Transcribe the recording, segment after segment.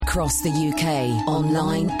across the UK,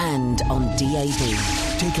 online and on DAB.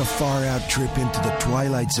 Take a far-out trip into the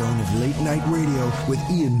twilight zone of late-night radio with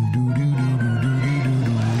Iain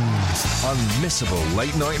Doo-doo-doo-doo-doo-doo-doo. Unmissable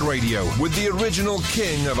late-night radio with the original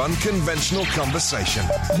king of unconventional conversation.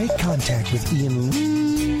 Make contact with Iain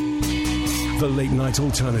Lee. The Late Night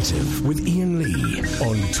Alternative with Iain Lee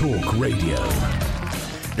on Talk Radio.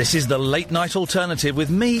 This is the Late Night Alternative with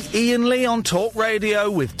me, Iain Lee, on Talk Radio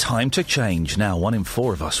with Time to Change. Now, 1 in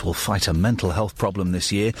 4 of us will fight a mental health problem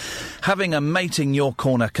this year. Having a mate in your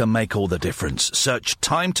corner can make all the difference. Search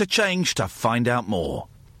Time to Change to find out more.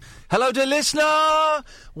 Hello, dear listener!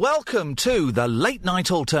 Welcome to the Late Night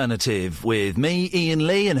Alternative with me, Iain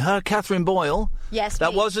Lee, and her, Catherine Boyle. Yes,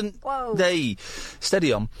 that me. Wasn't... Whoa. They...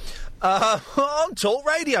 Steady on. On Talk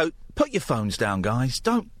Radio. Put your phones down, guys.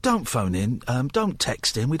 Don't phone in. Don't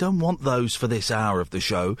text in. We don't want those for this hour of the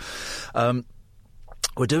show.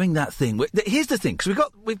 We're doing that thing. Here's the thing, because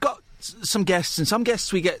we've got some guests, and some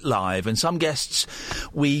guests we get live, and some guests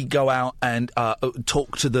we go out and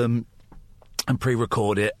talk to them and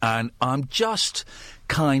pre-record it, and I'm just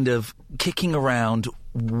kind of kicking around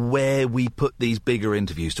where we put these bigger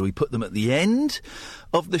interviews. Do we put them at the end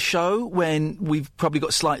of the show when we've probably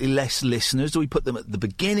got slightly less listeners? Do we put them at the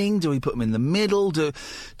beginning? Do we put them in the middle? Do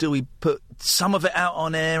we put some of it out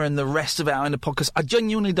on air and the rest of it out in the podcast? I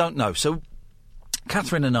genuinely don't know. So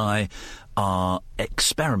Catherine and I are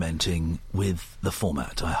experimenting with the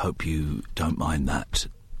format. I hope you don't mind that.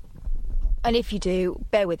 And if you do,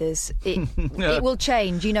 bear with us. It will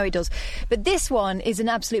change, you know it does. But this one is an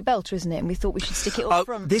absolute belter, isn't it? And we thought we should stick it up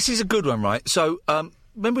front. This is a good one, right? So,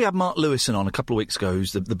 remember we had Mark Lewison on a couple of weeks ago,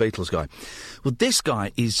 who's the Beatles guy. Well, this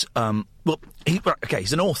guy is,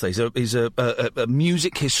 he's an author. He's a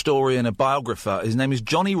music historian, a biographer. His name is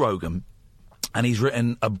Johnny Rogan. And he's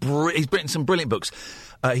written some brilliant books.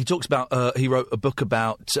 He talks about, he wrote a book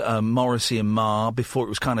about Morrissey and Marr before it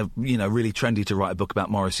was kind of, really trendy to write a book about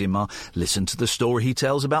Morrissey and Marr. Listen to the story he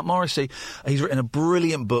tells about Morrissey. He's written a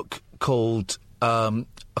brilliant book called A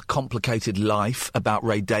Complicated Life about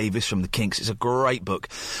Ray Davies from the Kinks. It's a great book.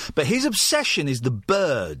 But his obsession is the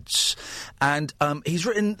Byrds. And he's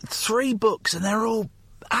written 3 books, and they're all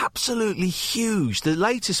absolutely huge. The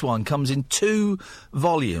latest one comes in 2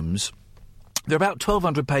 volumes. They're about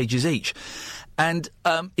 1,200 pages each. And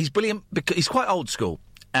he's brilliant because he's quite old school.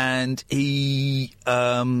 And he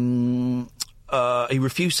refused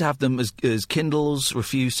to have them as Kindles,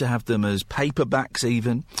 refused to have them as paperbacks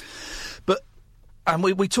even. And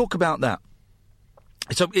we talk about that.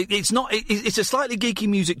 So it's a slightly geeky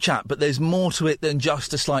music chat, but there's more to it than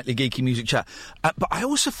just a slightly geeky music chat. But I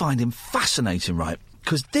also find him fascinating, right?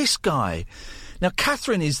 Because this guy... Now,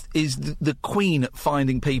 Catherine is the queen at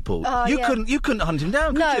finding people. You couldn't hunt him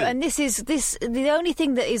down, could you? No, and this the only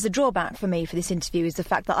thing that is a drawback for me for this interview is the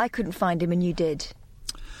fact that I couldn't find him and you did.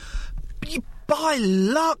 By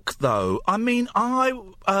luck, though. I mean,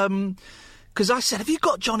 because I said, have you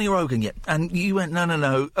got Johnny Rogan yet? And you went, no.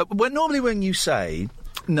 Normally when you say...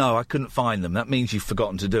 No, I couldn't find them. That means you've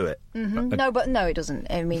forgotten to do it. Mm-hmm. No, it doesn't.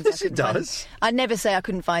 It means yes, I couldn't it find does. them. I'd never say I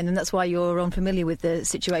couldn't find them. That's why you're unfamiliar with the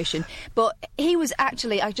situation. But he was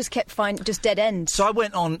actually, I just kept finding just dead ends. So I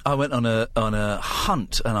went on a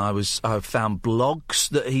hunt, and I found blogs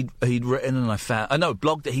that he'd written, and I found a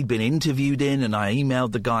blog that he'd been interviewed in, and I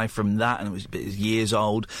emailed the guy from that, and it was years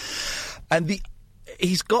old, and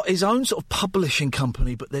he's got his own sort of publishing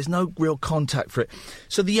company, but there's no real contact for it.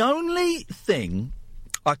 So the only thing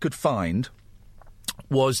I could find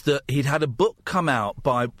was that he'd had a book come out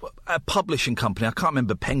by a publishing company, I can't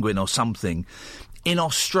remember, Penguin or something, in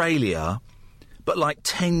Australia, but like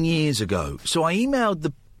 10 years ago. So I emailed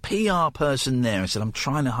the PR person there and said, I'm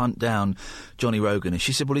trying to hunt down Johnny Rogan. And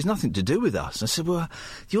she said, well, he's nothing to do with us. And I said, well,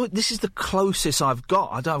 this is the closest I've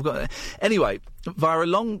got. Anyway,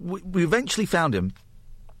 we eventually found him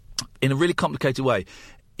in a really complicated way.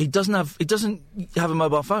 He doesn't have a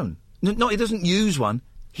mobile phone. No, he doesn't use one.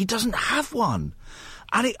 He doesn't have one.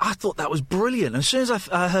 And I thought that was brilliant. And as soon as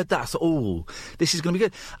I heard that, I thought, this is going to be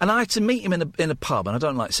good. And I had to meet him in a pub, and I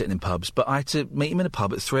don't like sitting in pubs, but I had to meet him in a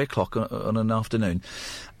pub at 3 o'clock on an afternoon.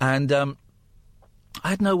 And I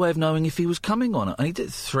had no way of knowing if he was coming on it. And he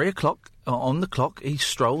did 3 o'clock on the clock. He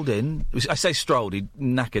strolled in. I say strolled, he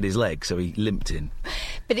knackered his leg, so he limped in.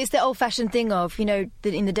 But it's the old-fashioned thing of, that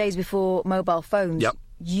in the days before mobile phones, yep,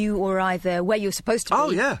 you were either where you were supposed to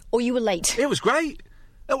be, or you were late. It was great.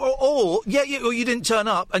 Or you didn't turn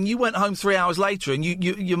up, and you went home 3 hours later, and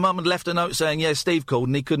your mum had left a note saying, Steve called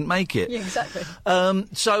and he couldn't make it. Yeah, exactly.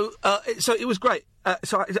 So it was great.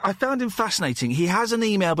 So I found him fascinating. He has an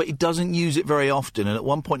email, but he doesn't use it very often. And at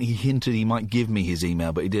one point, he hinted he might give me his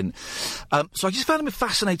email, but he didn't. So I just found him a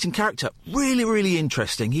fascinating character. Really, really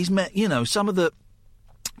interesting. He's met, some of the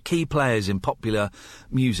key players in popular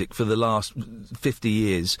music for the last 50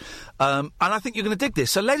 years. And I think you're going to dig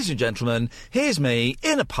this. So, ladies and gentlemen, here's me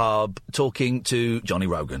in a pub talking to Johnny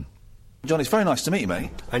Rogan. Johnny, it's very nice to meet you,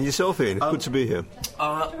 mate. And yourself, Ian. Good to be here.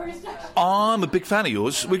 I'm a big fan of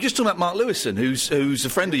yours. We were just talking about Mark Lewison, who's a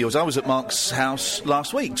friend of yours. I was at Mark's house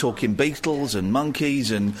last week talking Beatles and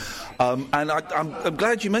Monkeys, and I'm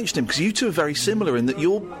glad you mentioned him, because you two are very similar in that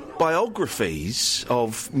your biographies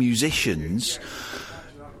of musicians,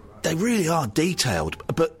 they really are detailed,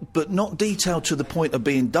 but not detailed to the point of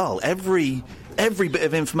being dull. Every bit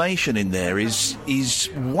of information in there is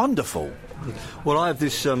wonderful. Well, I have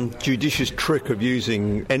this judicious trick of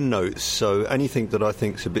using endnotes, so anything that I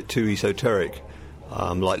think's a bit too esoteric,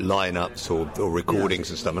 like lineups or recordings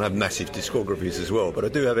and stuff, and I have massive discographies as well, but I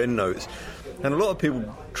do have endnotes. And a lot of people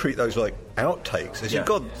treat those like outtakes. They say,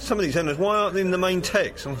 God, some of these endnotes, why aren't they in the main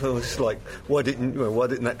text? And it's like, why didn't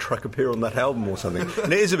that track appear on that album or something?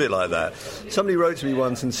 And it is a bit like that. Somebody wrote to me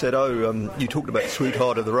once and said, you talked about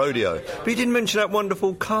Sweetheart of the Rodeo, but you didn't mention that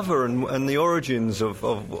wonderful cover and the origins of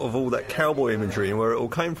all that cowboy imagery and where it all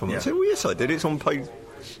came from. I said, well, yes, I did. It's on page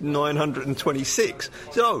 926.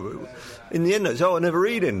 So, in the endnotes, I never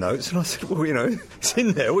read endnotes. And I said, well, it's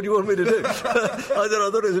in there. What do you want me to do? I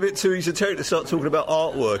thought it was a bit too esoteric to start talking about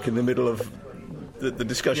artwork in the middle of the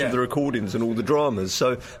discussion of the recordings and all the dramas.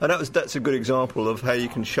 So, and that's a good example of how you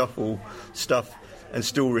can shuffle stuff and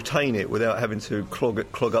still retain it without having to clog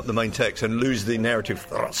up the main text and lose the narrative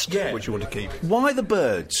thrust, which you want to keep. Why the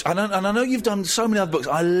Birds? And I know you've done so many other books.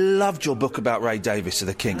 I loved your book about Ray Davies of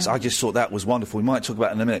the Kinks. I just thought that was wonderful. We might talk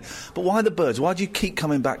about it in a minute. But why the Birds? Why do you keep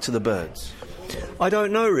coming back to the Birds? I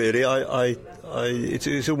don't know, really.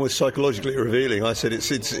 It's almost psychologically revealing. I said it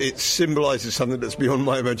symbolises something that's beyond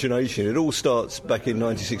my imagination. It all starts back in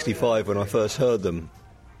 1965 when I first heard them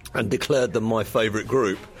and declared them my favourite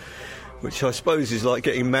group, which I suppose is like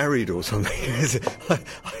getting married or something. You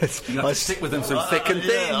have to stick with them through thick and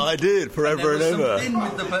thin. Yeah, I did, forever and ever.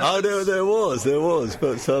 There was,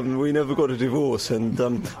 but we never got a divorce, and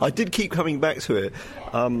I did keep coming back to it.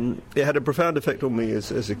 It had a profound effect on me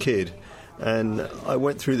as a kid, and I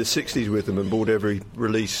went through the 60s with them and bought every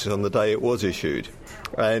release on the day it was issued.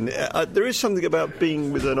 And there is something about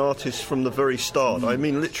being with an artist from the very start. I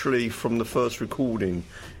mean, literally from the first recording.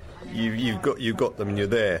 You've got them and you're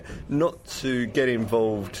there. Not to get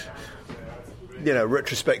involved,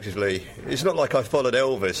 retrospectively. It's not like I followed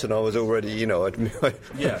Elvis and I was already,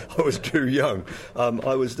 I was too young.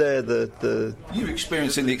 I was there. You're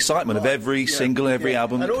experiencing the excitement of every single,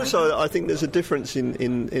 album. And also, I think there's a difference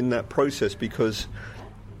in that process, because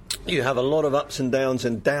you have a lot of ups and downs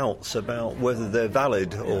and doubts about whether they're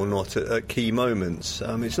valid or not at key moments.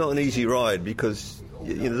 It's not an easy ride, because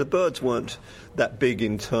the Birds weren't that big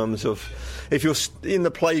in terms of, if you're in the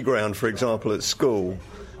playground, for example, at school,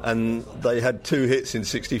 and they had 2 hits in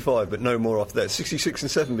 65 but no more after that, 66 and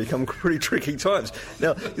 7 become pretty tricky times.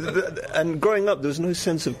 Now, and growing up, there was no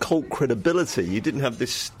sense of cult credibility. You didn't have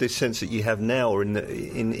this sense that you have now, or in the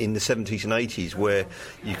 70s and 80s, where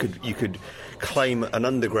you could claim an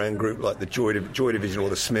underground group like the Joy Division or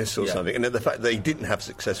the Smiths or something, and the fact they didn't have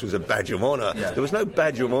success was a badge of honour. There was no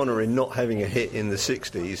badge of honour in not having a hit in the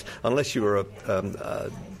 60s, unless you were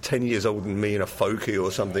 10 years older than me and a folkie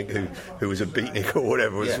or something who was a beatnik or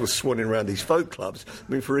whatever, was swanning around these folk clubs.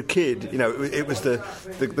 I mean, for a kid, it was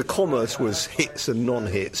the commerce was hits and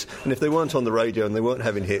non-hits, and if they weren't on the radio and they weren't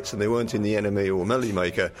having hits and they weren't in the NME or Melody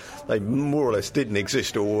Maker, they more or less didn't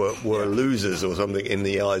exist, or were losers or something in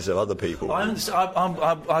the eyes of other people. I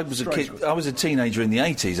was a kid. I was a teenager in the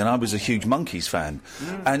 80s, and I was a huge Monkeys fan.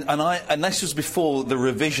 And this was before the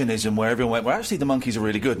revisionism, where everyone went, well, actually the Monkeys are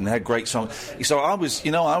really good and they had great songs. So I was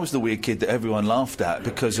the weird kid that everyone laughed at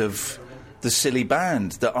because of the silly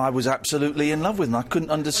band that I was absolutely in love with, and I couldn't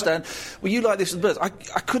understand. Well, you like this with the Birds.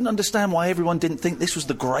 I couldn't understand why everyone didn't think this was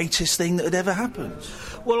the greatest thing that had ever happened.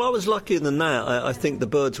 Well, I was luckier than that. I think the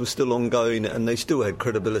Birds were still ongoing, and they still had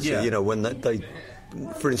credibility. When they.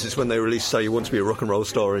 For instance, when they released "Say You Want to Be a Rock and Roll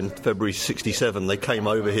Star" in February '67, they came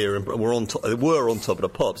over here and were on top. They were on top of the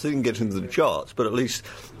pops. They didn't get into the charts, but at least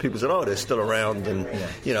people said, "Oh, they're still around," and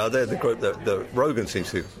they're the group that Rogan seems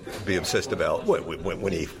to be obsessed about.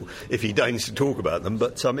 If he deigns to talk about them,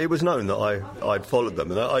 but it was known that I'd followed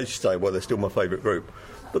them, and I should say, well, they're still my favourite group.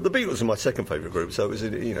 But the Beatles are my second favourite group, so it was,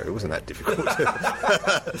 it wasn't that difficult.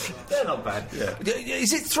 They're not bad. Yeah.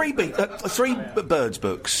 Is it three Birds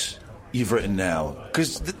books? you've written now?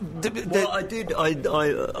 Because well, I did.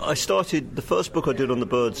 I started the first book I did on the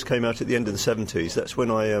birds came out at the end of the 70s. That's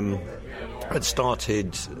when I had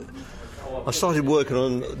started. I started working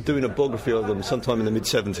on doing a biography of them sometime in the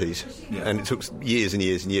mid-70s, and it took years and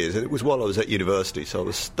years and years. And it was while I was at university, so I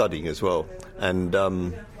was studying as well. And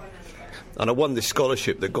I won this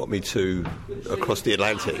scholarship that got me to across the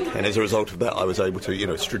Atlantic, and as a result of that, I was able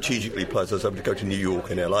to, strategically place. I was able to go to New York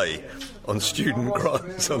and LA on student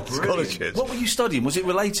grants, on scholarships. What were you studying? Was it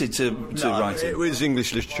related to writing? It was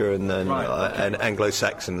English literature and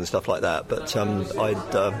Anglo-Saxon and stuff like that. But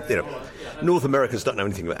North Americans don't know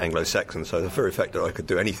anything about Anglo-Saxon, so the very fact that I could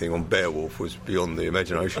do anything on Beowulf was beyond the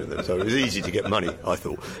imagination of them. So it was easy to get money, I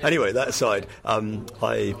thought. Anyway, that aside,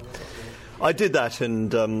 I did that,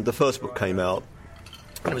 and the first book came out.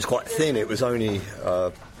 It was quite thin. It was only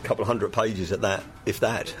a couple of 100 pages at that, if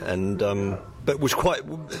that, and but was quite.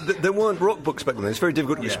 There weren't rock books back then. It's very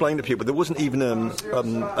difficult to explain to people. There wasn't even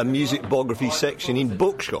a music biography section in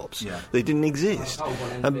bookshops. They didn't exist.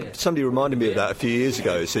 And somebody reminded me of that a few years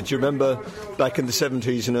ago. Said, "Do you remember back in the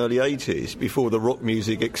 70s and early 80s, before the rock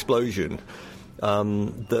music explosion,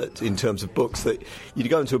 that in terms of books, that you'd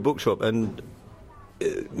go into a bookshop and."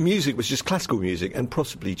 Music was just classical music and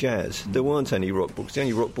possibly jazz. There weren't any rock books. The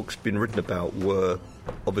only rock books been written about were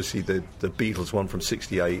obviously the Beatles one from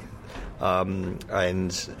 '68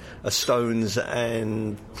 and Stones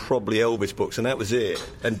and probably Elvis books, and that was it.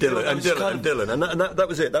 And Dylan and that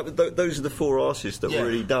was it. Those are the four artists that were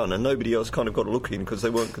really done, and nobody else kind of got a look in because they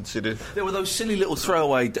weren't considered. There were those silly little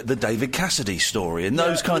throwaway, the David Cassidy story, and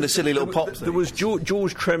those kind of silly little pop things. There was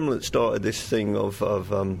George Tremlett started this thing of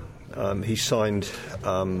he signed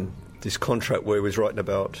this contract where he was writing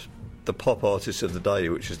about the pop artists of the day,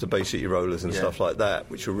 which was the Bay City Rollers and stuff like that,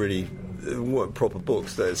 which were really weren't proper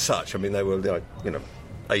books as such. I mean, they were like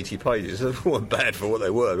 80 pages. They weren't bad for what they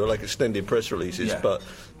were. They were like extended press releases, but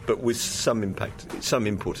with some impact, some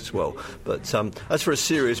input as well. But as for a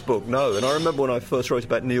serious book, no. And I remember when I first wrote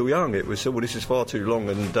about Neil Young, it was, well, this is far too long,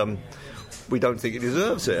 and we don't think he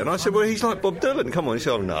deserves it. And I said, well, he's like Bob Dylan. Come on. He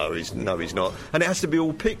said, oh, no, he's not. And it has to be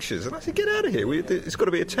all pictures. And I said, get out of here. It's got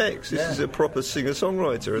to be a text. This is a proper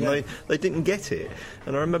singer-songwriter. And they didn't get it.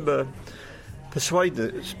 And I remember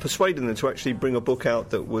persuading them to actually bring a book out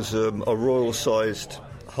that was a royal-sized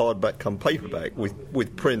hardback come paperback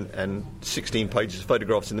with print and 16 pages of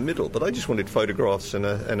photographs in the middle, but they just wanted photographs and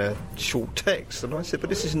a short text. And I said, but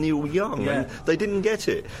this is Neil Young, and they didn't get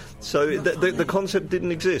it. So the concept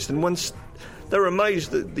didn't exist. And once they were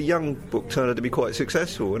amazed that the Young book turned out to be quite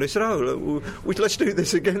successful, and they said, let's do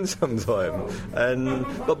this again sometime.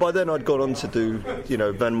 But by then I'd gone on to do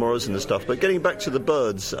Van Morrison and stuff. But getting back to the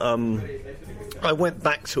birds, I went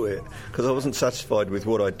back to it because I wasn't satisfied with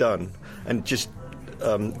what I'd done, and just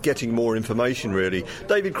getting more information, really.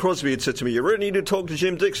 David Crosby had said to me, you really need to talk to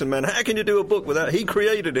Jim Dixon, man. How can you do a book without... He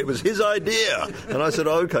created it. It was his idea. And I said,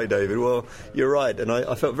 OK, David, well, you're right. And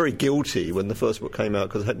I felt very guilty when the first book came out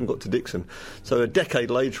because I hadn't got to Dixon. So a decade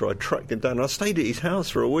later, I tracked him down. And I stayed at his house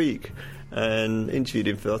for a week and interviewed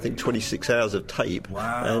him for, I think, 26 hours of tape.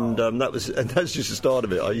 Wow. And that's just the start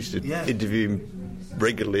of it. I used to interview him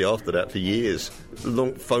regularly after that for years,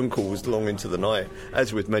 long phone calls long into the night,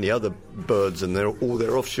 as with many other birds and all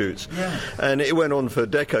their offshoots. And it went on for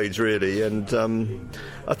decades, really. And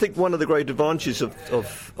I think one of the great advantages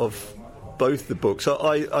of both the books,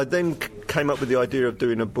 I then came up with the idea of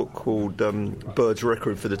doing a book called Birds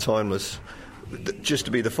Requiem for the Timeless, just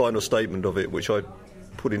to be the final statement of it, which I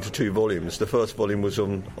put into 2 volumes. The first volume was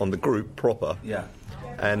on the group proper.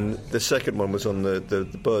 And the second one was on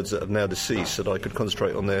the birds that have now deceased, so that I could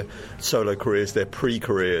concentrate on their solo careers, their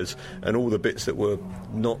pre-careers, and all the bits that were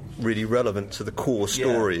not really relevant to the core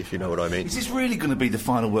story, if you know what I mean. Is this really going to be the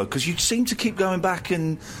final word? Because you seem to keep going back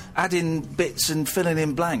and adding bits and filling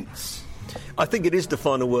in blanks. I think it is the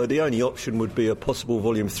final word. The only option would be a possible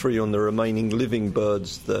volume 3 on the remaining living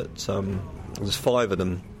birds that... there's 5 of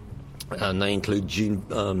them. And they include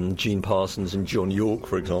Gene Parsons and John York,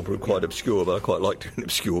 for example, who are quite obscure, but I quite like doing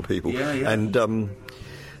obscure people. And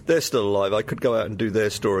they're still alive. I could go out and do their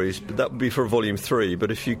stories, but that would be for volume 3. But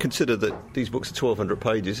if you consider that these books are 1,200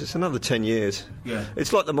 pages, it's another 10 years.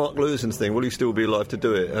 It's like the Mark Lewison thing. Will he still be alive to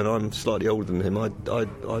do it? And I'm slightly older than him. I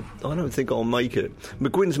don't think I'll make it.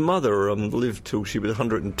 McGuinn's mother lived till she was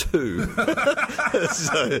 102.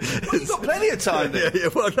 So you've got plenty of time then.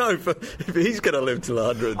 Well, no, if he's going to live till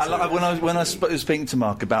 102. When I was speaking to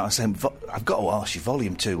Mark about it, I said, I've got to ask you,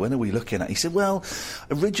 volume 2, when are we looking at? He said, well,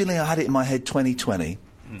 originally I had it in my head 2020.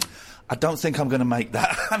 I don't think I'm going to make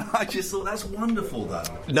that. And I just thought, that's wonderful, though.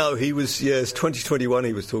 No, he was, it's 2021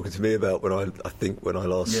 he was talking to me about when I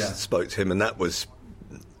last spoke to him, and that was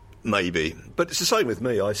maybe. But it's the same with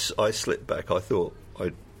me. I slipped back. I thought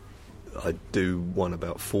I'd do one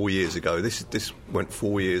about 4 years ago. This went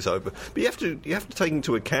 4 years over. But you have to take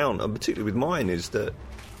into account, and particularly with mine, is that,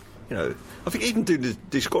 you know, I think even doing the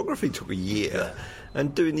discography took a year. Yeah.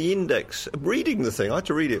 And doing the index, reading the thing, I had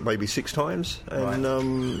to read it maybe 6 times. And,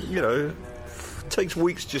 you know, it takes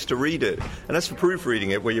weeks just to read it. And that's for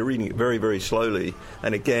proofreading it, where you're reading it very, very slowly,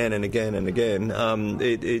 and again and again and again.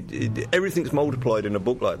 Everything's multiplied in a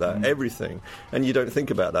book like that, everything. And you don't think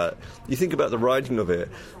about that. You think about the writing of it,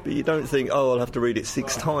 but you don't think, oh, I'll have to read it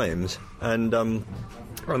 6 times. And, you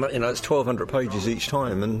know, it's 1,200 pages each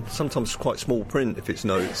time, and sometimes quite small print if it's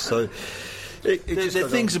notes. So... They're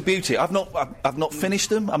things of beauty. I've not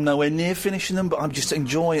finished them. I'm nowhere near finishing them, but I'm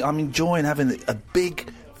enjoying having a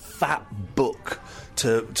big fat book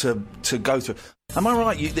to go through. Am I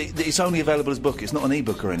right? It's only available as a book. It's not an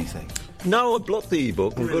e-book or anything. No, I blocked the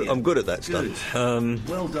e-book. I'm good at that stuff.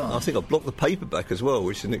 Well done. I think I blocked the paperback as well,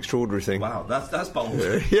 which is an extraordinary thing. Wow, that's bold.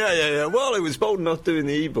 Yeah. Well, it was bold enough doing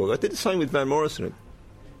the e-book. I did the same with Van Morrison at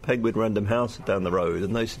Pegwood Random House down the road,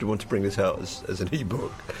 and they said, "We want to bring this out as an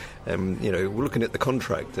e-book." You know, we're looking at the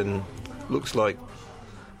contract, and looks like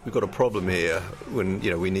we've got a problem here. When,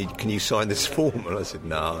 you know, we need, can you sign this form? And I said,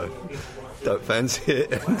 no, don't fancy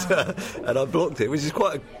it, and I blocked it, which is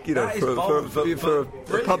quite, you know, for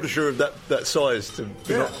a publisher of that size to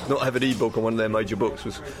not have an e-book on one of their major books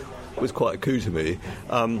was quite a coup to me.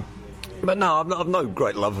 But no, I've no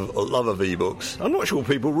great love of e-books. I'm not sure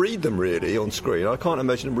people read them really on screen. I can't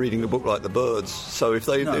imagine them reading a book like The Birds. So if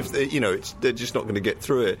they you know, they're just not going to get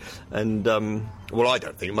through it. And well, I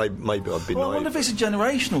don't think. Maybe I've been. Well, I wonder if it's a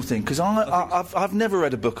generational thing, because I've never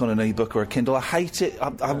read a book on an e-book or a Kindle. I hate it.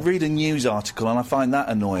 I read a news article and I find that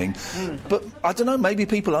annoying. But I don't know. Maybe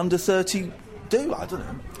people under 30 do. I don't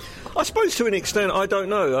know. I suppose to an extent. I don't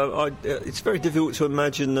know. It's very difficult to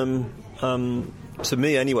imagine them. To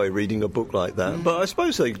me, anyway, reading a book like that. But I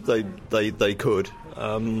suppose they could.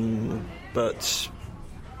 But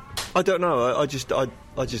I don't know. I just don't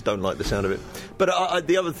like the sound of it. But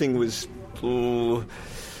the other thing was, the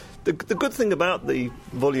good thing about the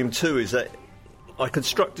Volume 2 is that I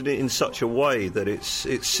constructed it in such a way that it's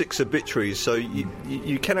 6 obituaries, so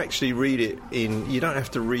you can actually read it in. You don't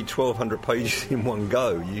have to read 1,200 pages in one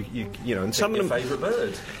go. You know, and some of them. Favourite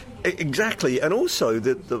bird. Exactly, and also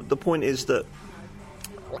the point is that.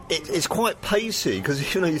 It's quite pacey, because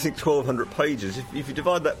you think 1,200 pages. If you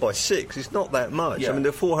divide that by 6, it's not that much. Yeah. I mean,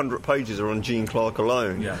 the 400 pages are on Gene Clark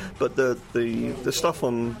alone. Yeah. But the stuff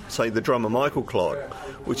on, say, the drummer Michael Clark,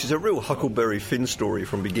 which is a real Huckleberry Finn story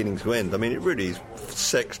from beginning to end. I mean, it really is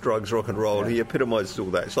sex, drugs, rock and roll. Yeah. He epitomises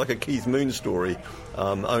all that. It's like a Keith Moon story,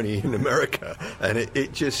 only in America, and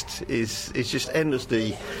it just is. It's just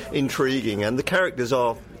endlessly intriguing, and the characters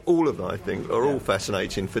are. All of them, I think, are all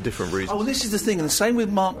fascinating for different reasons. Oh, well, this is the thing, and the same with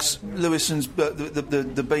Mark Lewison's,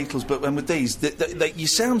 the Beatles book, and with these, you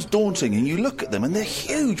sounds daunting, and you look at them, and they're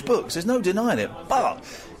huge books. There's no denying it, but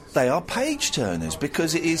they are page turners,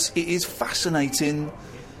 because it is fascinating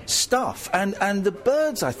stuff. And the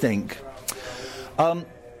Birds, I think,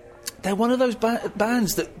 they're one of those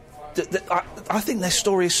bands that I think their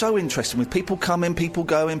story is so interesting, with people coming, people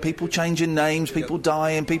going, people changing names, people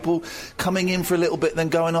dying, people coming in for a little bit, then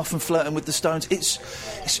going off and flirting with the Stones.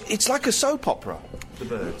 It's like a soap opera, The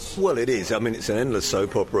Birds. Well, it is. I mean, it's an endless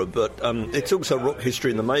soap opera, but it's also rock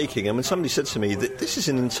history in the making. I mean, somebody said to me that this is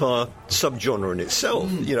an entire subgenre in itself.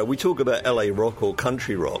 You know, we talk about LA rock or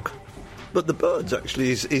country rock. But The Birds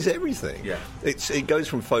actually is everything. Yeah. It goes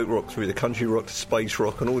from folk rock through the country rock to space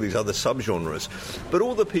rock and all these other subgenres. But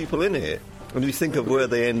all the people in it, when you think of where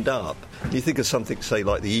they end up, you think of something, say,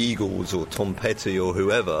 like the Eagles or Tom Petty or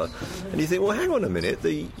whoever, and you think, well, hang on a minute,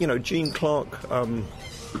 Gene Clark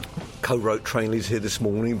co-wrote Train Leaves Here This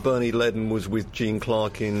Morning. Bernie Ledden was with Gene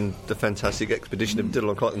Clark in The Fantastic Expedition of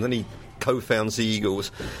Dylan Clark, and then he co-founds the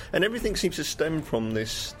Eagles, and everything seems to stem from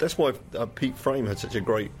this. That's why Pete Frame had such a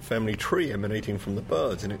great family tree emanating from the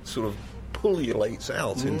Birds, and it sort of pullulates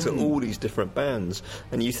out into all these different bands.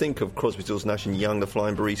 And you think of Crosby, Stills, Nash and Young, the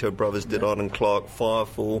Flying Burrito Brothers, Dillard and Clark,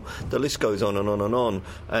 Firefall. The list goes on and on and on.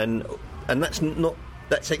 And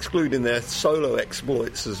that's excluding their solo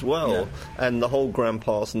exploits as well. Yeah. And the whole Graham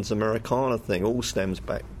Parsons Americana thing all stems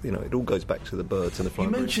back, it all goes back to the Birds and the Flying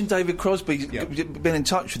Burrito. You mentioned David Crosby been in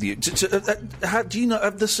touch with you. How do you know,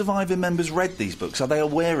 have the surviving members read these books? Are they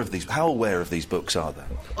aware of these? How aware of these books are they?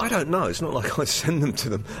 I don't know. It's not like I send them to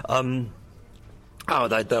them.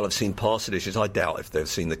 They'll have seen past editions. I doubt if they've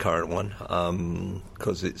seen the current one,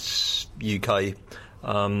 because it's UK.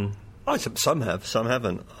 Some have, some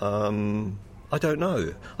haven't. I don't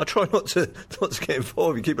know. I try not to get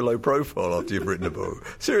involved. You keep a low profile after you've written a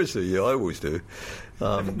book. Seriously, yeah, I always do.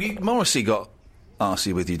 Morrissey got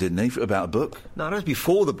arsey with you, didn't he, about a book? No, that was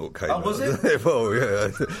before the book came out. Was it? Well,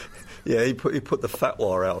 yeah. Yeah, he put the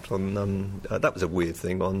fatwa out on. That was a weird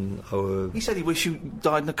thing on. He said he wished you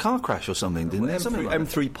died in a car crash or something, didn't he?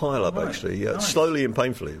 M3 pile-up, actually. Right. Slowly and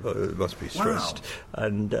painfully. It must be stressed. Wow.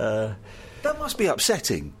 And that must be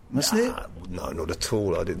upsetting, mustn't it? No, not at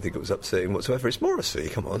all. I didn't think it was upsetting whatsoever. It's Morrissey,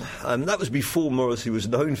 come on. That was before Morrissey was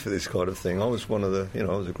known for this kind of thing. I was one of the,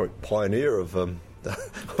 I was a great pioneer of.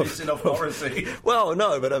 Pissing off Morrissey. Well,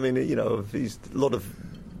 no, but I mean, a lot of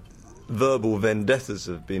verbal vendettas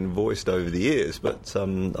have been voiced over the years, but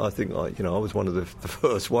I think I was one of the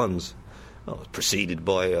first ones. I was preceded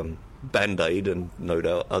by Band-Aid and no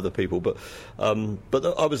doubt other people, but I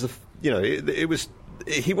was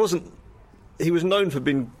he was known for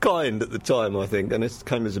being kind at the time, I think, and it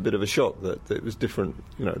came as a bit of a shock that it was different,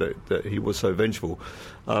 that he was so vengeful.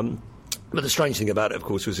 But the strange thing about it, of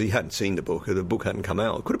course, was he hadn't seen the book. The book hadn't come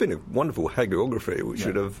out. It could have been a wonderful hagiography, which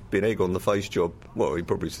would have been egg on the face job. Well, he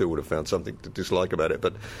probably still would have found something to dislike about it,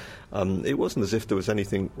 but it wasn't as if there was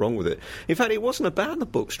anything wrong with it. In fact, it wasn't about the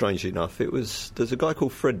book, strangely enough. There's a guy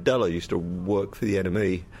called Fred Deller used to work for the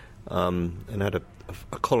NME and had a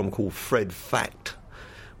column called Fred Fact,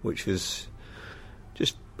 which is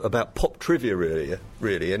just about pop trivia,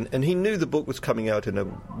 really. And he knew the book was coming out in a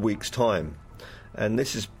week's time. And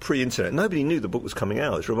this is pre-internet. Nobody knew the book was coming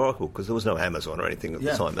out. It's remarkable because there was no Amazon or anything at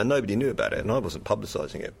the time, and nobody knew about it, and I wasn't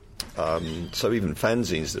publicising it. So even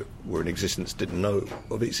fanzines that were in existence didn't know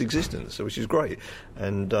of its existence, which is great.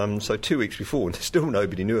 And so 2 weeks before, still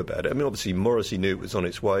nobody knew about it. I mean, obviously Morrissey knew it was on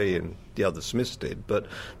its way, and the other Smiths did, but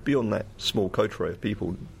beyond that small coterie of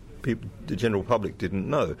people, the general public didn't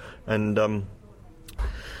know. And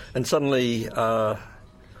suddenly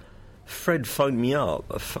Fred phoned me up.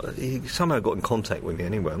 He somehow got in contact with me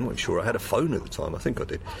anyway. I'm not sure. I had a phone at the time. I think I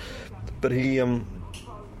did. But he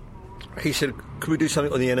said, could we do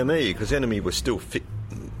something on the NME? Because the NME was still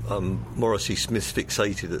Morrissey Smith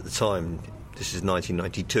fixated at the time. This is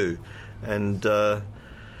 1992. And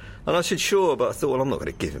I said, sure, but I thought, well, I'm not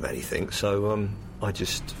going to give him anything. So I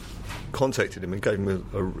just contacted him and gave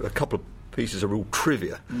him a couple of pieces of real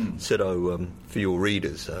trivia. Said, for your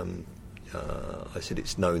readers... I said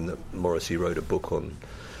it's known that Morrissey wrote a booklet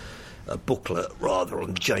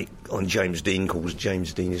on James Dean called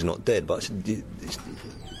James Dean Is Not Dead, but I said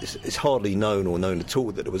it's hardly known or known at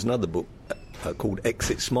all that there was another book called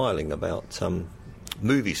Exit Smiling about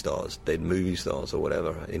movie stars, dead movie stars or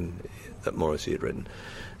whatever that Morrissey had written.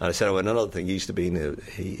 And I said, another thing, he used to be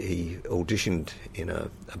he auditioned in a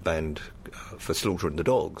band for Slaughter and the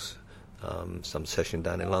Dogs. Some session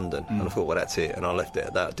down in London, and I thought, well, that's it, and I left it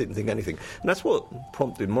at that. I didn't think anything, and that's what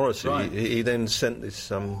prompted Morrissey. Right. He then sent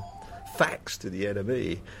this fax to the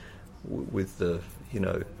NME with the,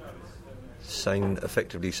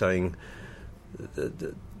 effectively saying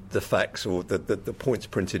the facts or the points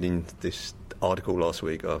printed in this article last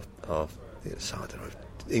week are I don't know,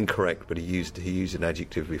 incorrect, but he used an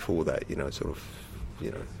adjective before that,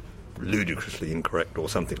 ludicrously incorrect or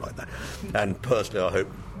something like that. And personally, I hope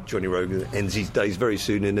Johnny Rogan ends his days very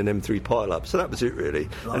soon in an M3 pile-up. So that was it, really.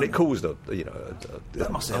 Right. And it caused that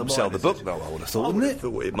must have helped sell the book, though, I would have thought, wouldn't it?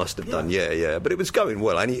 Thought it must have done, yeah. But it was going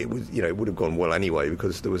well, and it would have gone well anyway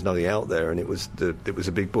because there was nothing out there, and it was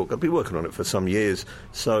a big book. I'd been working on it for some years.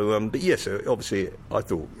 So, but yes, obviously, I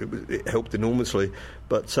thought it helped enormously.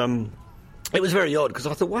 But it was very odd because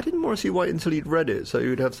I thought, why didn't Morrissey wait until he'd read it so he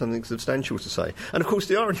would have something substantial to say? And of course,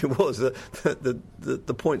 the irony was that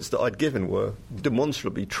the points that I'd given were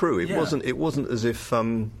demonstrably true. It wasn't as if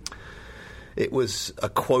it was a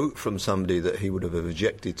quote from somebody that he would have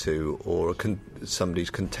objected to, or somebody's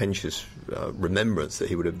contentious remembrance that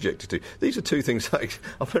he would have objected to. These are two things. I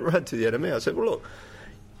went round to the NME. I said, well, look,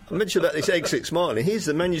 I mentioned about this Exit Smiling. Here's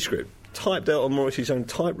the manuscript, typed out on Morrissey's own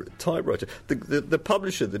typewriter. The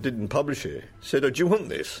publisher that didn't publish it said, "Oh, do you want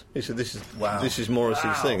this?" He said, "This is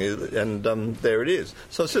Morrissey's thing," and there it is.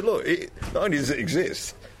 So I said, "Look, not only does it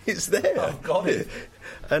exist, it's there." I've got it.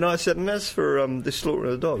 And I said, and as for this Slaughter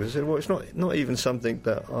of the Dogs, I said, well, it's not even something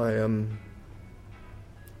that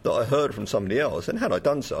I heard from somebody else, and had I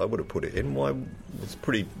done so, I would have put it in. Why?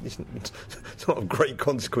 It's not of great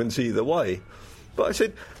consequence either way. But I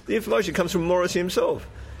said, the information comes from Morrissey himself.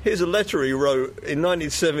 Here's a letter he wrote in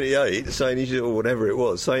 1978 saying, or whatever it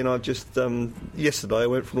was, saying, I've just, yesterday I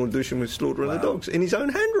went for an audition with Slaughter and the Dogs, in his own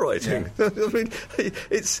handwriting. Yeah. I mean,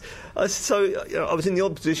 I was in the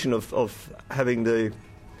odd position of having the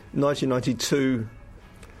 1992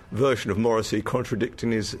 version of Morrissey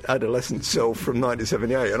contradicting his adolescent self from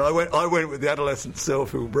 1978, and I went with the adolescent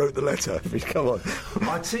self who wrote the letter. I mean, come on.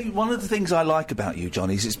 I tell you, one of the things I like about you,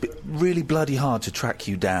 Johnny, is it's really bloody hard to track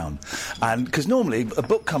you down, and because normally a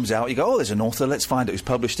book comes out, you go, oh, there's an author, let's find out who's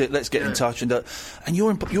published it, let's get in touch, and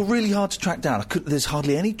you're really hard to track down. There's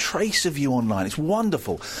hardly any trace of you online. It's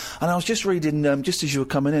wonderful. And I was just reading, just as you were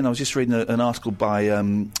coming in, I was just reading an article by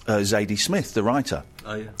Zadie Smith, the writer.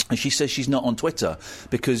 Oh, yeah. And she says she's not on Twitter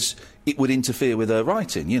because it would interfere with her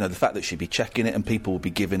writing. You know, the fact that she'd be checking it and people would be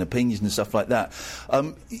giving opinions and stuff like that.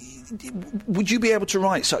 Would you be able to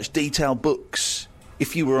write such detailed books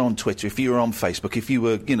if you were on Twitter, if you were on Facebook, if you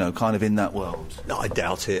were, you know, kind of in that world? No, I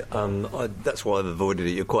doubt it. That's why I've avoided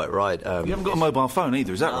it. You're quite right. You haven't got a mobile phone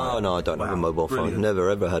either, is that right? No, I don't have a mobile phone. Never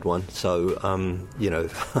ever had one. So, you know,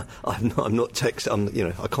 I'm not text. You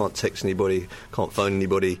know, I can't text anybody, can't phone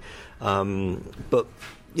anybody. But,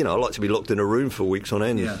 you know, I like to be locked in a room for weeks on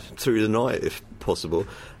end through the night, if possible.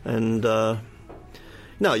 And,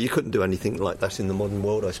 no, you couldn't do anything like that in the modern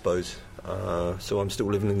world, I suppose. So I'm still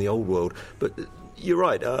living in the old world. But you're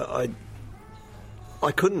right,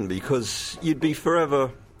 I couldn't, because you'd be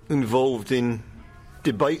forever involved in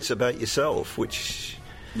debates about yourself, which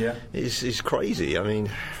is crazy. I mean,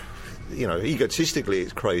 you know, egotistically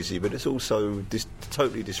it's crazy, but it's also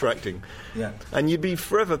totally distracting. Yeah. And you'd be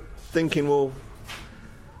forever thinking, well,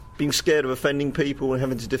 being scared of offending people and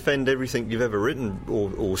having to defend everything you've ever written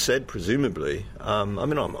or said, presumably. I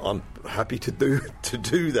mean, I'm happy to do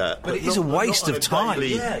that, but it is a waste of time.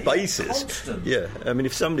 Basis. Yeah. I mean,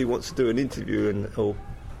 if somebody wants to do an interview or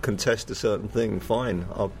contest a certain thing, fine.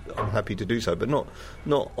 I'm happy to do so, but not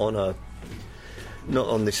on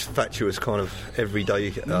this fatuous kind of every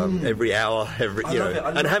day, every hour,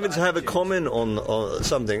 and having to have a comment on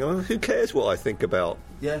something. I mean, who cares what I think about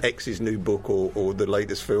X's new book or the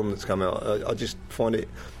latest film that's come out? I just find it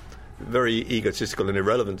very egotistical and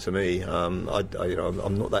irrelevant to me. I'm not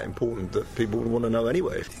that important that people would want to know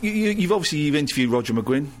anyway. You've interviewed Roger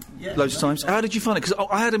McGuinn loads of times. How did you find it? Because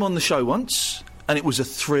I had him on the show once, and it was a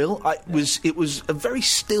thrill. It was a very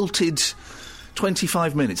stilted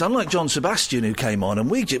 25 minutes, unlike John Sebastian, who came on and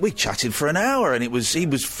we chatted for an hour, and he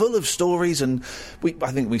was full of stories, and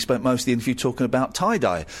I think we spent most of the interview talking about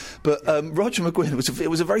tie-dye. But Roger McGuinn, it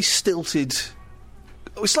was a very stilted,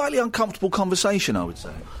 slightly uncomfortable conversation, I would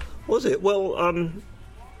say. Was it? Well,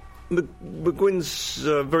 McGuinn's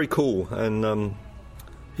very cool, and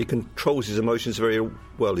he controls his emotions very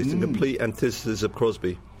well. He's a complete antithesis of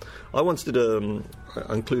Crosby. I once did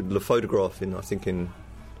included a photograph in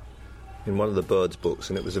one of the Birds books,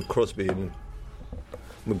 and it was of Crosby and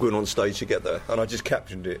McGuinn on stage together, and I just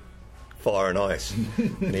captioned it, Fire and Ice.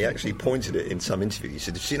 And he actually pointed it in some interview. He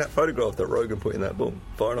said, "Did you see that photograph that Rogan put in that book,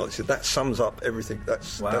 Fire and Ice?" He said, "That sums up everything.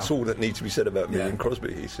 That's all that needs to be said about me and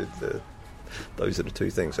Crosby." He said, "Those are the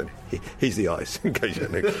two things." And he's the ice, in case you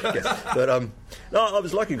don't know. But no, I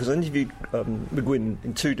was lucky because I interviewed McGuinn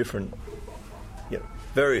in two different,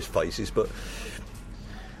 various phases, but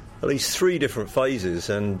at least three different phases.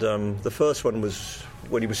 And the first one was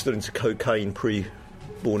when he was still into cocaine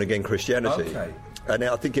pre-born-again Christianity. Okay. And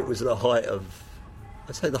I think it was the height of,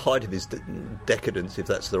 I'd say the height of his decadence, if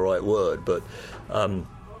that's the right word. But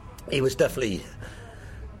he was definitely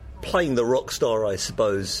playing the rock star, I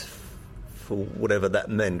suppose, for whatever that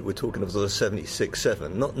meant. We're talking of the 76,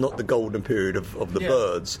 7, not the golden period of the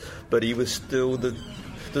Birds, but he was still the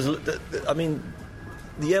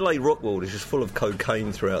LA rock world is just full of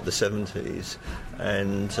cocaine throughout the 70s,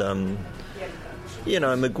 and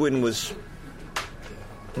McGuinn was,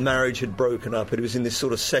 marriage had broken up, and he was in this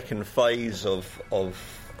sort of second phase of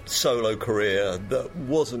solo career that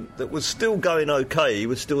was still going okay. He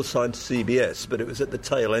was still signed to CBS, but it was at the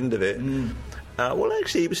tail end of it. Well,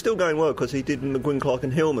 actually, he was still going well because he did McGuinn, Clark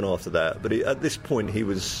and Hillman after that. But at this point, he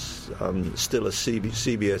was still a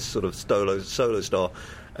CBS sort of solo star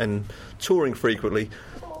and touring frequently,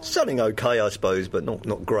 selling okay, I suppose, but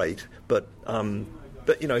not great. But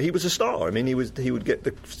he was a star. I mean, he would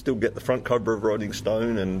still get the front cover of Rolling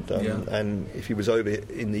Stone, and if he was over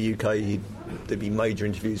in the UK, there'd be major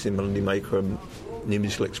interviews in Melody Maker and New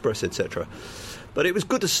Musical Express, etc. But it was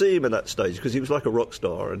good to see him at that stage because he was like a rock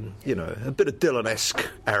star, and a bit of Dylan-esque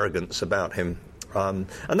arrogance about him. And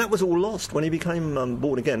that was all lost when he became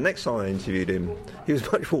born again. Next time I interviewed him, he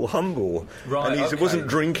was much more humble. Right, and he wasn't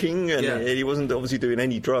drinking, and he wasn't obviously doing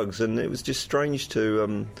any drugs. And it was just strange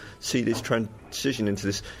to see this transition into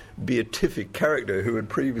this beatific character who had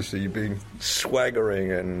previously been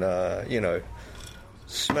swaggering and,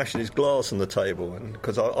 smashing his glass on the table, and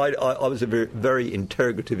because I was a very, very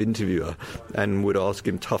interrogative interviewer and would ask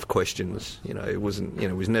him tough questions. It wasn't,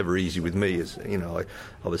 it was never easy with me. As I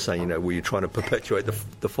was saying, were you trying to perpetuate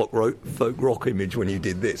the folk rock image when you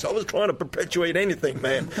did this? I was trying to perpetuate anything,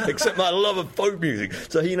 man, except my love of folk music.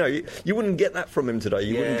 So you wouldn't get that from him today.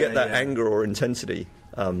 You wouldn't get that anger or intensity.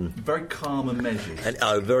 Very calm and measured.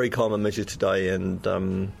 Very calm and measured today, and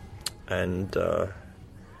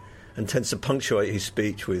tends to punctuate his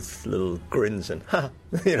speech with little grins and a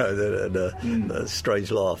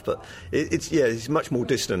strange laugh. But he's much more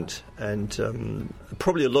distant, and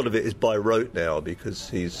probably a lot of it is by rote now, because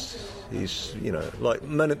he's like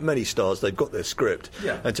many stars, they've got their script,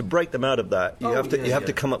 and to break them out of that, you have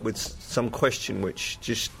to come up with some question which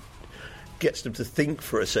just gets them to think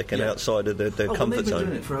for a second outside of their comfort zone. They've been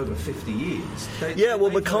doing it for over 50 years.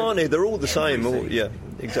 McCartney, they're all the same.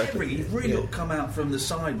 Exactly. You've really got to come out from the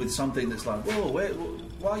side with something that's like,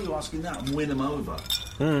 why are you asking that, and win them over?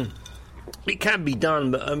 It can be done,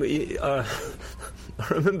 but I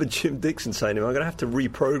remember Jim Dixon saying to him, I'm going to have to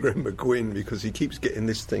reprogram McGuinn because he keeps getting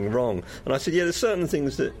this thing wrong. And I said, there's certain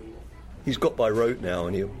things that he's got by rote now,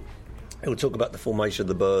 and he'll talk about the formation of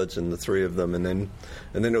the Byrds and the three of them, and then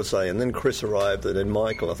he'll say, and then Chris arrived, and then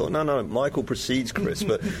Michael. I thought, no, Michael precedes Chris,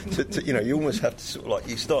 but you almost have to sort of like,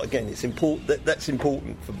 you start again. It's important. That's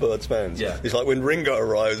important for Byrds fans. Yeah. It's like when Ringo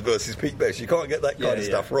arrives versus Pete Best. You can't get that kind of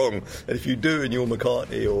stuff wrong. And if you do, and you're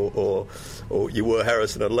McCartney or you were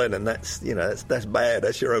Harrison and Lennon, that's bad.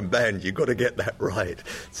 That's your own band. You've got to get that right.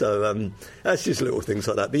 So that's just little things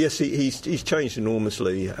like that. But yes, he's changed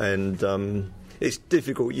enormously, and it's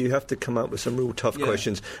difficult. You have to come up with some real tough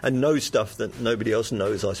questions and know stuff that nobody else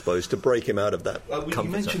knows, I suppose, to break him out of that comfort zone.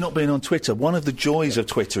 You mentioned not being on Twitter. One of the joys of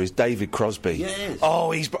Twitter is David Crosby. Yes.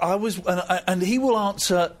 Oh, and he will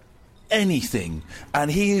answer anything, and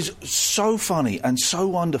he is so funny and so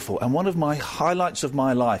wonderful. And one of my highlights of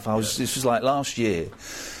my life, this was like last year.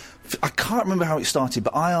 I can't remember how it started,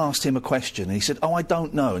 but I asked him a question, and he said, I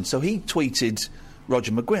don't know. And so he tweeted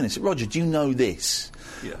Roger McGuinn. He said, Roger, do you know this?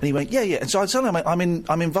 Yeah. And he went, yeah. And so I told him,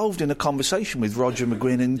 I'm involved in a conversation with Roger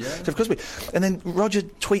McGuinn and David Crosby. And then Roger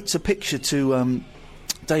tweets a picture to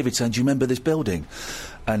David saying, do you remember this building?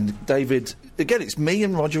 And David, again, it's me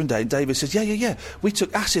and Roger and Dave. David says, yeah. We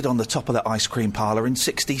took acid on the top of that ice cream parlour in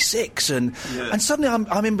 '66. And suddenly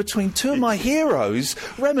I'm in between two of my heroes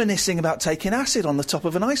reminiscing about taking acid on the top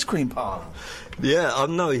of an ice cream parlour. Yeah,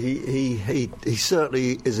 no, he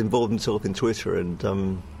certainly is involved himself in Twitter,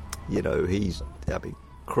 and,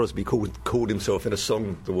 Crosby called himself in a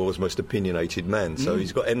song the world's most opinionated man, so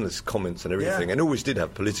he's got endless comments and everything, and always did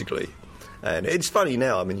have politically. And it's funny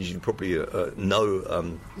now, I mean, you should probably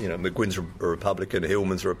know, McGuinn's a Republican,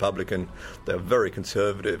 Hillman's a Republican. They're very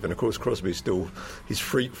conservative. And, of course, Crosby's his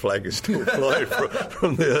freak flag is still flying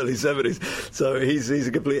from the early 70s. So he's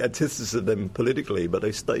a complete antithesis of them politically. But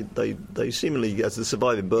they seemingly, as the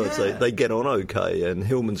surviving Byrds, they get on okay. And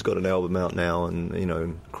Hillman's got an album out now,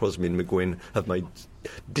 and, Crosby and McGuinn have made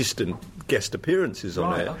distant guest appearances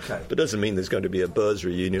on it. Okay. But it doesn't mean there's going to be a Byrds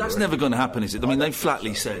reunion. That's never going to happen, is it? I mean, they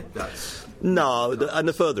flatly said that's... No, and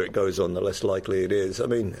the further it goes on, the less likely it is. I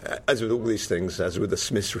mean, as with all these things, as with the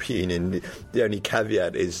Smiths reunion, the only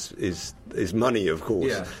caveat is money, of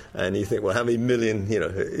course. Yeah. And you think, well, how many million,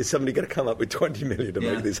 is somebody going to come up with 20 million to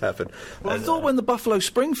make this happen? Well, I thought when the Buffalo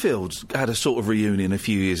Springfields had a sort of reunion a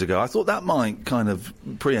few years ago, I thought that might kind of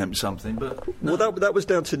preempt something, but... No. Well, that was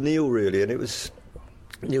down to Neil, really, and it was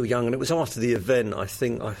Neil Young, and it was after the event, I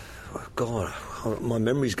think, my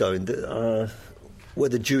memory's going...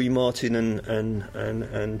 whether Dewey Martin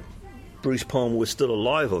and Bruce Palmer were still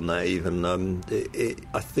alive on that even.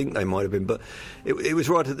 I think they might have been, but it was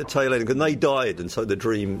right at the tail end, and they died, and so the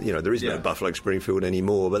dream, there is no Buffalo Springfield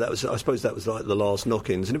anymore, but I suppose that was like the last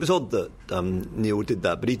knock-ins, and it was odd that Neil did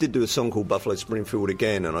that, but he did do a song called Buffalo Springfield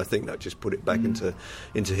again, and I think that just put it back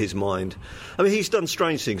into his mind. I mean, he's done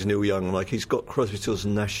strange things, Neil Young, like he's got Crosby, Stills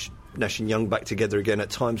and Nash and Young back together again at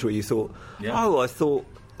times where you thought, I thought...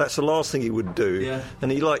 That's the last thing he would do,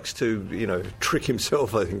 and he likes to, trick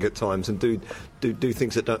himself, I think, at times, and do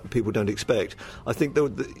things that people don't expect. I think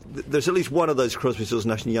there's at least one of those Crosby, Stills,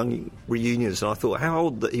 Nash and Young reunions, and I thought, how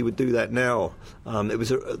odd that he would do that now. It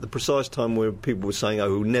was at the precise time where people were saying,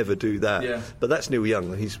 he'll never do that. Yeah. But that's Neil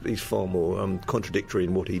Young. He's far more contradictory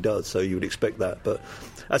in what he does, so you would expect that. But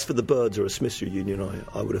as for the Byrds or a Smiths reunion,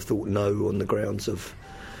 I would have thought no on the grounds of...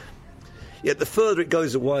 Yeah, the further it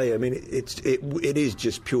goes away, I mean, it is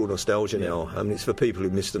just pure nostalgia now. I mean, it's for people who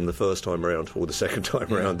missed them the first time around or the second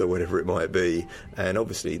time around or whatever it might be. And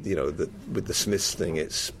obviously, with the Smiths thing,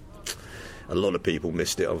 it's a lot of people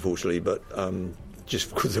missed it, unfortunately. But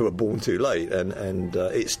just because they were born too late, and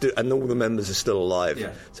it's and all the members are still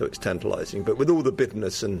alive, so it's tantalising. But with all the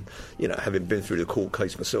bitterness and, you know, having been through the court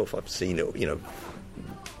case myself, I've seen it. You know,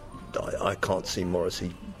 I can't see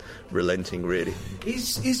Morrissey relenting, really.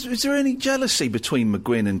 Is there any jealousy between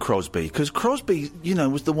McGuinn and Crosby? Because Crosby, you know,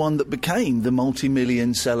 was the one that became the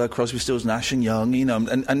multi-million seller. Crosby, Stills, Nash and Young, you know,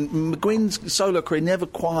 and McGuinn's solo career never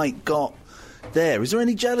quite got there. Is there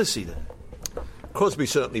any jealousy there? Crosby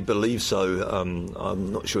certainly believes so.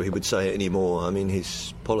 I'm not sure he would say it anymore. I mean,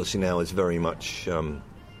 his policy now is very much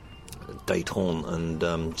détente,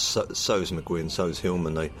 and so is McGuinn, so is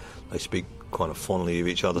Hillman. They speak kind of fondly of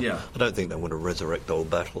each other. Yeah. I don't think they want to resurrect old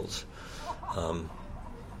battles.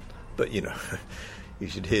 But, you know, you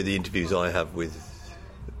should hear the interviews I have with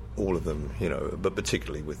all of them, you know, but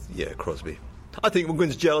particularly with, Crosby. I think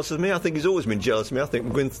McGuinn's jealous of me. I think he's always been jealous of me. I think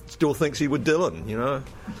McGuinn still thinks he would Dylan, you know.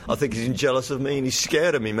 I think he's jealous of me, and he's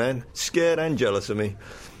scared of me, man. Scared and jealous of me.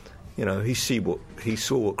 You know, he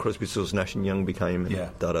saw what Crosby, Stills, Nash and Young became, and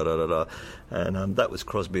and that was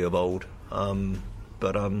Crosby of old.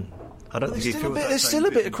 But I don't think he feels that. There's still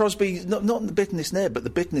a bit of Crosby, not the bitterness there, but the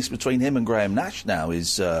bitterness between him and Graham Nash now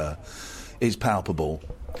is palpable.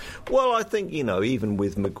 Well, I think, you know, even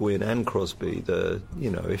with McGuinn and Crosby,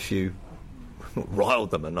 if you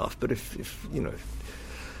riled them enough, but if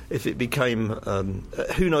it became,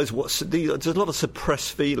 who knows there's a lot of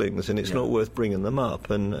suppressed feelings, and it's not worth bringing them up.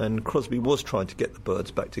 And Crosby was trying to get the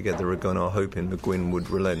birds back together again, hoping McGuinn would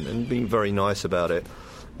relent, and being very nice about it.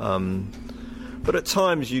 But at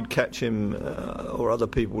times you'd catch him, or other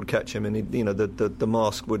people would catch him, and the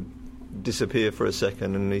mask would disappear for a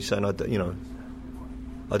second, and he's saying, I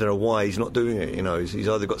don't know why he's not doing it. You know, he's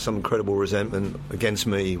either got some incredible resentment against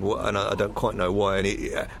me, and I don't quite know why.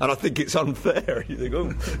 And I think it's unfair. You think,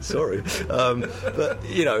 oh, sorry, but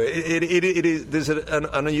you know, it is. There's an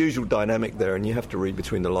unusual dynamic there, and you have to read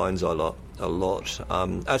between the lines a lot.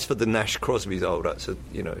 As for the Nash Crosby's, that's a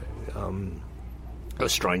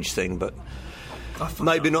strange thing, but.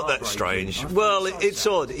 Maybe not that strange. Well, it's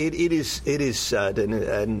odd. It is sad,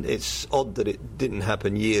 and it's odd that it didn't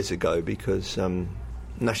happen years ago, because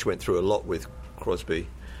Nash went through a lot with Crosby.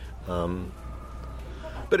 But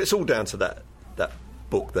it's all down to that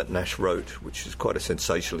book that Nash wrote, which is quite a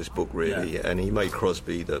sensationalist book, really, and he made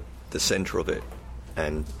Crosby the centre of it,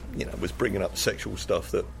 and, you know, was bringing up sexual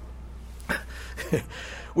stuff that...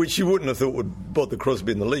 which you wouldn't have thought would bother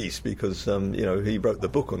Crosby in the least, because, he wrote the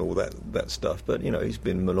book on all that stuff. But, you know, he's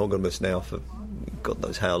been monogamous now for God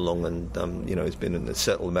knows how long, and, he's been in a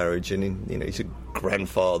settled marriage, and, he's a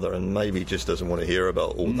grandfather, and maybe he just doesn't want to hear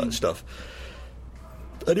about all that stuff.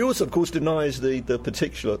 And he also, of course, denies the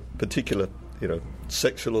particular,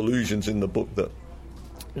 sexual allusions in the book that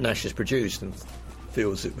Nash has produced, and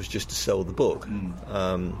feels it was just to sell the book.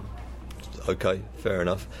 Okay, fair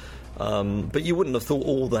enough. But you wouldn't have thought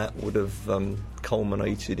all that would have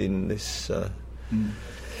culminated in this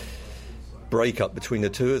breakup between the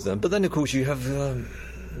two of them. But then, of course, you have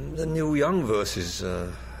the Neil Young versus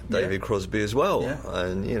David Crosby as well. Yeah.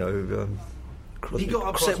 And, Crosby, he got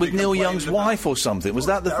upset with Neil Young's wife or something. Was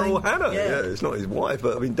that the thing? Daryl Hannah, it's not his wife,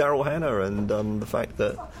 but, Daryl Hannah, and the fact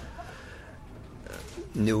that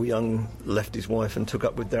Neil Young left his wife and took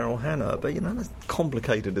up with Daryl Hannah. But, that's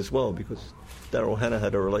complicated as well, because Daryl Hannah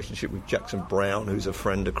had a relationship with Jackson Browne, who's a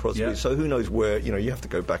friend of Crosby. Yeah. So who knows where, you have to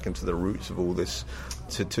go back into the roots of all this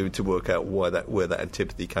to work out where that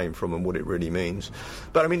antipathy came from and what it really means.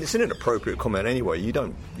 But, it's an inappropriate comment anyway.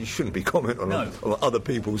 You shouldn't be commenting on other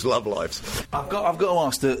people's love lives. I've got to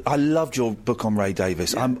ask that. I loved your book on Ray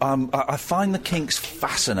Davies. Yeah. I find the Kinks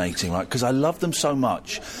fascinating, right? Because I love them so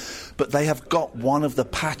much. But they have got one of the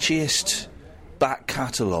patchiest back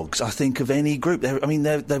catalogues, I think, of any group.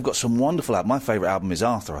 They've got some wonderful albums. My favourite album is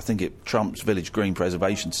Arthur. I think it trumps Village Green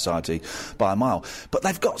Preservation Society by a mile. But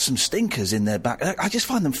they've got some stinkers in their back. I just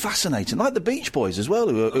find them fascinating. Like the Beach Boys as well,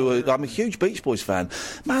 I'm a huge Beach Boys fan.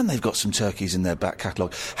 Man, they've got some turkeys in their back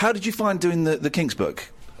catalogue. How did you find doing the Kinks book?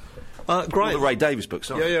 Great. Well, the Ray Davies book,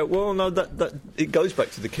 sorry. Yeah. Well, no, that it goes back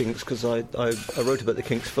to the Kinks, because I wrote about the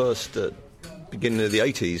Kinks first at beginning of the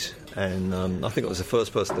 80s, and I think I was the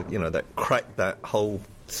first person that cracked that whole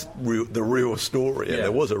the real story. And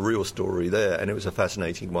there was a real story there, and it was a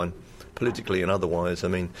fascinating one, politically and otherwise.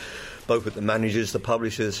 Both with the managers, the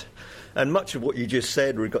publishers, and much of what you just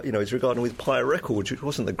said, is regarding with Pyre Records, which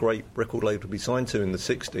wasn't a great record label to be signed to in the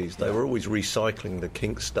 60s. They were always recycling the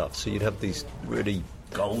Kinks stuff, so you'd have these really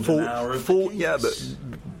golden hour of but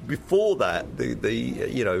before that,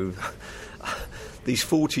 the these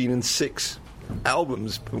 14 and 6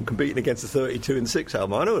 albums from competing against the 32 and 6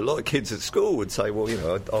 album. I know a lot of kids at school would say, well, you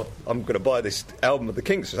know, I'm going to buy this album of the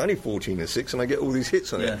Kinks. It's only 14 and 6 and I get all these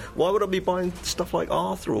hits on it. Why would I be buying stuff like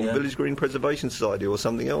Arthur or Village Green Preservation Society or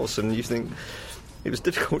something else? And you think it was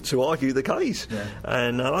difficult to argue the case.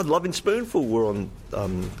 And Loving Spoonful were on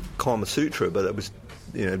Kama Sutra, but it was,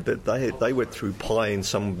 you know, but they went through Pi in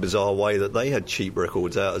some bizarre way that they had cheap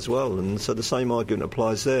records out as well, and so the same argument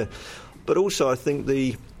applies there. But also I think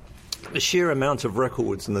the sheer amount of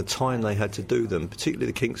records and the time they had to do them, particularly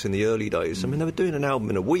the Kinks in the early days. I mean, they were doing an album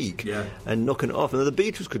in a week and knocking it off. And the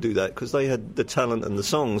Beatles could do that because they had the talent and the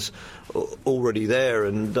songs already there.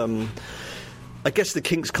 And I guess the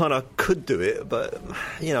Kinks kind of could do it, but,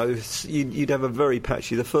 you know, you'd have a very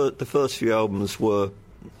patchy... The first few albums were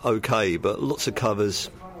OK, but lots of covers.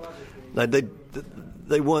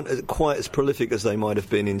 They weren't quite as prolific as they might have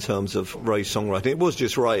been in terms of Ray's songwriting. It was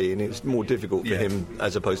just Ray, and it was more difficult for him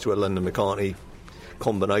as opposed to a Lennon-McCartney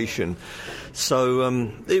combination.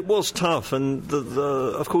 So it was tough, and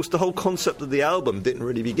of course the whole concept of the album didn't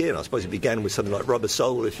really begin. I suppose it began with something like Rubber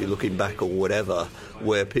Soul, if you're looking back, or whatever,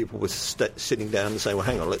 where people were sitting down and saying, well,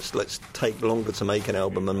 hang on, let's take longer to make an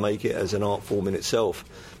album and make it as an art form in itself.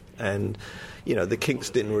 And, you know, the Kinks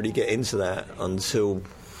didn't really get into that until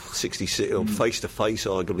 66, or Face to Face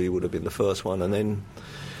arguably would have been the first one, and then,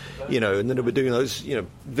 you know, and then they were doing those, you know,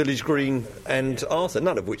 Village Green and Arthur,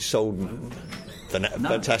 none of which sold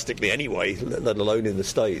fantastically anyway, let alone in the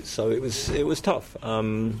States. So it was tough.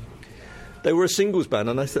 They were a singles band,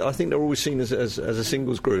 and I think they were always seen as a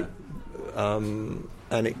singles group, and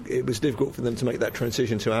it was difficult for them to make that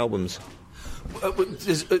transition to albums.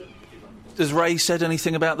 Has Ray said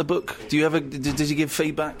anything about the book? Do you ever did he give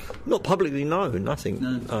feedback? Not publicly, no, nothing.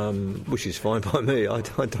 No. Which is fine by me. I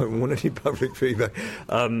don't want any public feedback.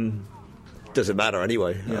 Doesn't matter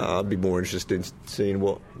anyway. I'd be more interested in seeing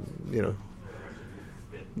what, you know,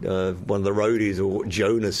 one of the roadies or what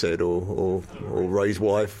Jonah said, or Ray's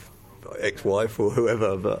wife, ex-wife, or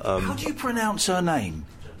whoever. But how do you pronounce her name?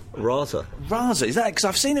 Raza. Is that because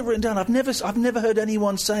I've seen it written down? I've never heard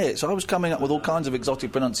anyone say it, so I was coming up with all kinds of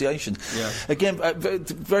exotic pronunciations. Again,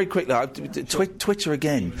 very quickly, Twitter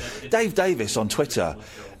again. Dave Davis on Twitter,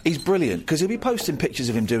 he's brilliant because he'll be posting pictures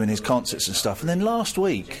of him doing his concerts and stuff. And then last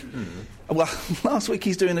week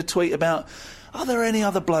he's doing a tweet about, are there any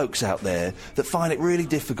other blokes out there that find it really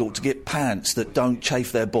difficult to get pants that don't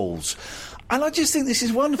chafe their balls? And I just think this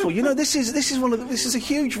is wonderful. You know, this is a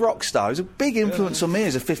huge rock star. He was a big influence on me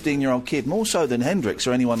as a 15-year-old kid, more so than Hendrix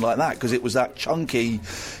or anyone like that, because it was that chunky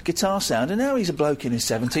guitar sound. And now he's a bloke in his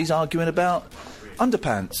 70s arguing about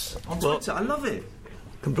underpants on Twitter. I love it.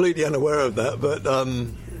 Completely unaware of that, but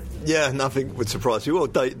nothing would surprise you. Well,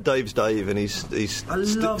 Dave's Dave, and he's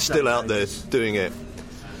still out there doing it.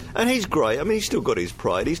 And he's great. I mean, he's still got his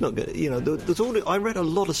pride. He's not, you know. I read a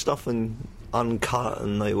lot of stuff in Uncut,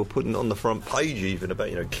 and they were putting on the front page even about,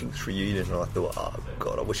 you know, Kinks reunion. And I thought, oh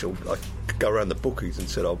God, I wish I could go around the bookies and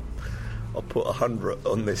said I'll put 100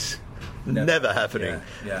 on this. Never happening.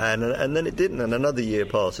 And then it didn't. And another year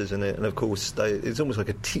passes, and of course it's almost like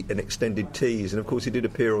an extended tease. And of course he did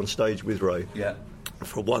appear on stage with Ray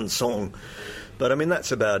for one song. But I mean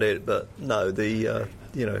that's about it. But no,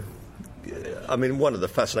 you know. I mean, one of the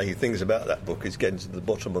fascinating things about that book is getting to the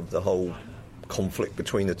bottom of the whole conflict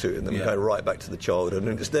between the two of them, going right back to the childhood,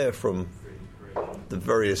 and it's there from the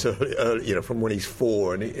various early, you know, from when he's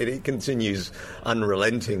 4, and it continues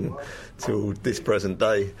unrelenting till this present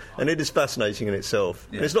day, and it is fascinating in itself.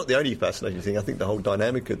 And it's not the only fascinating thing. I think the whole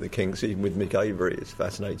dynamic of the Kinks, even with Mick Avery, is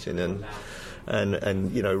fascinating,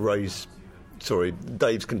 and you know,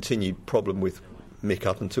 Dave's continued problem with Mick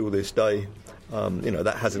up until this day. You know,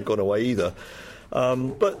 that hasn't gone away either.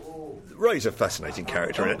 But Ray's a fascinating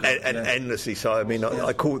character and endlessly so. I mean,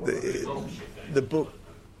 I call the book...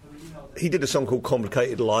 He did a song called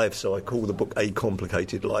Complicated Life, so I call the book A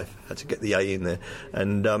Complicated Life. Had to get the A in there.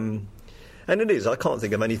 And it is. I can't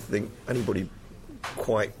think of anybody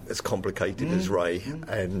quite as complicated as Ray.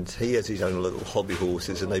 And he has his own little hobby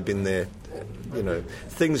horses, and they've been there, you know,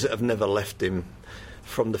 things that have never left him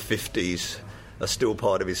from the 50s are still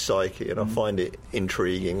part of his psyche, and I find it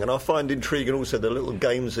intriguing. And I find intriguing also the little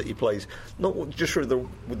games that he plays, not just with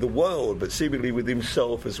the world, but seemingly with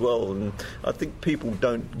himself as well. And I think people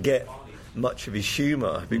don't get much of his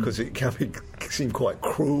humour because it can seem quite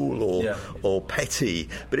cruel or petty.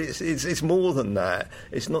 But it's more than that.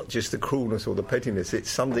 It's not just the cruelness or the pettiness. It's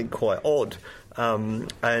something quite odd.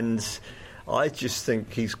 And I just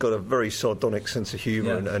think he's got a very sardonic sense of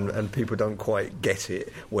humour, and people don't quite get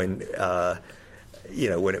it when... you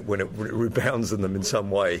know, when it rebounds on them in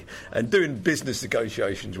some way. And doing business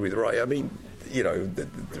negotiations with Ray, I mean,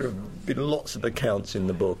 there have been lots of accounts in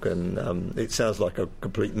the book, and it sounds like a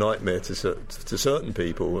complete nightmare to certain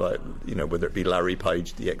people, like, whether it be Larry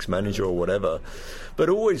Page, the ex-manager, or whatever. But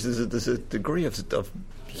always there's a degree of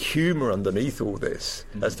humour underneath all this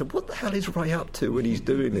as to what the hell is Ray up to when he's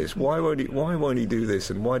doing this. Why won't he do this,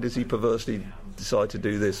 and why does he perversely decide to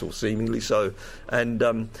do this, or seemingly so?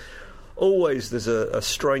 And always there's a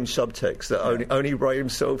strange subtext that only Ray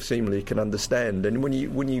himself seemingly can understand. And when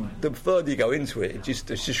you the further you go into it, it's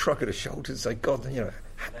just shrug of the shoulders and say, God,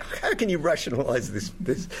 how can you rationalise this?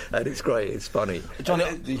 And it's great, it's funny.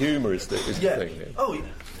 Johnny, the humour is the thing. Yeah. Oh, yeah.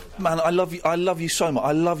 Man, I love you. I love you so much.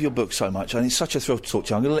 I love your book so much, and it's such a thrill to talk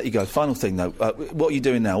to you. I'm going to let you go. Final thing, though. What are you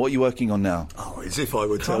doing now? What are you working on now? Oh, as if I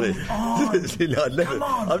would tell you. Come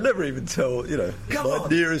on. I've never even told my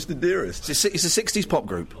nearest and dearest. It's a 60s pop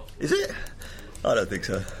group. Is it? I don't think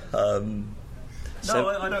so. No,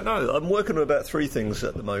 I don't know. I'm working on about 3 things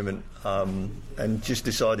at the moment, and just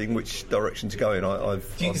deciding which direction to go in.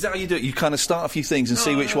 Is that how you do it? You kind of start a few things and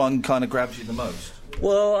see which one kind of grabs you the most?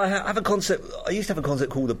 Well, I have a concept. I used to have a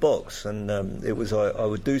concept called The Box, and it was I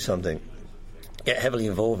would do something, get heavily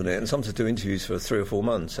involved in it, and sometimes do interviews for 3 or 4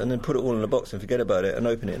 months, and then put it all in a box and forget about it and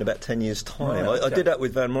open it in about 10 years' time. Right, okay. I did that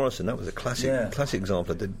with Van Morrison. That was a classic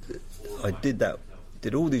example. I did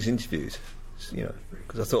all these interviews,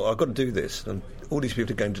 because I thought, I've got to do this, and all these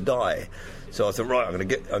people are going to die. So I thought, right, I'm going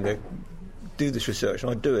to do this research, and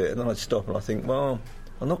I'd do it, and then I'd stop, and I think, well,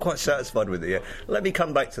 I'm not quite satisfied with it yet. Let me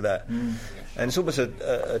come back to that. And it's almost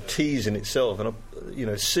a tease in itself. And I,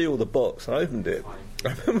 seal the box. And I opened it.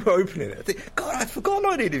 I remember opening it. I think, God, I'd forgotten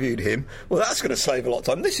I'd interviewed him. Well, that's going to save a lot of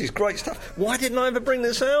time. This is great stuff. Why didn't I ever bring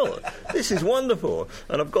this out? This is wonderful.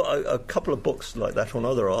 And I've got a couple of books like that on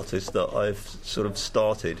other artists that I've sort of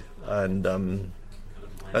started and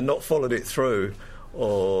not followed it through,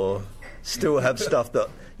 or still have stuff that,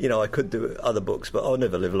 I could do other books, but I'll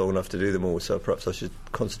never live long enough to do them all, so perhaps I should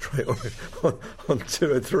concentrate on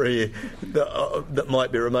 2 or 3 that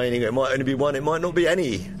might be remaining. It might only be 1, it might not be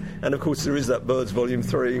any. And, of course, there is that Birds Volume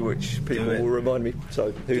 3, which people will remind me,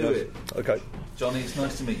 so who knows? OK. Johnny, it's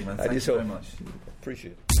nice to meet you, man. Thank you very much.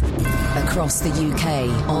 Appreciate it. Across the UK,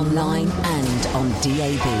 online and on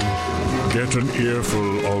DAB. Get an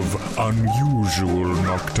earful of unusual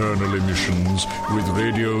nocturnal emissions with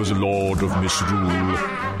radio's Lord of Misrule,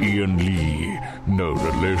 Iain Lee. No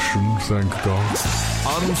relation, thank God.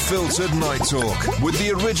 Unfiltered Night Talk with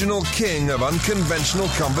the original king of unconventional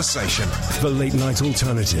conversation. The Late Night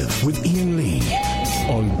Alternative with Iain Lee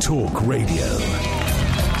on Talk Radio.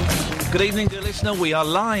 Good evening, dear listener. We are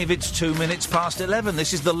live. It's 2 minutes past 11.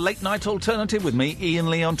 This is the Late Night Alternative with me, Iain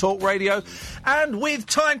Lee, on Talk Radio. And with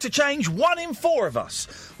time to change, 1 in 4 of us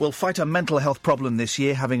will fight a mental health problem this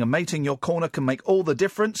year. Having a mate in your corner can make all the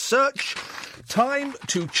difference. Search Time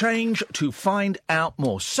to Change to find out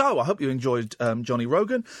more. So, I hope you enjoyed Johnny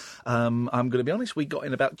Rogan. I'm going to be honest, we got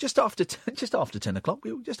in about just after 10 o'clock.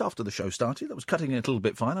 Just after the show started. That was cutting it a little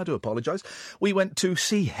bit fine. I do apologise. We went to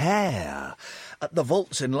see Hair at the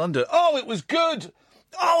Vaults in London. Oh, it was good.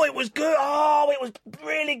 Oh, it was good. Oh, it was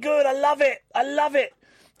really good. I love it. I love it.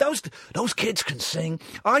 Those kids can sing.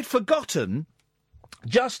 I'd forgotten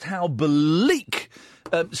just how bleak.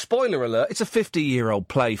 Spoiler alert, it's a 50-year-old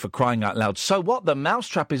play, for crying out loud. So what? The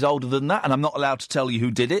Mousetrap is older than that, and I'm not allowed to tell you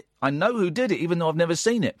who did it. I know who did it, even though I've never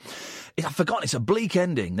seen it. I've forgotten, it's a bleak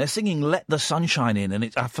ending. They're singing Let the Sunshine In,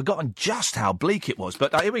 and I've forgotten just how bleak it was.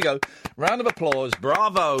 But here we go. Round of applause.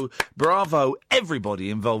 Bravo. Bravo. Everybody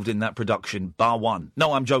involved in that production, bar one.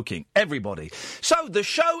 No, I'm joking. Everybody. So the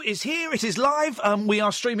show is here. It is live. We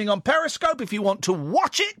are streaming on Periscope. If you want to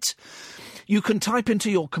watch it, you can type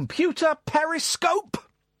into your computer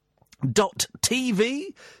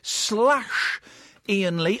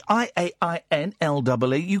periscope.tv/Iain Lee,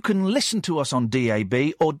 IAINLEE. You can listen to us on DAB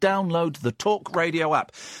or download the Talk Radio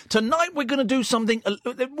app. Tonight we're going to do something,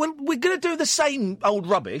 we're going to do the same old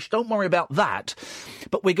rubbish, don't worry about that,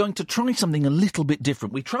 but we're going to try something a little bit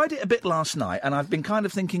different. We tried it a bit last night, and I've been kind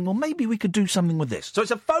of thinking, well, maybe we could do something with this. So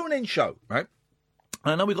it's a phone-in show, right?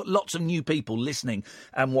 I know we've got lots of new people listening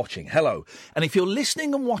and watching. Hello. And if you're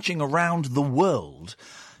listening and watching around the world,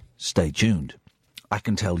 stay tuned. I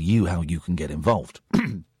can tell you how you can get involved.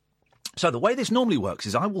 So the way this normally works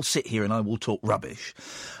is I will sit here and I will talk rubbish.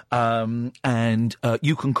 And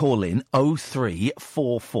you can call in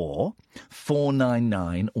 0344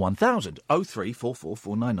 499 1000. 0344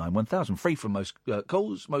 499 1000. Free from most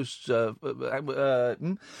calls. Most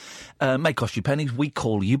may cost you pennies. We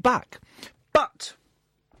call you back. But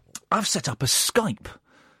I've set up a Skype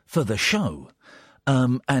for the show.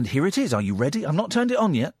 And here it is. Are you ready? I've not turned it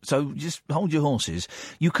on yet, so just hold your horses.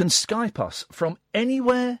 You can Skype us from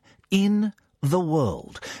anywhere in the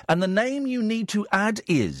world. And the name you need to add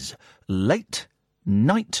is Late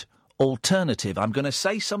Night Alternative. I'm going to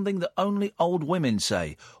say something that only old women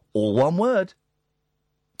say. All one word.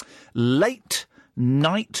 Late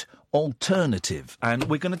Night Alternative. And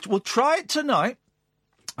we'll try it tonight.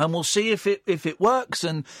 And we'll see if it works,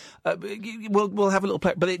 and we'll have a little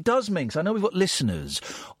play. But it does mean, because I know we've got listeners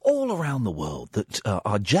all around the world that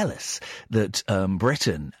are jealous that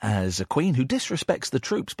Britain has a queen who disrespects the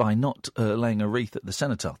troops by not laying a wreath at the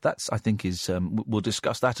cenotaph. That's, I think, is we'll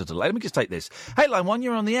discuss that at a later. Let me just take this. Hey, line 1,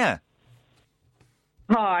 you're on the air.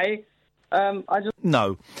 Hi.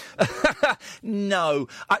 No. No.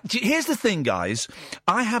 Here's the thing, guys.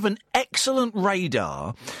 I have an excellent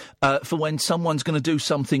radar for when someone's going to do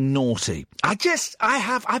something naughty.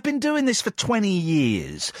 I've been doing this for 20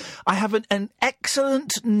 years. I have an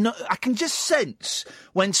excellent... I can just sense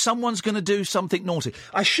when someone's going to do something naughty.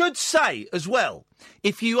 I should say, as well,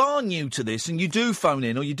 if you are new to this and you do phone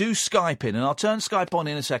in or you do Skype in, and I'll turn Skype on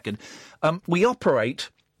in a second, we operate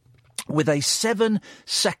with a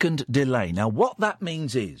 7-second delay. Now, what that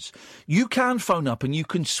means is you can phone up and you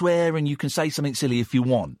can swear and you can say something silly if you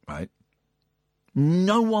want, right?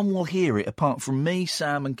 No one will hear it apart from me,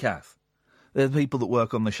 Sam and Kath. They're the people that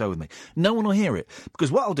work on the show with me. No one will hear it,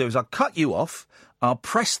 because what I'll do is I'll cut you off, I'll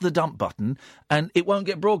press the dump button, and it won't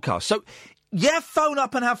get broadcast. So, yeah, phone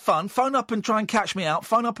up and have fun. Phone up and try and catch me out.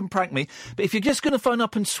 Phone up and prank me. But if you're just going to phone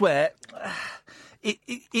up and swear...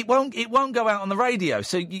 It won't go out on the radio,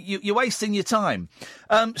 so you're wasting your time.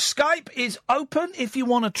 Skype is open if you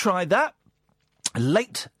want to try that.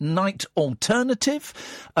 Late Night Alternative,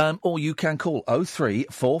 or you can call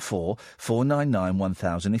 0344 499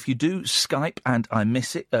 1000. If you do Skype and I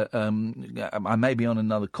miss it, I may be on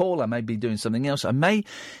another call, I may be doing something else, I may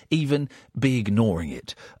even be ignoring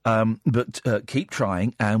it. But keep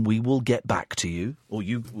trying and we will get back to you. Or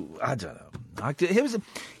you, I don't know. Here's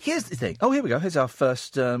the thing. Oh, here we go. Here's our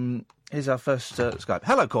first Skype.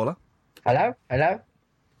 Hello, caller. Hello? I'm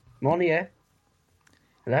on the air.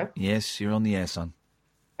 Hello? Yes, you're on the air, son.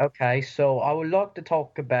 Okay, so I would like to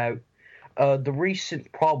talk about the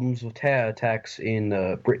recent problems with terror attacks in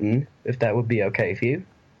Britain, if that would be okay for you.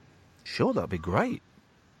 Sure, that'd be great.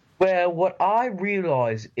 Well, what I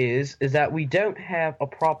realise is that we don't have a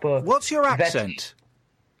proper... What's your accent?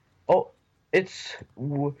 Oh, it's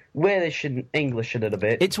Welsh and English a little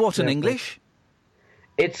bit. It's what, in English?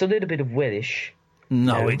 It's a little bit of Welsh.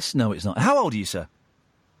 No, it's not. How old are you, sir?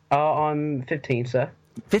 I'm 15, sir.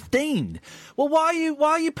 15? Well, why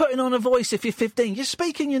are you putting on a voice if you're 15? Just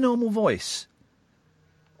speak in your normal voice.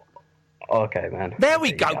 Okay, man. There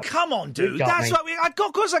we go. Come on, dude. That's what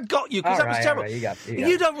of course I got you, because that was terrible. Right,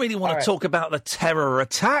 you don't really want to talk about the terror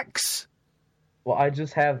attacks. Well, I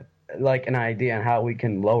just have an idea on how we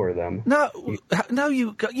can lower them. No,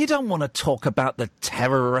 you don't want to talk about the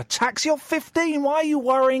terror attacks. You're 15. Why are you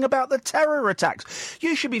worrying about the terror attacks?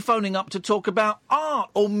 You should be phoning up to talk about art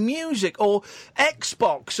or music or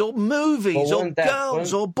Xbox or movies or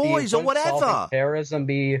girls or boys or whatever. Terrorism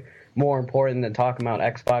be more important than talking about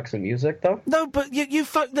Xbox and music, though? No, but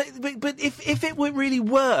but if it really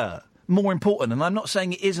were more important, and I'm not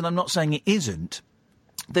saying it is and I'm not saying it isn't,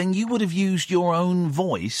 then you would have used your own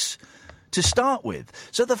voice to start with.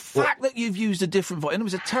 So the fact that you've used a different voice, and it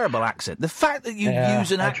was a terrible accent, the fact that you've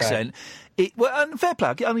used an accent, fair play,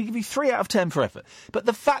 I'm going to give you 3 out of 10 for effort, but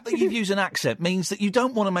the fact that you've used an accent means that you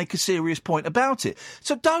don't want to make a serious point about it.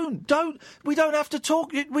 So we don't have to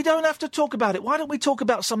talk about it. Why don't we talk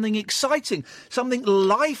about something exciting, something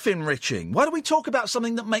life-enriching? Why don't we talk about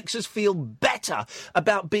something that makes us feel better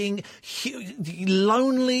about being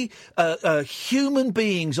lonely human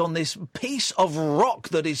beings on this piece of rock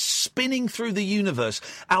that is spinning through the universe?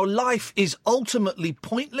 Our life is ultimately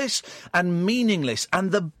pointless and meaningless,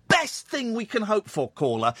 and the best thing we can hope for,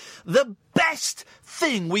 caller, the best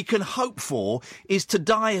thing we can hope for is to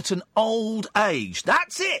die at an old age.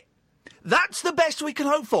 That's it. That's the best we can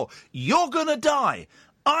hope for. You're going to die.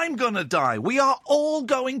 I'm going to die. We are all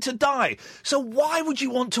going to die. So why would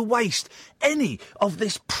you want to waste any of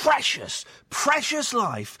this precious, precious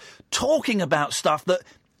life talking about stuff that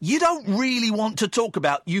you don't really want to talk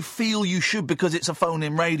about? You feel you should because it's a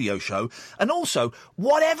phone-in radio show. And also,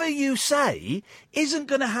 whatever you say isn't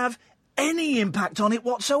going to have any impact on it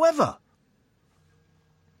whatsoever.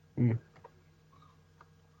 Mm.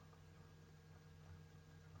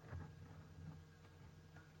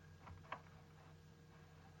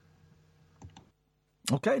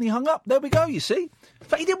 OK, and he hung up. There we go, you see. In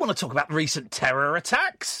fact, he didn't want to talk about recent terror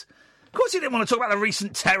attacks. Of course he didn't want to talk about the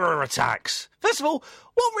recent terror attacks. First of all,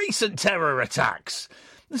 what recent terror attacks?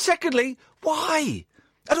 And secondly, why?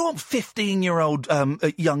 I don't want 15-year-old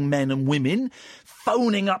young men and women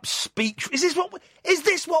phoning up speech. Is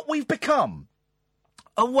this what we've become?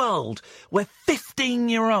 A world where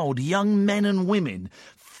 15-year-old young men and women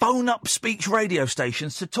phone up speech radio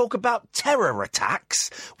stations to talk about terror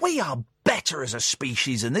attacks? We are better as a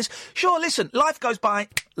species than this. Sure, listen, life goes by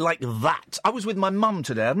like that. I was with my mum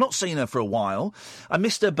today. I've not seen her for a while. I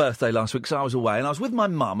missed her birthday last week, so I was away, and I was with my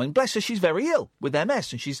mum, and bless her, she's very ill with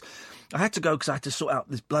MS, and I had to go because I had to sort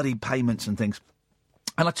out this bloody payments and things.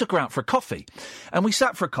 And I took her out for a coffee, and we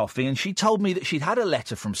sat for a coffee, and she told me that she'd had a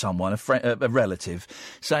letter from someone, a relative,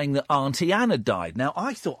 saying that Auntie Anne had died. Now,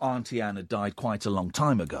 I thought Auntie Anne had died quite a long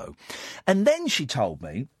time ago. And then she told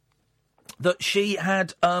me that she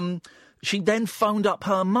had... She then phoned up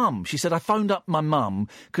her mum. She said, I phoned up my mum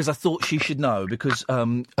because I thought she should know, because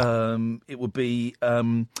it would be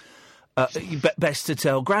best to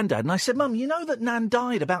tell Grandad. And I said, Mum, you know that Nan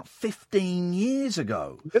died about 15 years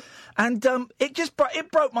ago? Yep. And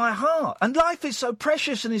it broke my heart. And life is so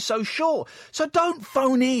precious and is so short. So don't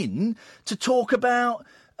phone in to talk about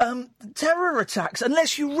terror attacks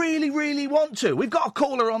unless you really, really want to. We've got a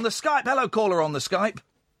caller on the Skype. Hello, caller on the Skype.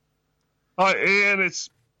 Hi, Ian.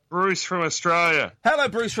 It's Bruce from Australia. Hello,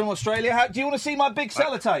 Bruce from Australia. Do you want to see my big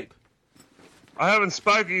sellotape? I haven't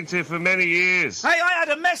spoken to you for many years. Hey, I had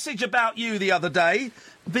a message about you the other day,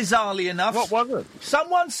 bizarrely enough. What was it?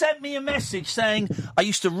 Someone sent me a message saying, I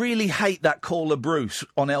used to really hate that caller Bruce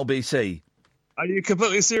on LBC. Are you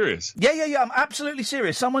completely serious? Yeah, I'm absolutely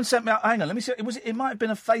serious. Someone sent me... Hang on, let me see. It might have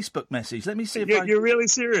been a Facebook message. Let me see if You're really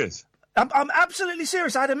serious? I'm absolutely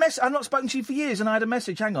serious. I had a message. I've not spoken to you for years, and I had a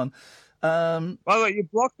message. Hang on. By the way, you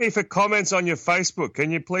blocked me for comments on your Facebook.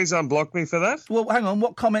 Can you please unblock me for that? Well, hang on.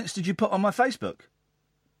 What comments did you put on my Facebook?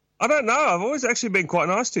 I don't know. I've always actually been quite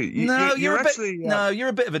nice to you. You're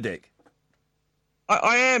a bit of a dick.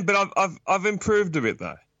 I am, but I've improved a bit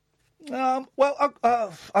though. I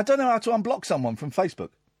don't know how to unblock someone from Facebook.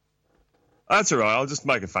 That's all right. I'll just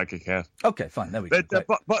make a fake account. Okay, fine. There we go.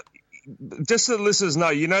 But just so the listeners know,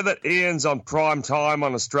 you know that Ian's on prime time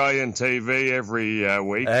on Australian TV every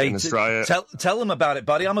week in Australia. Tell them about it,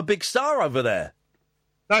 buddy. I'm a big star over there.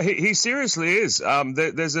 No, he seriously is.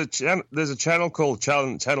 There's a channel called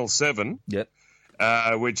Channel 7. Yep.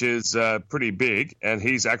 Which is pretty big, and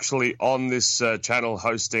he's actually on this channel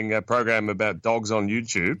hosting a program about dogs on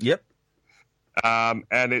YouTube. Yep.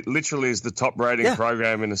 And it literally is the top-rating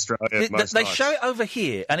program in Australia. They show it over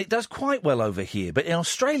here, and it does quite well over here. But in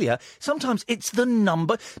Australia, sometimes it's the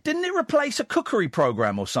number. Didn't it replace a cookery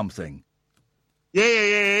program or something? Yeah.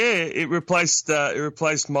 It replaced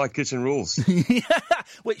My Kitchen Rules.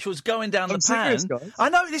 Which was going down the pan. Serious, guys. I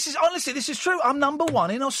know, this is true. I'm number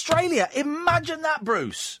one in Australia. Imagine that,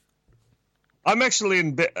 Bruce. I'm actually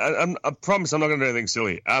in bed. I promise I'm not going to do anything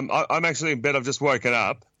silly. I'm actually in bed. I've just woken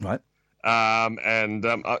up. Right. Can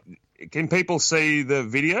people see the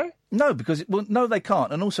video? No, because no, they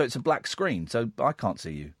can't, and also it's a black screen, so I can't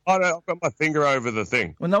see you. Oh no, I've got my finger over the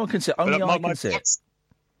thing. Well, no one can see it. Only I can see it.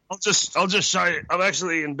 I'll just show you. I'm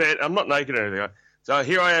actually in bed. I'm not naked or anything. So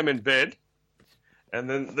here I am in bed, and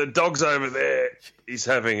then the dog's over there. He's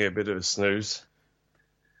having a bit of a snooze.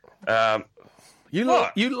 You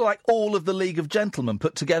look like all of the League of Gentlemen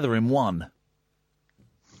put together in one.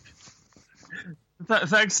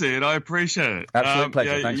 Thanks, Ian. I appreciate it. Absolute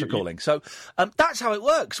pleasure. Thanks for calling. So that's how it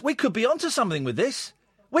works. We could be onto something with this.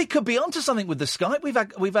 We could be onto something with the Skype.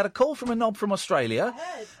 We've had a call from a knob from Australia,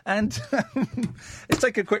 and let's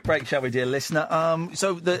take a quick break, shall we, dear listener?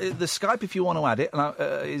 So the Skype, if you want to add it,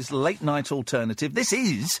 is Late Night Alternative. This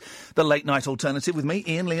is the Late Night Alternative with me,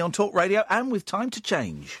 Iain Lee, on Talk Radio, and with Time to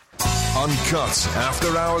Change. Uncut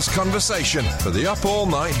after-hours conversation for the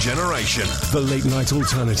up-all-night generation. The Late Night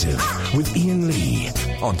Alternative with Iain Lee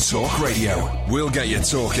on Talk Radio. We'll get you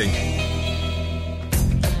talking.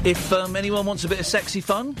 If anyone wants a bit of sexy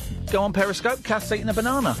fun, go on Periscope. Kath's eating a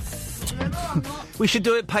banana. We should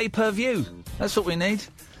do it pay-per-view. That's what we need.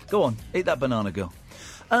 Go on, eat that banana, girl.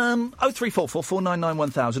 0344 499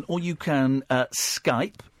 1000, or you can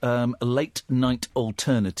Skype Late Night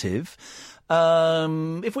Alternative.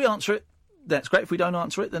 If we answer it, that's great. If we don't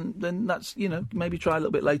answer it, then that's, maybe try a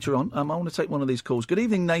little bit later on. I want to take one of these calls. Good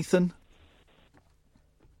evening, Nathan.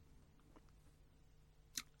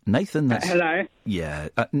 Nathan, that's... Hello? Yeah,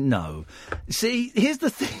 no. See, here's the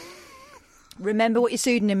thing. Remember what your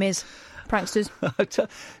pseudonym is, pranksters.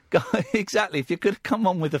 Exactly. If you could come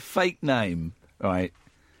on with a fake name, right,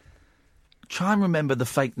 try and remember the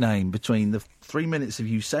fake name between the 3 minutes of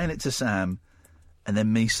you saying it to Sam and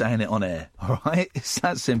then me saying it on air, all right? It's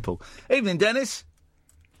that simple. Evening, Dennis.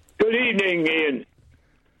 Good evening, Ian.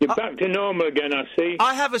 You're back to normal again, I see.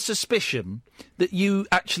 I have a suspicion that you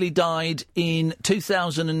actually died in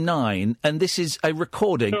 2009, and this is a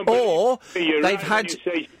recording, or they've had...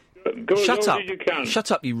 Shut up.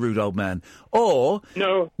 Shut up, you rude old man. Or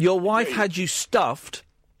your wife had you stuffed,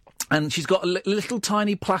 and she's got a little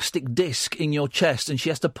tiny plastic disc in your chest, and she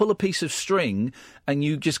has to pull a piece of string, and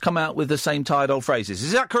you just come out with the same tired old phrases.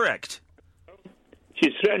 Is that correct?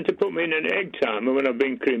 She's threatened to put me in an egg timer when I've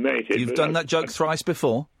been cremated. You've done that joke thrice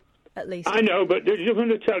before? At least. I know, but I just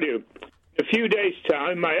want to tell you, in a few days'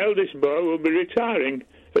 time, my eldest boy will be retiring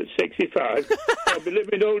at 65. I'll be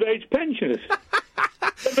living old age pensioners.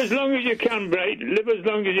 Live as long as you can, Brad. Live as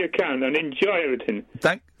long as you can and enjoy everything.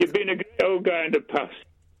 You've been a great old guy in the past.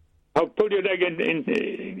 I'll pull your leg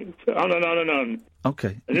in on and on and on.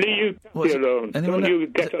 Okay. And leave you Kathy alone.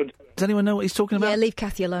 Does anyone know what he's talking about? Yeah, leave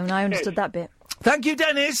Kathy alone. I understood that bit. Thank you,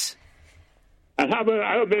 Dennis. And I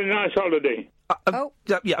hope it's a nice holiday.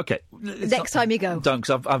 Yeah, okay. Next time you go. Don't,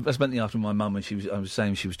 because I spent the afternoon with my mum, and I was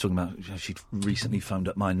saying she was talking about she'd recently phoned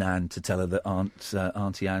up my nan to tell her that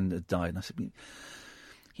Auntie Anne had died. And I said,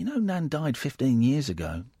 you know, Nan died 15 years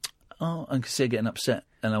ago. Oh, and I could see her getting upset.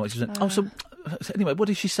 And I was just so anyway, what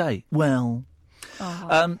did she say? Well,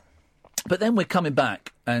 but then we're coming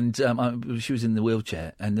back, and she was in the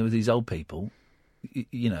wheelchair, and there were these old people,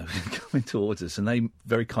 you know, coming towards us, and they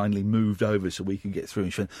very kindly moved over so we could get through.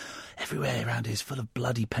 And she went, everywhere around here is full of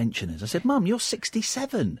bloody pensioners. I said, Mum, you're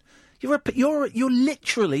 67. You're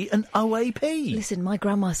literally an OAP. Listen, my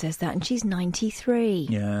grandma says that, and she's 93.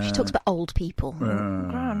 Yeah. She talks about old people.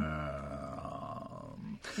 Gran.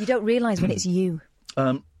 You don't realise when it's you.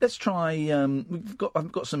 Let's try.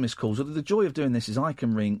 I've got some missed calls. The joy of doing this is I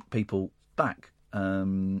can ring people back.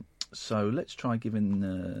 So let's try giving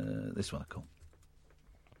this one a call.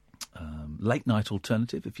 Late night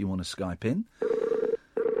alternative. If you want to Skype in,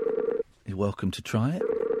 you're welcome to try it.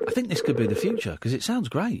 I think this could be the future because it sounds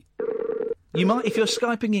great. You might, if you're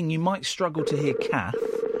Skyping in, you might struggle to hear Kath.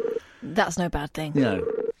 That's no bad thing. No.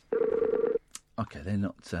 Okay, they're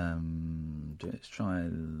not. Let's try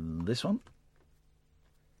this one.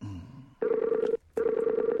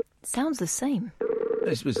 Sounds the same.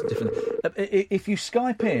 This was different. If you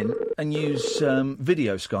Skype in and use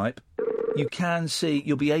video Skype,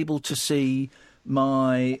 you'll be able to see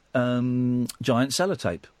my giant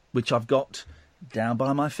sellotape, which I've got down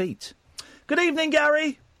by my feet. Good evening,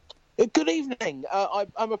 Gary. Good evening.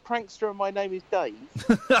 I'm a prankster and my name is Dave.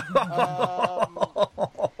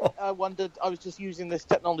 I wondered, I was just using this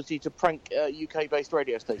technology to prank UK-based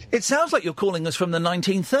radio stations. It sounds like you're calling us from the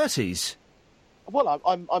 1930s. Well,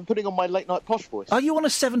 I'm putting on my late-night posh voice. Are you on a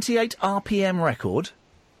 78 RPM record?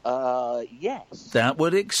 Yes. That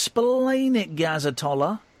would explain it,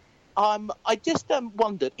 Gazatola. I just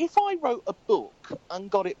wondered, if I wrote a book and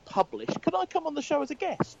got it published, could I come on the show as a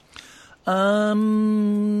guest?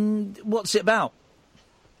 What's it about?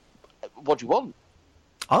 What do you want?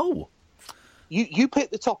 Oh. You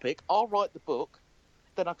pick the topic, I'll write the book,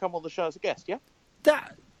 then I come on the show as a guest, yeah?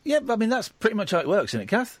 Yeah, I mean, that's pretty much how it works, isn't it,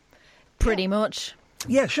 Kath? Pretty much.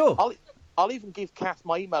 Yeah, sure. I'll even give Kath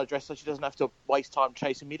my email address so she doesn't have to waste time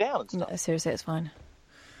chasing me down and stuff. No, seriously, it's fine.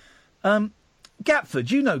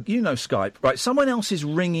 Gatford, you know Skype, right? Someone else is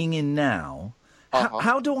ringing in now.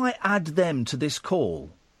 How do I add them to this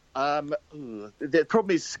call? The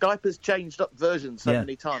problem is Skype has changed up versions so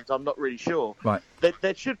many times, I'm not really sure. Right.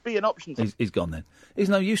 There should be an option to... He's gone then. He's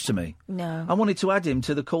no use to me. No. I wanted to add him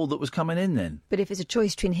to the call that was coming in then. But if it's a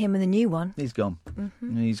choice between him and the new one... He's gone.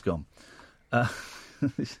 Mm-hmm. He's gone.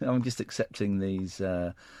 I'm just accepting these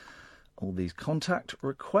all these contact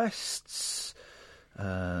requests.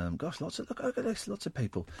 Gosh, lots of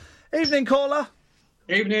people. Evening, caller.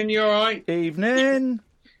 Evening, you all right? Evening.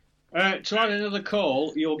 To add another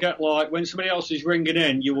call, you'll get, like, when somebody else is ringing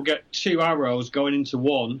in, you will get two arrows going into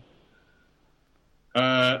one.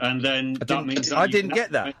 And then that means that I didn't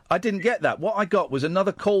get that. I didn't get that. What I got was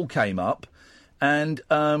another call came up, and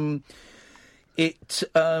I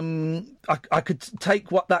could take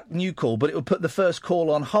that new call, but it would put the first call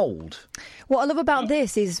on hold. What I love about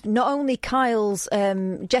this is not only Kyle's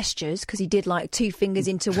gestures, because he did like two fingers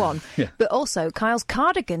into one, but also Kyle's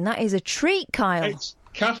cardigan. That is a treat, Kyle.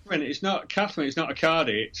 Catherine, it's not a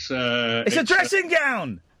cardi. It's a dressing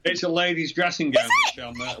gown. It's a lady's dressing gown,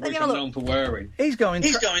 which I'm known for wearing. He's going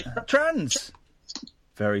trans.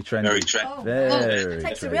 Very trendy. Very trendy. It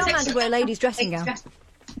takes a real man to wear a lady's dressing gown.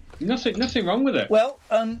 Nothing wrong with it. Well,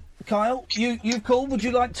 Kyle, you called. Would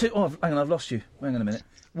you like to... Oh, hang on, I've lost you. Hang on a minute.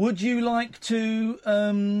 Would you like to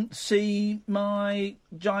see my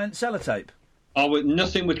giant sellotape?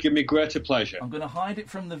 Nothing would give me greater pleasure. I'm going to hide it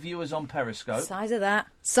from the viewers on Periscope. Size of that.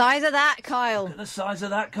 Size of that, Kyle. Look at the size of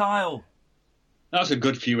that, Kyle. That's a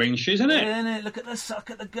good few inches, isn't it? Isn't it? Look at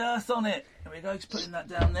the girth on it. There we go. Just putting that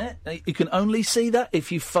down there. You can only see that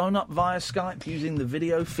if you phone up via Skype using the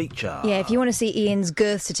video feature. Yeah, if you want to see Ian's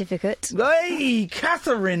girth certificate. Hey,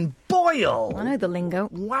 Catherine Boyle. I know the lingo.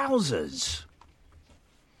 Wowzers.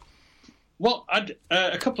 Well, I'd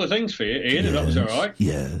a couple of things for you, Ian, if that was all right.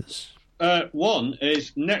 Yes. One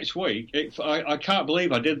is next week. I can't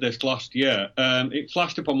believe I did this last year. It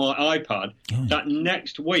flashed up on my iPad that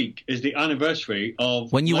next week is the anniversary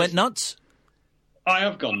of... When you went nuts? I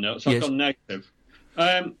have gone nuts. I've gone negative.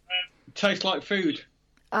 Tastes like food.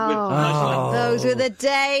 Oh, those were the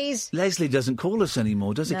days. Leslie doesn't call us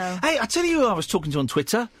anymore, does he? No. Hey, I tell you who I was talking to on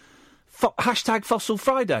Twitter. Hashtag Fossil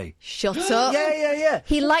Friday. Shut up. Yeah.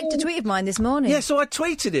 He liked a tweet of mine this morning. Yeah, so I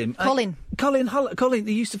tweeted him. Colin,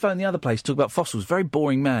 he used to phone the other place, talk about fossils, very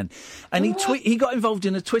boring man. And he got involved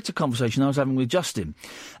in a Twitter conversation I was having with Justin.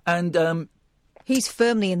 And he's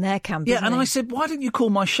firmly in their camp, yeah, isn't and he? I said, why don't you call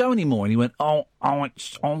my show anymore? And he went, oh,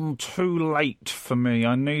 it's on too late for me.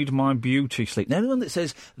 I need my beauty sleep. Now, anyone that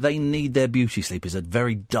says they need their beauty sleep is a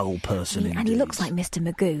very dull person indeed. And he looks like Mr.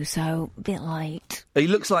 Magoo, so a bit late. He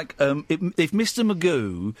looks like, if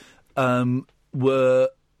Mr. Magoo were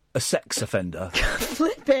a sex offender...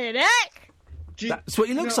 Flippin' heck! That's what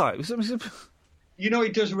he looks like. You know, he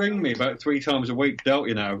does ring me about 3 times a week, don't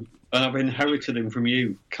you now? And I've inherited him from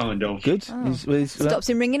you, kind of. Good. Oh. Stops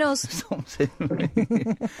him ringing us. Stops him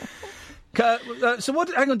ringing. So what?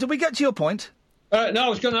 Hang on. Did we get to your point? No, I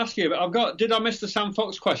was going to ask you, but did I miss the Sam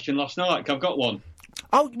Fox question last night? I've got one.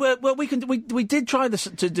 Oh well, we can. We did try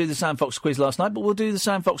to do the Sam Fox quiz last night, but we'll do the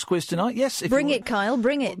Sam Fox quiz tonight. Yes. Bring it, Kyle.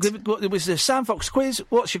 Bring it. It was the Sam Fox quiz.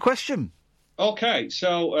 What's your question? Okay,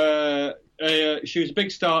 so she was a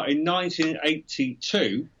big star in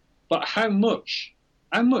 1982, but how much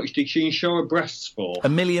did she insure her breasts for?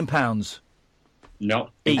 £1 million. No.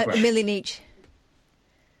 $1 million each.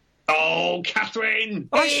 Oh, Catherine!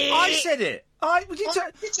 I said it. I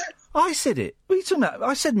said it. What are you talking about?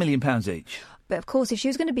 I said £1 million each. But of course, if she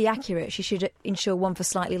was going to be accurate, she should insure one for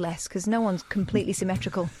slightly less, because no one's completely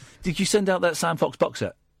symmetrical. Did you send out that Sam Fox box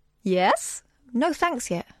set? Yes. No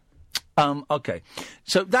thanks yet. Okay.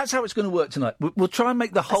 So that's how it's going to work tonight. We'll try and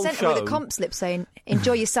make the whole show... I sent her with a comp slip saying,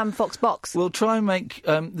 enjoy your Sam Fox box. We'll try and make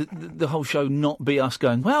the whole show not be us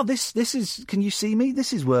going, well, this is... Can you see me?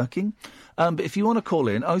 This is working. But if you want to call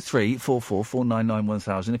in, 0344 499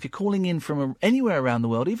 1000. If you're calling in from anywhere around the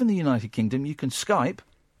world, even the United Kingdom, you can Skype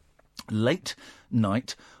Late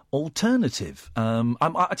Night Alternative. I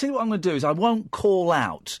tell you what I'm going to do is I won't call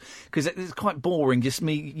out, because it's quite boring, just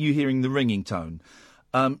you hearing the ringing tone.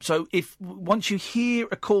 So once you hear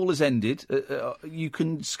a call has ended, you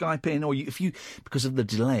can Skype in, or because of the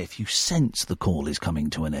delay, if you sense the call is coming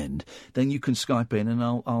to an end, then you can Skype in, and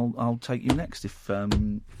I'll take you next if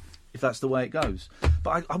that's the way it goes.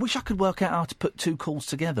 But I wish I could work out how to put 2 calls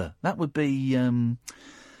together. That would be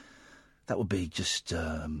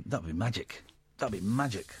magic. That'd be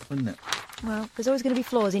magic, wouldn't it? Well, there's always going to be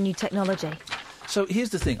flaws in new technology. So here's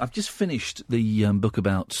the thing. I've just finished the book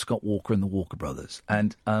about Scott Walker and the Walker Brothers.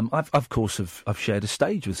 And I've shared a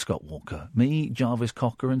stage with Scott Walker. Me, Jarvis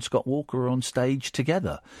Cocker and Scott Walker are on stage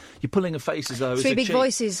together. You're pulling a face as though... Two big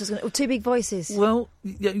voices. Well,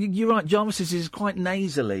 you're right. Jarvis's is quite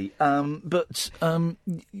nasally. But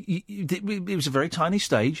it was a very tiny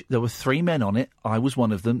stage. There were 3 men on it. I was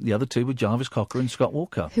one of them. The other 2 were Jarvis Cocker and Scott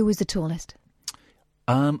Walker. Who was the tallest?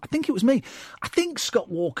 I think it was me. I think Scott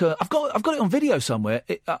Walker... I've got it on video somewhere.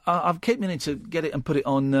 I've kept meaning to get it and put it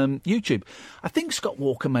on YouTube. I think Scott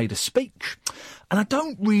Walker made a speech. And I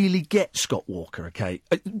don't really get Scott Walker, okay?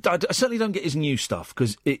 I certainly don't get his new stuff,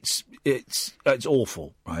 because it's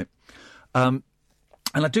awful, right? And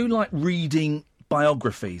I do like reading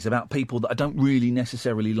biographies about people that I don't really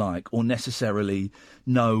necessarily like or necessarily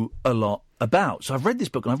know a lot about. So I've read this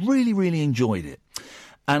book and I've really, really enjoyed it.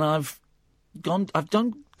 And I've gone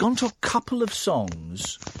to a couple of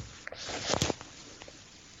songs.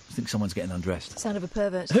 I think someone's getting undressed. Sound of a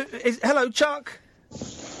pervert. Hello, Chuck.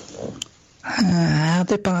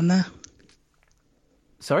 Howdy, partner.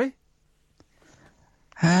 Sorry?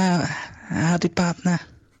 Howdy, partner.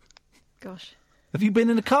 Gosh. Have you been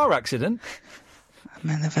in a car accident? I'm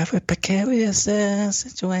in a very precarious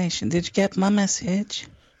situation. Did you get my message?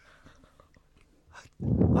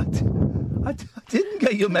 I didn't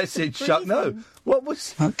get your message, Chuck. No. What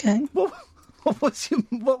was? Okay. What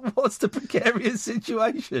was the precarious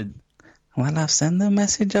situation? Well, I've sent the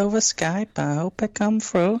message over Skype. I hope it come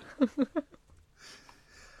through.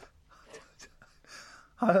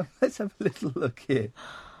 Let's have a little look here.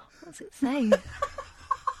 What's it say?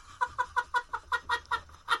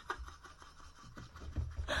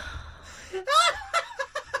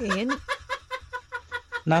 Ian?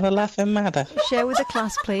 Not a laughing matter. Share with the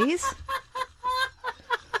class, please.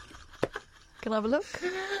 Can I have a look?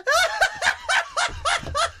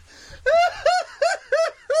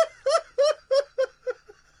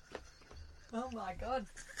 Oh, my God.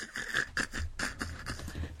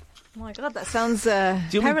 Oh, my God, that sounds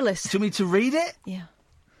perilous. Do you want me to read it? Yeah.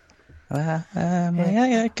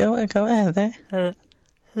 Yeah, go ahead there.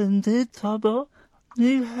 Indeed, Tubbo.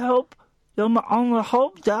 Need help. You're on the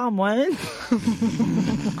hope down, Wayne.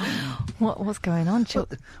 What's going on,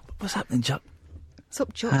 Chuck? What's happening, Chuck? What's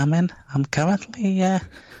up, Chuck? I'm currently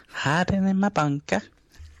hiding in my bunker.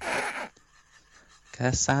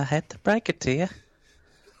 Guess I hate to break it to you,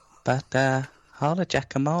 but holy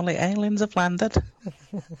guacamole, aliens have landed.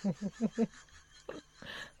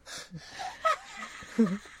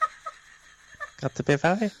 Got to be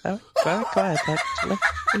very, very, very quiet, actually.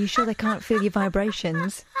 Are you sure they can't feel your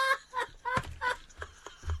vibrations?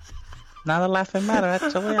 Not a laughing matter,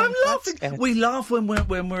 actually. I'm laughing. Scared. We laugh when we're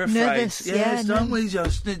afraid. Nervous, yes, yeah, don't we?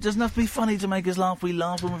 Just it doesn't have to be funny to make us laugh. We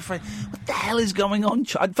laugh when we're afraid. What the hell is going on,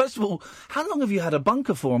 Chuck? First of all, how long have you had a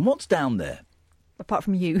bunker for, and what's down there? Apart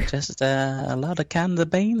from you, just a lot of cans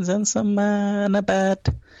of beans and some and a bed.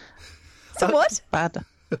 Some what? Bed.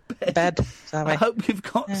 Sorry. I hope you've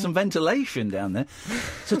got some ventilation down there.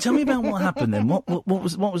 So tell me about what happened then.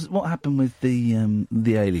 What happened with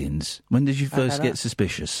the aliens? When did you first get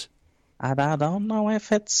suspicious? I don't know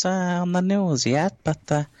if it's on the news yet,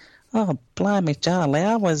 but oh, blimey, Charlie,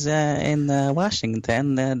 I was in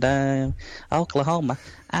Washington and Oklahoma,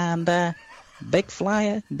 and big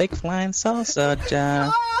flying sausage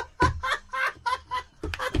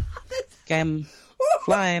came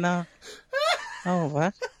flying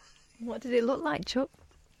over. What did it look like, Chuck?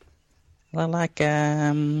 Looked like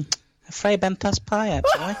a Frey Bentos pie,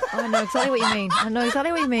 actually. I know exactly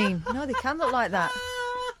what you mean. No, they can look like that.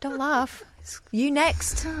 Don't laugh. It's you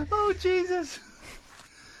next. Oh, Jesus.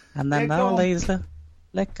 And then all these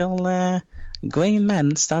little green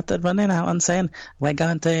men started running out and saying, we're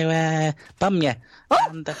going to bum you.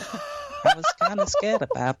 And I was kind of scared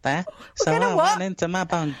about that. So I went into my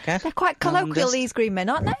bunker. They're quite colloquial, these green men,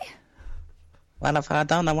 aren't they? Well, I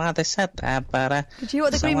don't know why they said that, but... Did you hear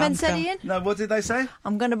what the green men said, Ian? No, what did they say?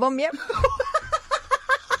 I'm going to bum you.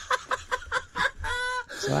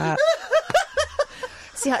 So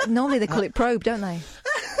See, normally they call it probe, don't they?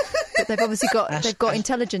 But they've obviously got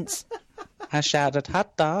intelligence. I shouted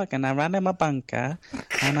hot dog and I ran in my bunker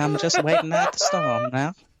and I'm just waiting out the storm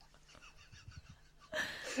now.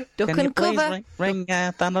 Duck Can and you please cover. ring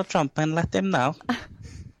Donald Trump and let him know?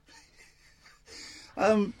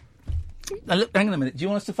 Now look, hang on a minute. Do you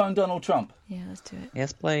want us to phone Donald Trump? Yeah, let's do it.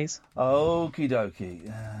 Yes, please. Okie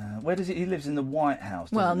dokie. Where does he lives in the White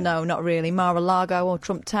House? Well, no, not really. Mar-a-Lago or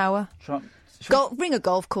Trump Tower. Ring a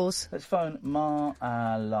golf course. Let's phone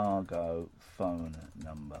Mar-a-Lago phone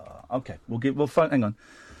number. Okay, we'll phone. Hang on.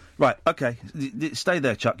 Right. Okay. Stay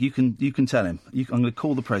there, Chuck. You can tell him. I'm going to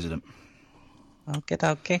call the president. Okay.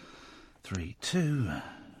 3, 2.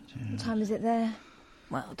 What time is it there?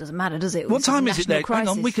 Well, it doesn't matter, does it? What time is it there? Crisis.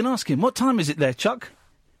 Hang on, we can ask him. What time is it there, Chuck?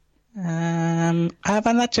 I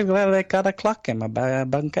haven't actually got a clock in my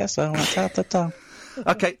bunker, so it's out the time.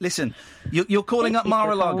 Okay, listen. You're calling up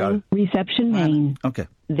Mar-a-Lago. Reception main. Okay.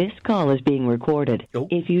 This call is being recorded.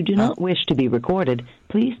 If you do not wish to be recorded,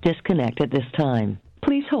 please disconnect at this time.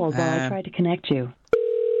 Please hold while I try to connect you.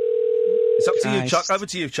 It's up to you, Chuck. Over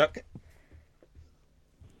to you, Chuck.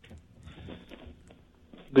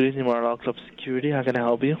 Good evening, Mar-a-Lago Club Security. How can I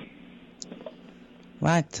help you?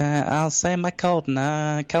 Right, I'll say my code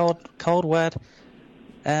now. Code word.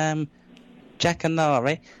 Jack and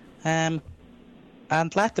Nori. I'd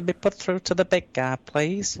like to be put through to the big guy,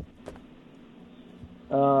 please.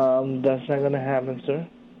 That's not going to happen, sir.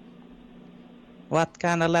 What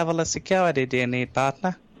kind of level of security do you need,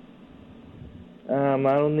 partner? I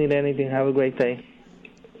don't need anything. Have a great day.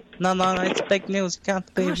 No, it's big news. You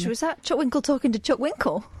can't be... Gosh, was that Chuck Winkle talking to Chuck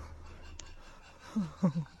Winkle?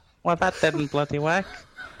 Well, that didn't bloody work.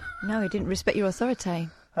 No, he didn't respect your authority.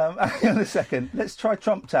 Hang on a second. Let's try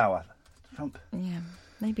Trump Tower. Trump. Yeah,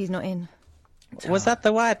 maybe he's not in. Was that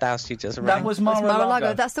the White House you just rang? That was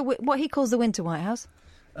Mar-a-Lago. That's what he calls the Winter White House.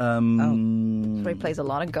 Where he plays a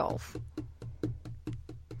lot of golf.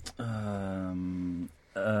 Here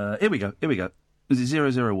we go. Is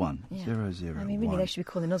it 001? Yeah. 001. I mean, really, they should be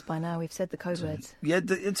calling us by now. We've said the code words. Yeah,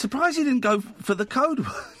 it's surprised you didn't go for the code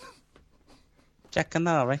word. Jack and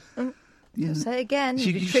Nori. I'll say it again.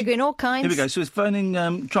 You're triggering all kinds. Here we go. So it's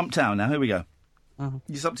phoning Trump Tower now. Here we go.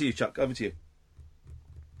 It's up to you, Chuck. Over to you.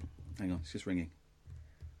 Hang on, it's just ringing.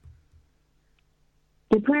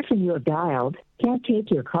 The person you have dialed can't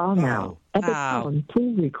take your call now. At the tone,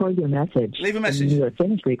 please record your message. Leave a message. When you are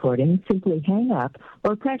finished recording, simply hang up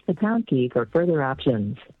or press the pound key for further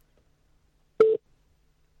options.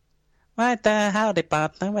 Right, howdy,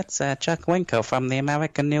 partner. It's Chuck Winkle from the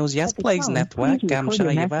American News Yes Please Network. I'm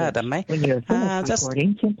sure you've heard of me. When you're finished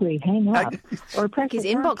recording, simply hang up or press His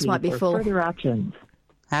the pound inbox key might be for full. further options.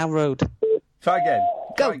 How rude. Try again.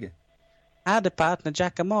 Go. Try again. Howdy, partner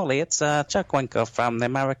Giacomoli. It's Chuck Winkle from the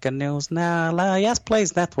American News Now. Yes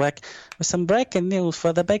Please Network with some breaking news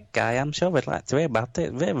for the big guy. I'm sure we'd like to hear about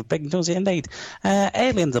it. Very big news indeed.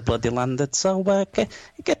 Aliens are bloody landed, so you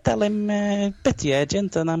could tell him pity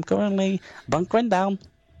agent, and I'm currently bunkering down.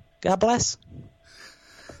 God bless.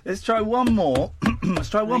 Let's try one more. Let's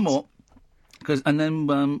try one more, and then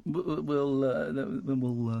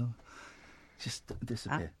we'll just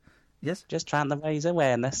disappear. Yes, just trying to raise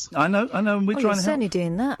awareness. I know. We're trying to certainly help.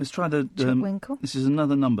 doing that. Let's try the Winkle. This is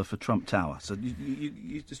another number for Trump Tower. So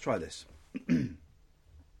you just try this.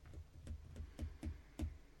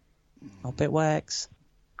 Hope it works.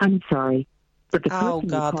 I'm sorry, but the person you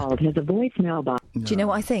called has a voicemail box. Do you know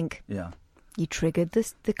what I think? Yeah. You triggered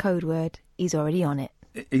the code word. He's already on it.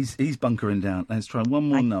 He's bunkering down. Let's try one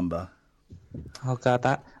more number. Oh, God,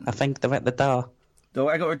 I think they're at the door. Oh,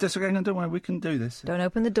 I got a disagreement. Don't worry, we can do this. Don't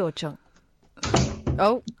open the door, Chuck.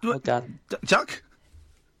 Oh. Oh, God. Chuck?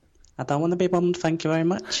 I don't want to be bummed, thank you very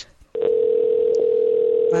much.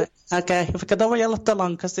 Right, okay, if we could hurry a little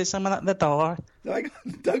along, because there's someone at the door. No,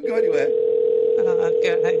 don't go anywhere.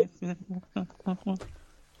 Okay.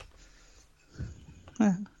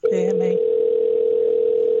 Dear me.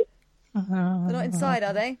 They're not inside,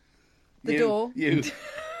 are they? The door? You.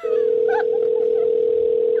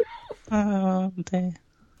 Oh, dear.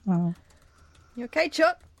 Oh. You okay,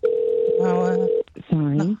 Chuck?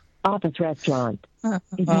 Sorry, Office Restaurant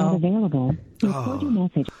is not available. Record your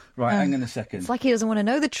message. Right, hang on a second. It's like he doesn't want to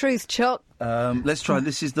know the truth, Chuck. Let's try.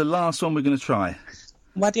 This is the last one we're going to try.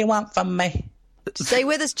 What do you want from me? Stay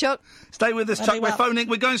with us, Chuck. Stay with us, Chuck.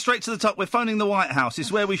 We're going straight to the top. We're phoning the White House.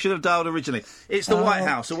 It's where we should have dialed originally. It's the White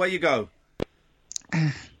House. Away you go.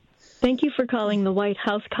 Thank you for calling the White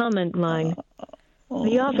House comment line.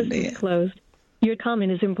 The office is closed. Your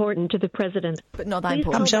comment is important to the president. But not that Please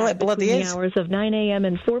important. I'm sure it bloody is. The hours of 9 a.m.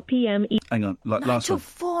 and 4 p.m. Hang on, last 9 till one.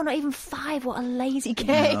 4, not even 5. What a lazy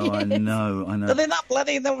game. No, I know. Do they not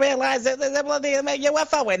bloody realise that there's a bloody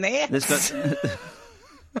UFO in here? Let's go.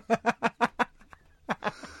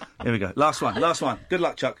 Here we go. Last one. Good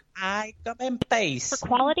luck, Chuck. I got in peace. For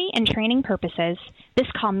quality and training purposes, this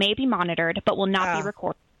call may be monitored but will not be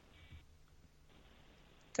recorded.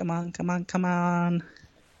 Come on. Come on.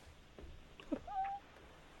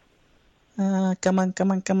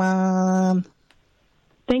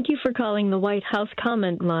 Thank you for calling the White House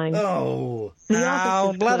comment line. Oh. The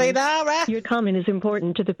office is bloody closed. Your comment is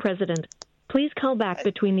important to the president. Please call back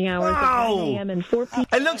between the hours of 9 a.m. and 4 p.m.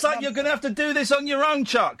 It looks like you're going to have to do this on your own,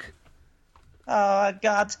 Chuck. Oh,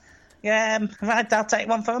 God. Yeah, right, I'll take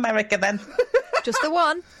one for America then. Just the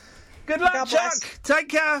one. Good luck, Chuck. Take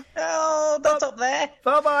care. Oh, that's up there.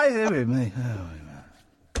 Bye-bye. Here with me.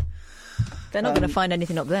 They're not going to find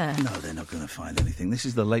anything up there. No, they're not going to find anything. This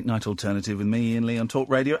is the Late Night Alternative with me, Iain Lee, on Talk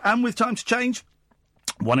Radio. And with time to change,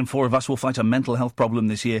 1 in 4 of us will fight a mental health problem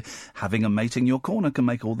this year. Having a mate in your corner can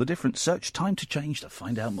make all the difference. Search Time to Change to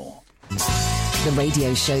find out more. The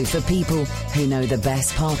radio show for people who know the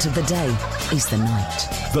best part of the day is the night.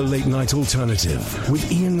 The Late Night Alternative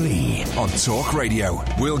with Iain Lee on Talk Radio.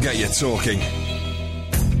 We'll get you talking.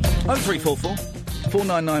 0344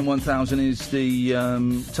 499 1000 is the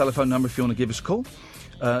telephone number if you want to give us a call.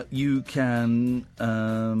 You can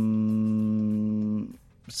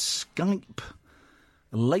Skype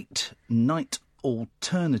Late Night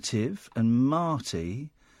Alternative, and Marty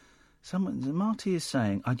is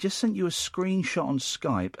saying, I just sent you a screenshot on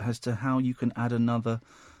Skype as to how you can add another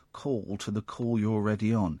call to the call you're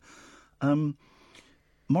already on.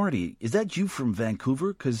 Marty, is that you from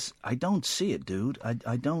Vancouver? Because I don't see it, dude.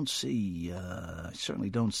 I don't see, I certainly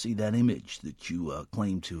don't see that image that you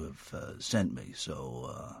claim to have sent me.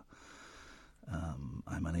 So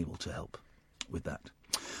I'm unable to help with that.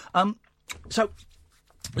 So,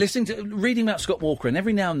 reading about Scott Walker, and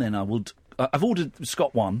every now and then I've ordered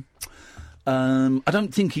Scott 1. I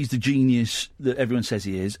don't think he's the genius that everyone says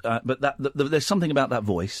he is, but there's something about that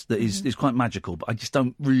voice that is quite magical, but I just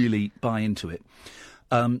don't really buy into it.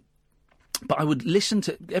 But I would listen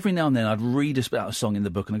to, every now and then I'd read about a song in the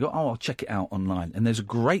book and I go, oh, I'll check it out online. And there's a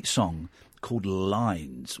great song called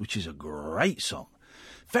Lines, which is a great song.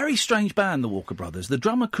 Very strange band, the Walker Brothers. The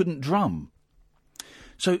drummer couldn't drum.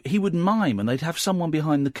 So he would mime and they'd have someone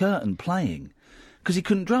behind the curtain playing because he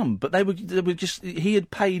couldn't drum. But they were just, he had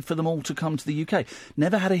paid for them all to come to the UK.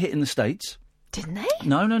 Never had a hit in the States. Didn't they?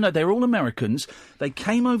 No. They were all Americans. They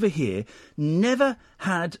came over here, never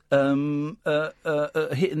had a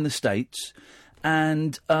hit in the States,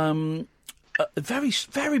 and a very,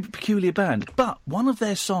 very peculiar band. But one of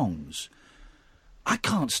their songs, I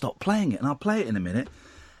can't stop playing it, and I'll play it in a minute.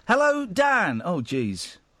 Hello, Dan. Oh,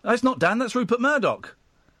 geez. Oh, it's not Dan, that's Rupert Murdoch.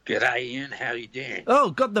 G'day, Ian. How you doing?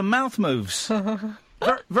 Oh, God, the mouth moves.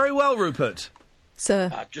 Very well, Rupert. Sir.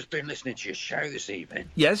 I've just been listening to your show this evening.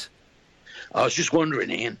 Yes? I was just wondering,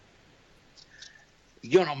 Ian,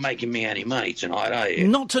 you're not making me any money tonight, are you?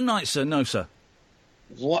 Not tonight, sir. No, sir.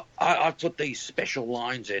 What? I've put these special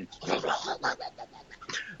lines in.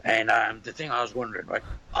 And the thing I was wondering, right,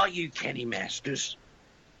 are you Kenny Masters?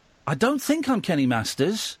 I don't think I'm Kenny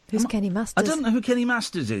Masters. Who's Kenny Masters? I don't know who Kenny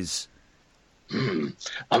Masters is.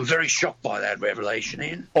 I'm very shocked by that revelation,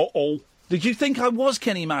 Ian. Uh-oh. Did you think I was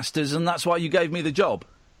Kenny Masters and that's why you gave me the job?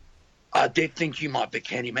 I did think you might be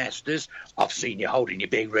Kenny Masters. I've seen you holding your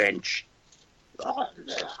big wrench.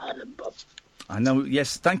 I know,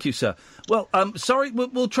 yes, thank you, sir. Well, sorry,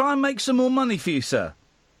 we'll try and make some more money for you, sir.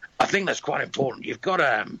 I think that's quite important. You've got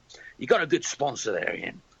a good sponsor there,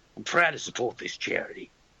 Ian. I'm proud to support this charity.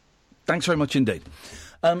 Thanks very much indeed.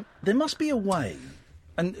 There must be a way,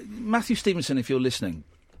 and Matthew Stevenson, if you're listening,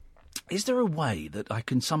 is there a way that I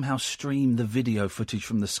can somehow stream the video footage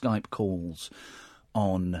from the Skype calls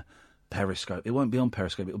on Periscope? It won't be on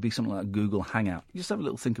Periscope. It'll be something like a Google Hangout. Just have a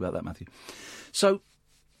little think about that, Matthew. So,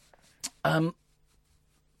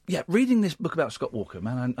 reading this book about Scott Walker,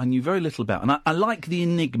 man, I knew very little about. And I like the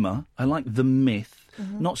enigma. I like the myth.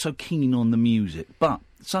 Mm-hmm. Not so keen on the music. But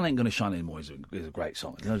Sun Ain't Gonna Shine Anymore is a great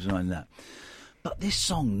song. There's no denying that. But this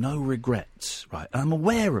song, No Regrets, right, and I'm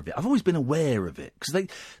aware of it. I've always been aware of it. Because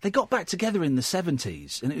they got back together in the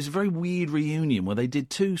 70s. And it was a very weird reunion where they did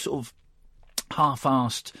two sort of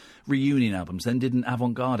half-assed reunion albums, then did an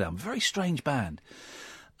avant-garde album. Very strange band.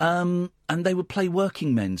 And they would play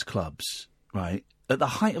working men's clubs, right? At the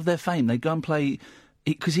height of their fame, they'd go and play...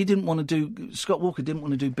 Because Scott Walker didn't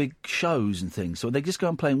want to do big shows and things, so they'd just go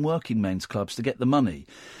and play in working men's clubs to get the money.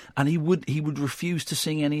 And he would refuse to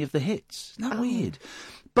sing any of the hits. Isn't that weird?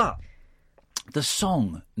 But the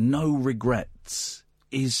song, No Regrets,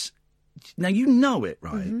 is... Now, you know it,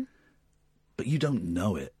 right? Mm-hmm. But you don't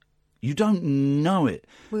know it. You don't know it.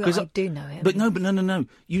 Well, I do know it. But no.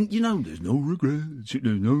 You know there's no regrets, there's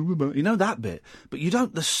no... You know that bit. But you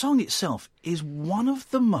don't... The song itself is one of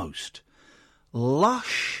the most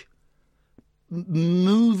lush,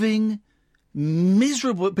 moving,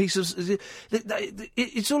 miserable pieces.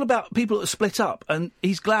 It's all about people that are split up, and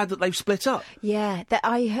he's glad that they've split up. Yeah,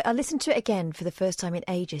 I listened to it again for the first time in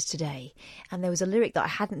ages today, and there was a lyric that I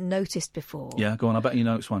hadn't noticed before. Yeah, go on, I bet you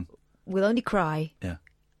know it's one. We'll only cry. Yeah.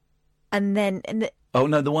 And then... Oh,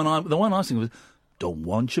 no, the one I was thinking was, don't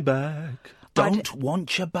want you back. Don't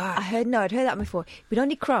want you back. I'd heard that before. We'd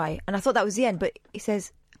only cry, and I thought that was the end, but it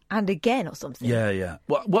says, and again, or something. Yeah.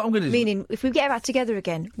 What I'm going to do... Meaning, if we get back together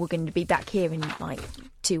again, we're going to be back here in,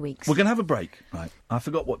 2 weeks. We're going to have a break, right? I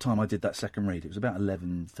forgot what time I did that second read. It was about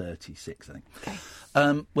 11:36, I think.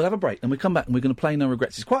 Okay. We'll have a break, and we come back, and we're going to play No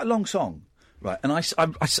Regrets. It's quite a long song. Right, and I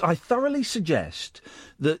thoroughly suggest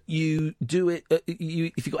that you do it.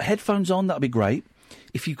 If you've got headphones on, that'd be great.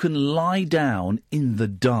 If you can lie down in the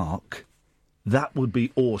dark, that would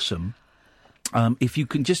be awesome. If you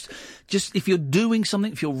can just if you're doing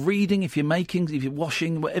something, if you're reading, if you're making, if you're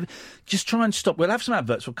washing, whatever, just try and stop. We'll have some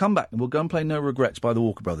adverts. We'll come back and we'll go and play No Regrets by the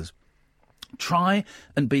Walker Brothers. Try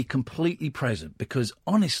and be completely present because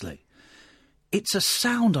honestly, it's a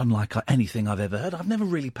sound unlike anything I've ever heard. I've never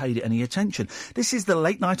really paid it any attention. This is the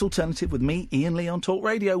Late Night Alternative with me, Iain Lee, on Talk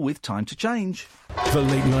Radio with Time to Change. The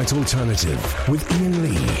Late Night Alternative with Iain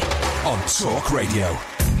Lee on Talk Radio.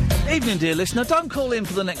 Evening, dear listener. Don't call in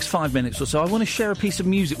for the next 5 minutes or so. I want to share a piece of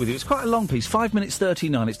music with you. It's quite a long piece, 5 minutes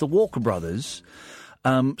 39. It's the Walker Brothers.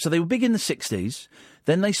 So they were big in the 60s.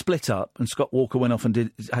 Then they split up and Scott Walker went off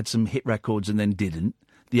and had some hit records and then didn't.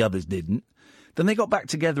 The others didn't. Then they got back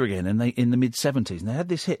together again in the mid-70s, and they had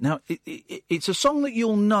this hit. Now, it's a song that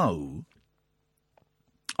you'll know.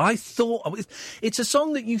 I thought... It's a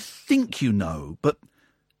song that you think you know, but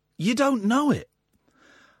you don't know it.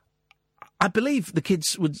 I believe the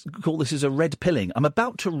kids would call this as a red pilling. I'm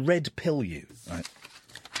about to red pill you, right?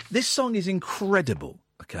 This song is incredible,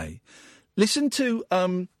 okay? Listen to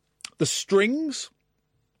The strings.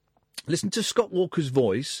 Listen to Scott Walker's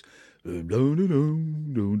voice. There's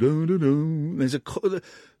a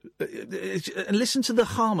and listen to the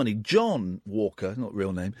harmony. John Walker, not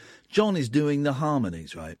real name. John is doing the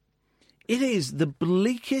harmonies, right? It is the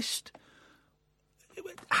bleakest.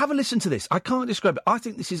 Have a listen to this. I can't describe it. I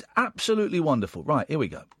think this is absolutely wonderful. Right, here we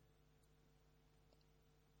go.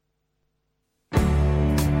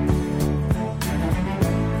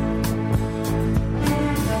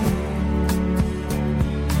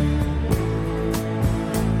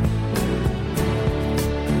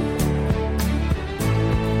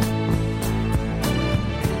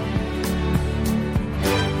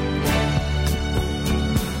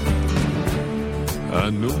 I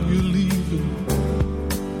know you're leaving,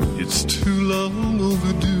 it's too long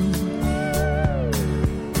overdue.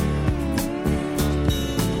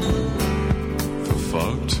 For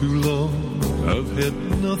far too long, I've had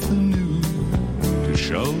nothing new to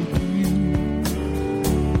show you.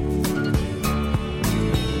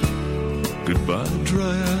 Goodbye,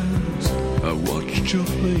 dry eyes, I watched your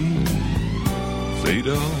plane fade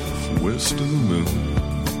off west of the moon.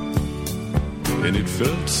 And it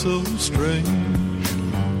felt so strange,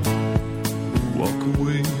 walk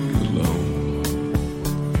away alone.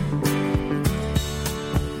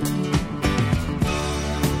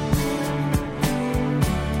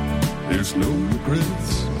 There's no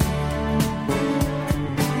regrets,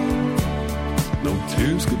 no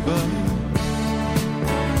tears goodbye.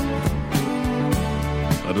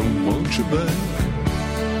 I don't want you back.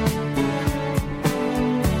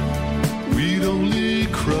 We'd only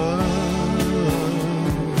cry.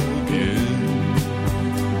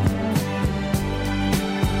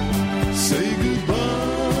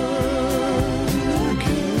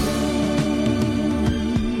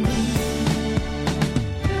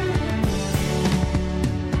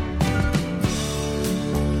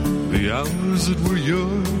 Hours that were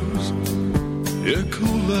yours echo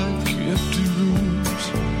like empty rooms.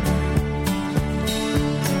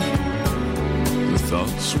 The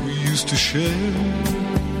thoughts we used to share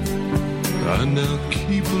I now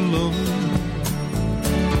keep alone.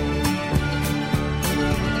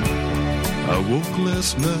 I woke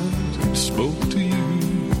last night and spoke to you,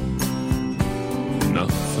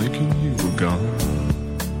 not thinking you were gone.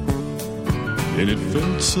 And it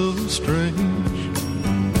felt so strange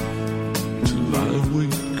lie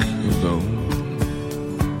awake alone.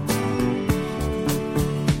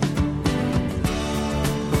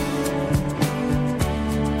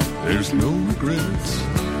 There's no regrets,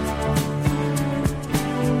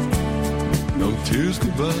 no tears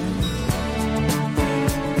goodbye.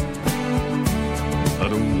 I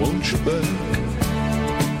don't want you back.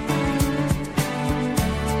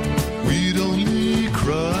 We'd only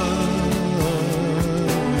cry.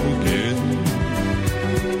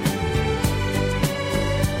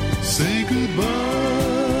 Say goodbye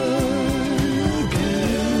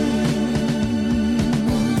again.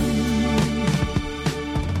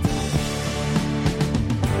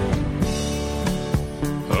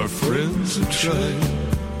 Our friends have tried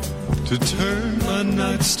to turn my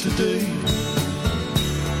nights to day.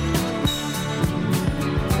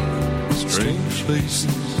 Strange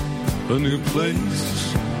faces, a new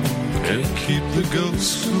place, can't keep the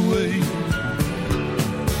ghosts away.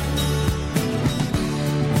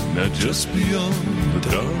 Now just beyond the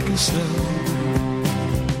darkest hour,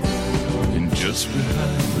 and just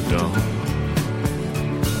behind the dawn,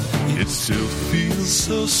 it still feels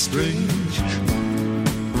so strange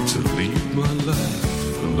to leave my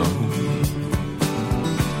life alone.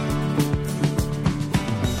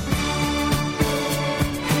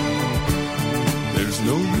 There's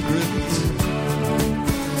no regrets,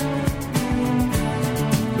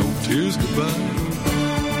 no tears goodbye.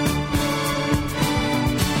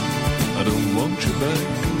 I don't want you back.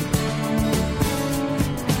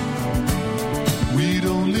 We'd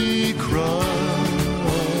only cry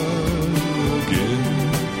again.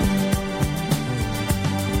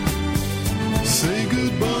 Say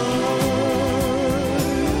goodbye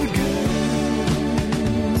again.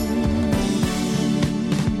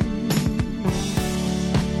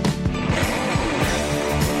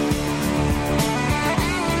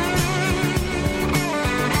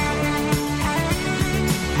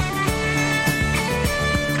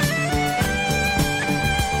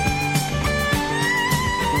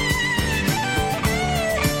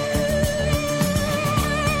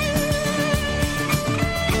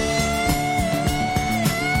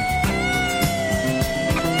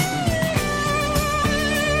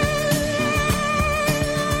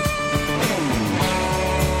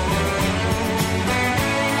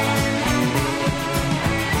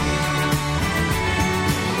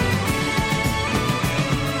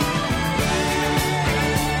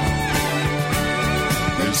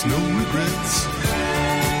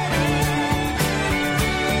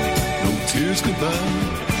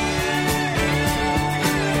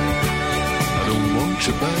 got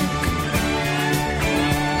your back.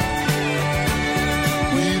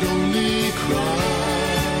 We'd only cry.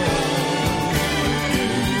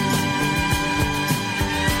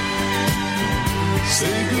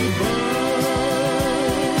 Say goodbye.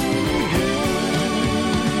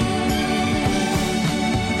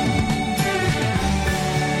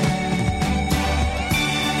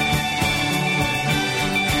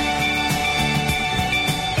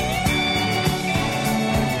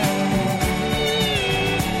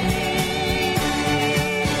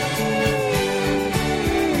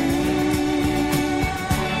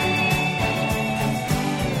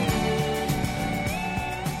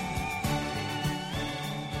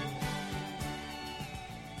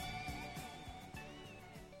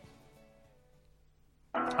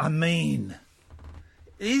 I mean,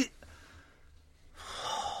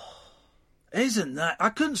 isn't that? I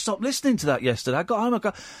couldn't stop listening to that yesterday. I got home.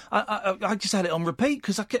 I just had it on repeat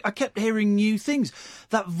because I kept hearing new things.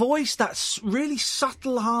 That voice, that really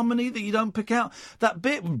subtle harmony that you don't pick out. That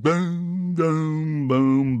bit, boom, boom,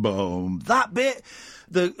 boom, boom. That bit.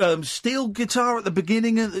 The steel guitar at the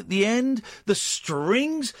beginning and at the end, the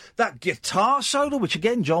strings, that guitar solo, which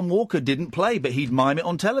again John Walker didn't play, but he'd mime it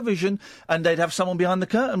on television, and they'd have someone behind the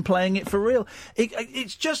curtain playing it for real.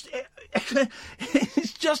 It's just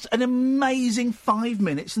an amazing 5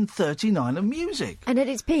 minutes and 39 of music. And at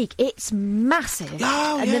its peak, it's massive.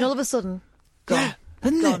 Oh, and then all of a sudden, gone. Yeah,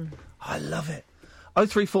 isn't it? I love it.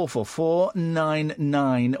 0344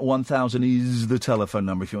 499 1000 is the telephone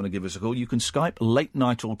number if you want to give us a call. You can Skype Late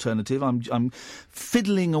Night Alternative. I'm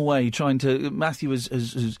fiddling away trying to... Matthew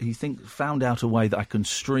has found out a way that I can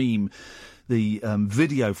stream the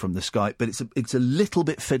video from the Skype, but it's a little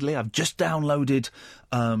bit fiddly. I've just downloaded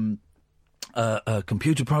a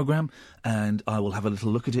computer program, and I will have a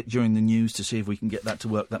little look at it during the news to see if we can get that to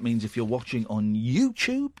work. That means if you're watching on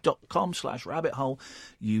youtube.com/rabbit hole,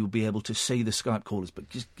 you'll be able to see the Skype callers. But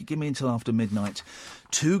just give me until after midnight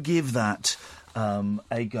to give that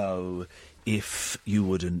a go, if you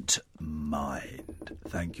wouldn't mind.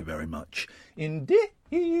 Thank you very much indeed.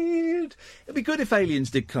 It'd be good if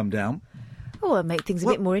aliens did come down. Oh, it'd make things a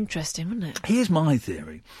bit more interesting, wouldn't it? Here's my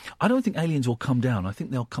theory. I don't think aliens will come down. I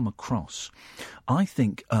think they'll come across. I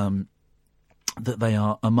think that they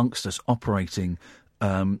are amongst us operating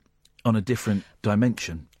on a different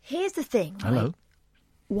dimension. Here's the thing. Hello? Right?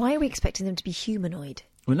 Why are we expecting them to be humanoid?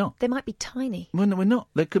 We're not. They might be tiny. We're not.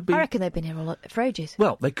 They could be... I reckon they've been here for ages.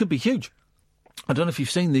 Well, they could be huge. I don't know if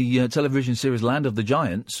you've seen the television series Land of the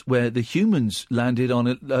Giants, where the humans landed on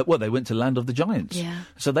it. They went to Land of the Giants. Yeah.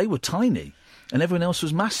 So they were tiny. And everyone else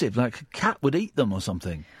was massive, like a cat would eat them or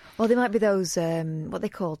something. Or they might be those, what are they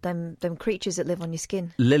called? Them creatures that live on your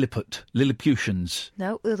skin. Lilliputians.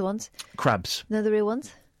 No, the other ones. Crabs. No, the real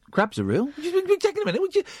ones. Crabs are real? Take a minute,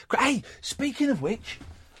 would you? Hey, speaking of which...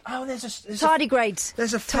 Oh, there's tardigrades.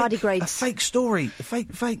 There's a tardigrades. A fake story.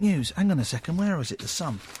 Fake news. Hang on a second, where was it? The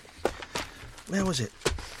Sun. Where was it?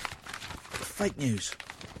 Fake news.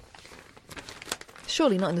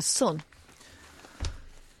 Surely not in the Sun.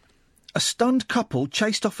 A stunned couple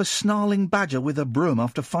chased off a snarling badger with a broom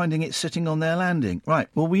after finding it sitting on their landing. Right,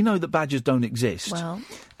 well, we know that badgers don't exist. Well.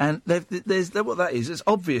 And there's what that is. It's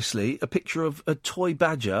obviously a picture of a toy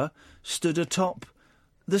badger stood atop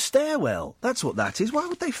the stairwell. That's what that is. Why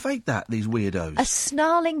would they fake that, these weirdos? A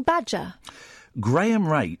snarling badger? Graham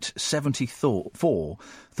Raitt, 74,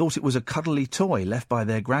 thought it was a cuddly toy left by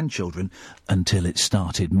their grandchildren until it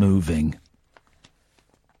started moving.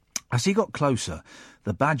 As he got closer,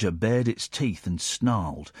 the badger bared its teeth and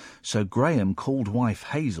snarled, so Graham called wife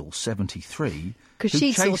Hazel, 73... Because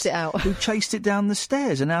she sorted it out. ...who chased it down the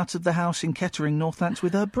stairs and out of the house in Kettering, Northants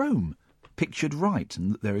with her broom. Pictured right,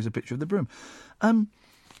 and there is a picture of the broom.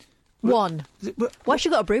 One. Why she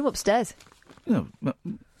got a broom upstairs? You know,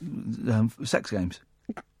 sex games.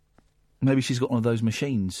 Maybe she's got one of those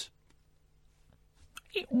machines.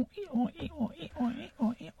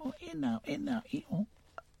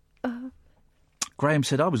 Graham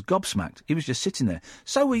said, I was gobsmacked. He was just sitting there.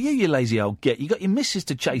 So were you lazy old git. You got your missus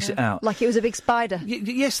to chase it out. Like it was a big spider.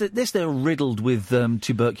 Yes, they're riddled with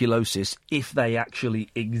tuberculosis, if they actually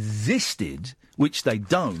existed, which they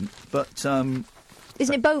don't, but...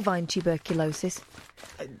 Isn't it bovine tuberculosis?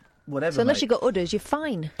 Whatever, So unless mate. you've got udders, you're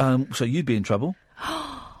fine. So you'd be in trouble.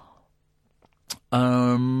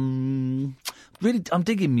 Really, I'm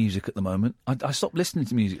digging music at the moment. I stopped listening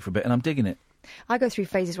to music for a bit, and I'm digging it. I go through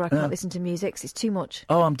phases where I can't listen to music 'cause it's too much.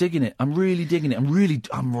 Oh, I'm digging it. I'm really digging it. I'm really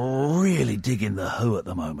digging The Who at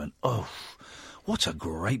the moment. Oh, what a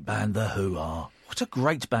great band The Who are. What a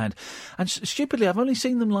great band. And stupidly, I've only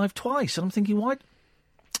seen them live twice, and I'm thinking, why...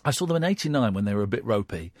 I saw them in '89 when they were a bit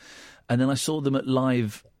ropey. and then I saw them at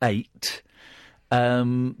Live 8.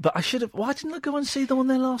 But I should have. Why didn't I go and see them on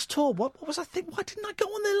their last tour? What was I thinking? Why didn't I go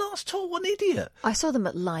on their last tour? What an idiot! I saw them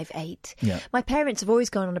at Live 8. Yeah. My parents have always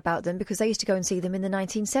gone on about them because they used to go and see them in the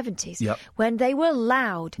 1970s. Yep. When they were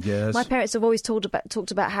loud. Yes. My parents have always talked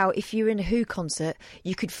about how if you were in a Who concert,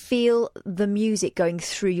 you could feel the music going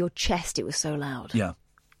through your chest. It was so loud. Yeah.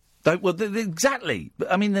 Exactly.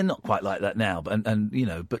 But I mean, they're not quite like that now. But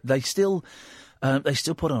but they still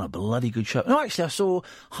put on a bloody good show. No, actually, I saw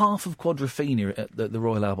half of Quadrophenia at the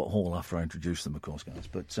Royal Albert Hall after I introduced them, of course, guys.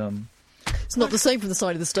 But it's not the same from the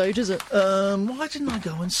side of the stage, is it? Why didn't I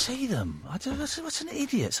go and see them? What's an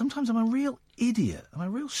idiot? Sometimes I'm a real idiot. I'm a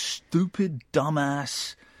real stupid,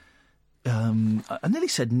 dumbass. I nearly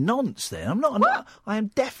said nonce there. I'm not. I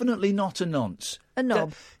am definitely not a nonce. A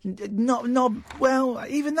knob. Knob. Well,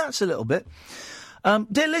 even that's a little bit.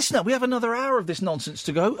 Dear listener, we have another hour of this nonsense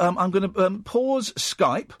to go. I'm going to pause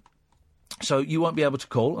Skype, so you won't be able to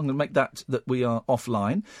call. I'm going to make that we are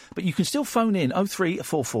offline. But you can still phone in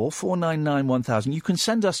 0344 499 1000. You can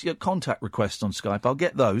send us your contact requests on Skype. I'll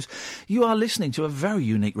get those. You are listening to a very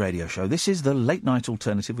unique radio show. This is the Late Night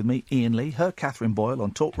Alternative with me, Iain Lee, her Catherine Boyle on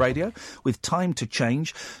Talk Radio with Time to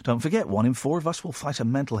Change. Don't forget, 1 in 4 of us will fight a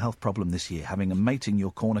mental health problem this year. Having a mate in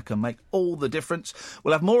your corner can make all the difference.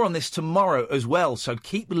 We'll have more on this tomorrow as well, so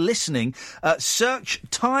keep listening. Search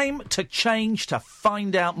Time to Change to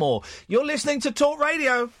find out more. You're listening to Talk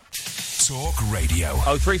Radio. Talk Radio.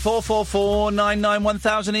 03444 99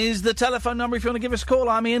 1000 is the telephone number if you want to give us a call.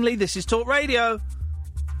 I'm Iain Lee. This is Talk Radio.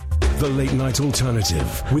 The Late Night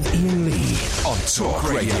Alternative with Iain Lee on Talk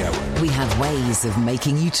Radio. We have ways of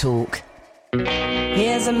making you talk.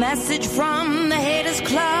 Here's a message from the Haters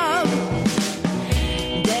Club,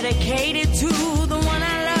 dedicated to the one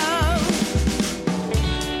I love.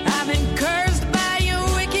 I've been cursed by your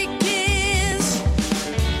wicked kiss.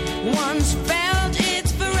 Once felt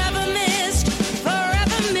it's forever missed.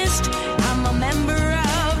 I'm a member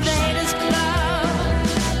of the Haters Club,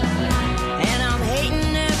 and I'm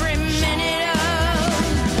hating every minute of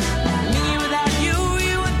me without you,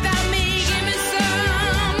 you without me. Give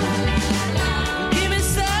me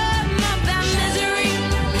some of that misery.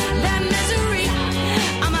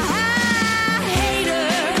 I'm a high hater.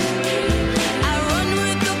 I run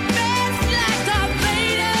with the best like Darth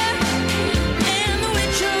Vader and the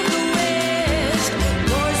Witch of the West,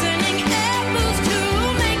 poisoning apples to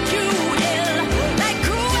make you ill, like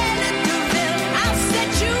Cruella de Vil. I'll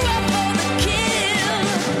set you up for the kill.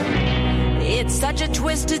 It's such a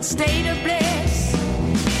twisted state of bliss,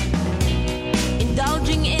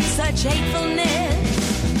 indulging in such hatefulness.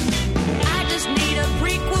 I just need a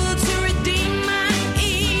prequel to redeem my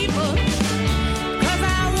evil, 'cause I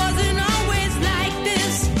wasn't always like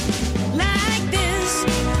this.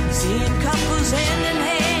 Seeing couples hand in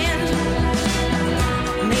hand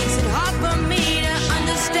makes it hard for me to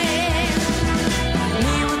understand.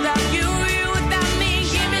 Me without you, you without me.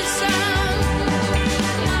 Give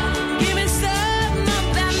me some of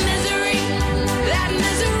that misery.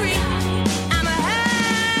 I'm a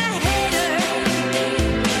high hater.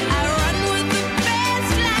 I run with the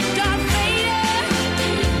best like Darth Vader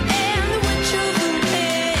and the Witch of the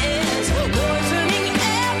West, poisoning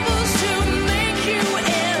apples to make you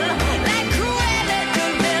ill, like Cruella de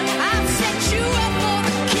Vil. I'll set you up for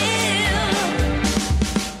the kill.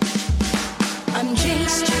 I'm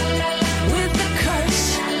jinxed with the curse.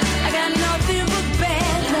 I got nothing but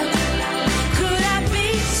bad luck. Could I be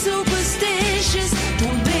superstitious?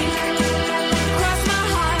 Don't blink. Cross my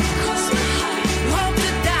heart. Hope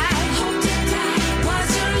to die.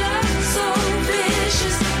 Why's your love so vicious?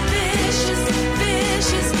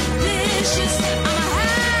 I'm a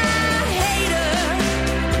high hater.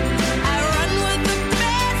 I run with the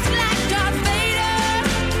best like Darth Vader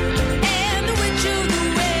and the Witch of the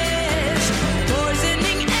West,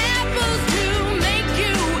 poisoning apples to make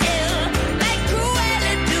you ill, like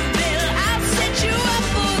Cruella de Vil. I'll set you up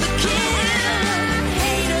for the kill.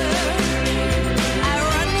 Hater. I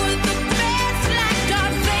run with the best like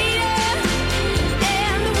Darth Vader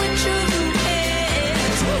and the Witch of the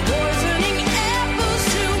West, poisoning apples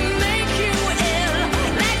to make you ill,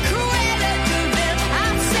 like Cruella de Vil.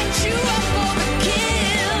 I'll set you up for the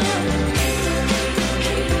kill.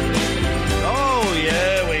 Oh,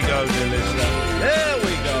 yeah, we go, dear listener. There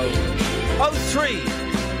we go.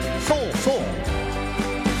 03444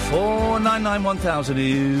 499 1000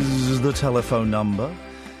 is the telephone number.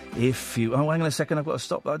 If you... Oh, hang on a second, I've got to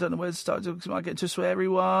stop. I don't know where to start. I might get to swear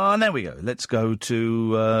everyone. There we go. Let's go to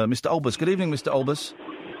Mr. Olbers. Good evening, Mr. Olbers.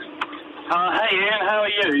 Hey, Ian, how are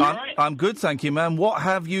you? You all right? I'm good, thank you, man. What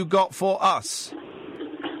have you got for us?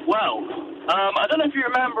 Well, I don't know if you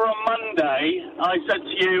remember on Monday, I said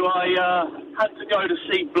to you I had to go to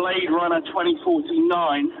see Blade Runner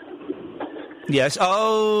 2049. Yes.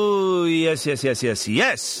 Oh, yes. And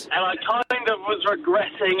I kind of was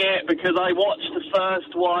regretting it because I watched the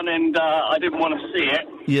first one and I didn't want to see it.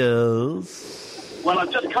 Yes. Well,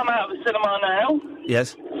 I've just come out of the cinema now.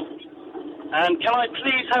 Yes. And can I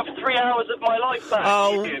please have 3 hours of my life back?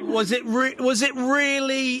 Oh, was it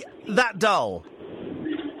really that dull?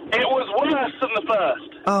 It was worse than the first.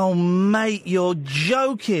 Oh, mate, you're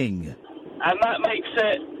joking. And that makes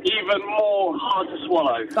it even more hard to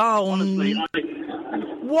swallow. Oh, honestly.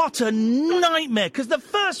 What a nightmare, because the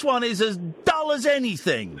first one is as dull as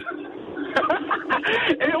anything.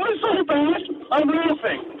 It was so bad, I'm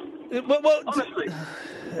laughing. Honestly.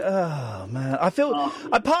 Oh, man. I feel...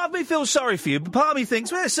 part of me feels sorry for you, but part of me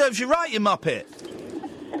thinks, well, it serves you right, you muppet.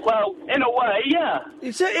 Well, in a way, yeah.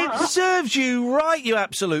 It serves you right, you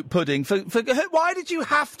absolute pudding. Why did you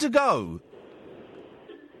have to go?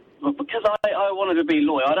 Well, because I wanted to be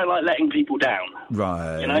loyal. I don't like letting people down.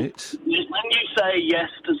 Right. You know? When you say yes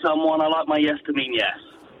to someone, I like my yes to mean yes.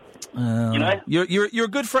 You know? You're a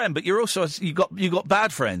good friend, but you're also... You got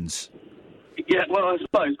bad friends. Yeah, well, I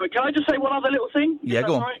suppose. But can I just say one other little thing? Yeah,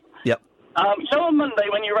 go on. Right? Yep. So on Monday,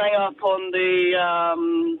 when you rang up on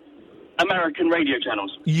the American radio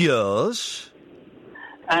channels... Yes.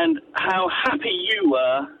 And how happy you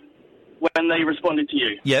were when they responded to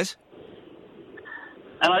you. Yes.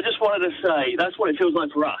 And I just wanted to say, that's what it feels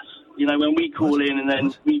like for us. You know, when we call in and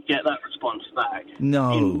then we get that response back.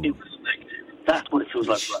 No. In perspective. That's what it feels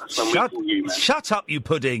like for us when we call you, man. Shut up, you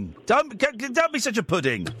pudding. Don't be such a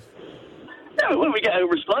pudding. No, when we get a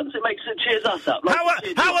response, it cheers us up. Like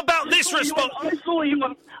How about this response? I saw you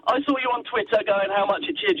on Twitter going how much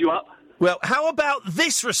it cheered you up. Well, how about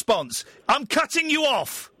this response? I'm cutting you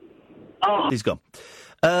off. Oh. He's gone.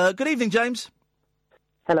 Good evening, James.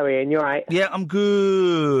 Hello, Ian. You all right? Yeah, I'm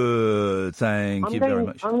good. Thank you very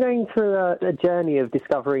much. I'm going through a journey of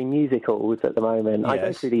discovering musicals at the moment. Yes. I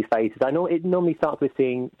go through these phases. It normally starts with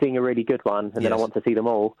seeing a really good one, and then I want to see them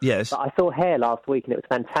all. Yes. But I saw Hair last week, and it was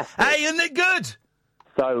fantastic. Hey, isn't it good?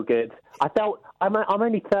 So good. I'm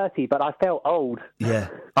only 30, but I felt old. Yeah.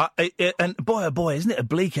 And boy, oh boy, isn't it a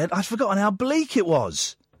bleak end? I'd forgotten how bleak it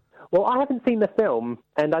was. Well, I haven't seen the film,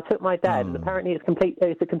 and I took my dad, and apparently it's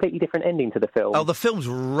a completely different ending to the film. Oh, the film's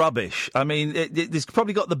rubbish. I mean, it's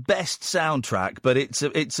probably got the best soundtrack, but it's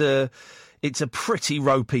a pretty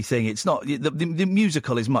ropey thing. It's not the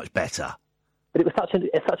musical is much better. But it was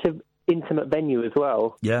such an intimate venue as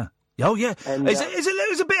well. Yeah. Oh yeah. And, it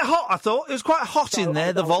was a bit hot. I thought it was quite hot in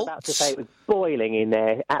there. The vaults. I was about to say it was boiling in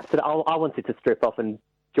there. Absolutely. I wanted to strip off and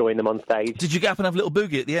join them on stage. Did you get up and have a little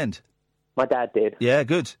boogie at the end? My dad did. Yeah,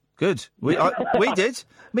 good. We did.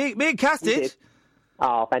 Me and Kath did.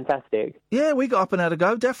 Oh, fantastic. Yeah, we got up and had a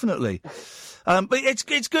go, definitely. But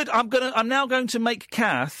it's good. I'm now going to make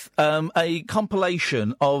Kath a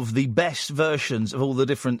compilation of the best versions of all the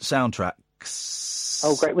different soundtracks.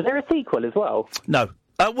 Oh, great. Was there a sequel as well? No.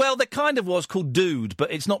 Well, there kind of was, called Dude,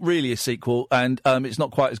 but it's not really a sequel, and it's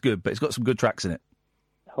not quite as good, but it's got some good tracks in it.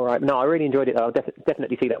 All right. No, I really enjoyed it. I'll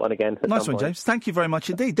definitely see that one again. Nice one, James. Thank you very much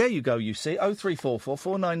indeed. There you go, you see. 0344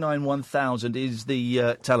 499 1000 is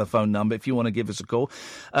the telephone number if you want to give us a call.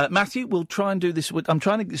 Matthew, we'll try and do this. I'm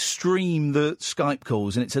trying to stream the Skype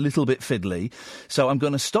calls, and it's a little bit fiddly. So I'm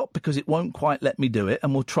going to stop because it won't quite let me do it,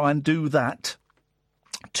 and we'll try and do that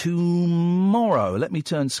tomorrow. Let me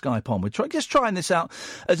turn Skype on. We're just trying this out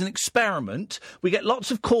as an experiment. We get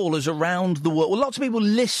lots of callers around the world. Well, lots of people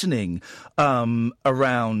listening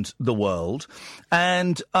around the world.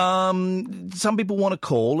 And some people want to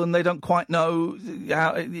call and they don't quite know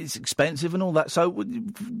how it's expensive and all that. So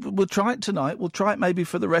we'll try it tonight. We'll try it maybe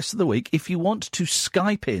for the rest of the week. If you want to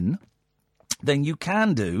Skype in, then you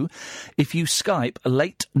can do if you Skype a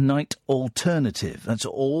Late Night Alternative. That's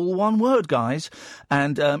all one word, guys.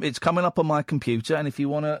 And it's coming up on my computer. And if you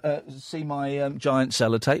want to see my giant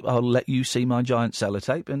sellotape, I'll let you see my giant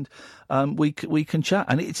sellotape, and we can chat.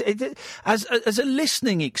 And it's as a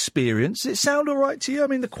listening experience, it sound all right to you? I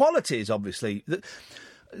mean, the quality is obviously...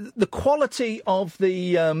 The quality of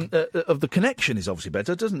the connection is obviously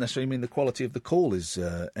better. It doesn't necessarily mean the quality of the call is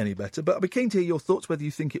any better. But I'd be keen to hear your thoughts, whether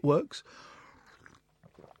you think it works.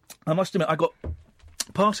 I must admit,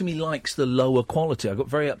 part of me likes the lower quality. I got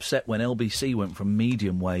very upset when LBC went from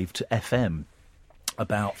medium wave to FM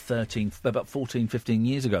about 14, 15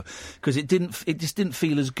 years ago, because it just didn't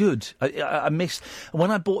feel as good. I missed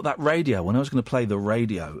when I bought that radio, when I was going to play the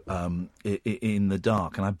radio in the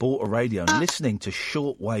dark, and I bought a radio, and listening to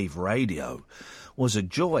shortwave radio was a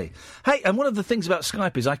joy. Hey, and one of the things about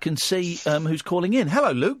Skype is I can see who's calling in.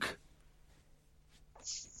 Hello, Luke.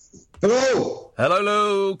 Hello. Hello,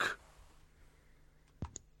 Luke.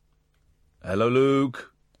 Hello,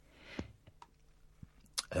 Luke.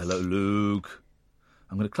 Hello, Luke.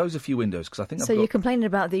 I'm going to close a few windows because I think So you're complaining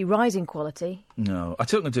about the rising quality? No. I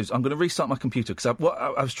tell you what I'm going to do is I'm going to restart my computer because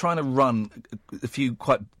I was trying to run a few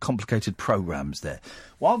quite complicated programs there.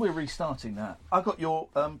 While we're restarting that, I got your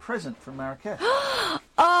present from Marrakesh.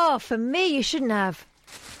 Oh, for me, you shouldn't have.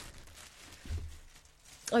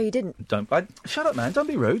 Oh, you didn't? Shut up, man. Don't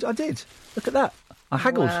be rude. I did. Look at that. I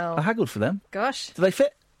haggled. Wow. I haggled for them. Gosh. Do they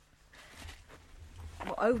fit?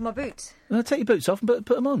 What, over my boots? No, take your boots off and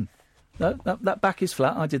put them on. No, that back is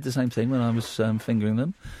flat. I did the same thing when I was fingering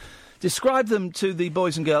them. Describe them to the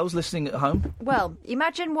boys and girls listening at home. Well,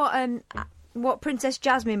 imagine what Princess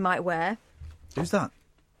Jasmine might wear. Who's that?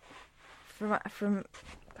 From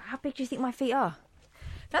how big do you think my feet are?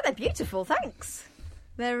 No, they're beautiful. Thanks.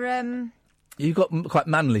 They're You've got quite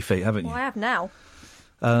manly feet, haven't you? Well, I have now.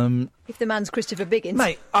 If the man's Christopher Biggins.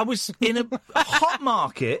 Mate, I was in a hot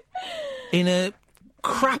market in a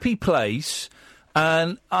crappy place.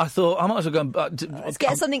 And I thought I might as well go and Let's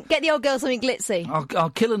get the old girl something glitzy. I'll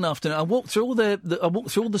kill an afternoon. I walked through all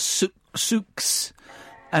the souks.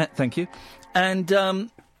 Thank you, and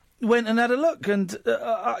went and had a look. And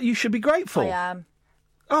you should be grateful. I am.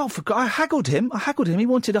 Oh, I haggled him. He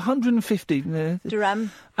wanted 150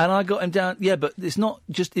 dirham, and I got him down. Yeah, but it's not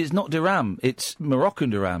dirham. It's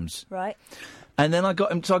Moroccan dirhams. Right. And then I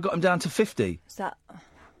got him down to 50. Is that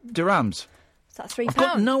dirhams? Is that £3? I've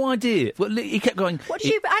got no idea. Well, he kept going.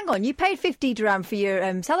 Hang on, you paid 50 dirham for your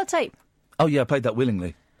sellotape. Oh yeah, I paid that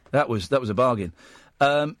willingly. That was a bargain.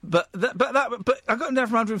 But I got him down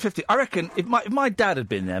for 150. I reckon if my dad had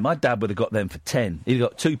been there, my dad would have got them for 10. He'd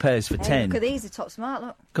have got 2 pairs for 10. Look at these, they're top smart.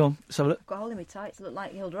 Look. Go on, let's have a look. I've got a hole in my tights. Look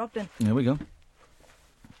like Hilda Ogden. There we go.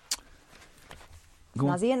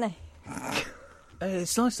 Snazzy, isn't they?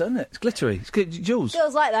 It's nice, isn't it? It's glittery. It's Jules.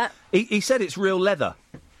 Girls like that. He said it's real leather.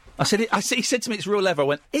 He said to me it's real leather. I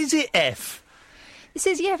went, is it F? This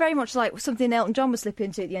is, very much like something Elton John would slip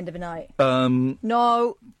into at the end of a night. No.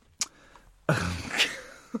 No.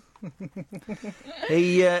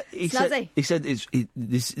 He said it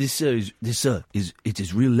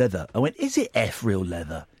is real leather. I went, is it F real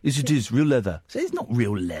leather? It is real leather. I said, it's not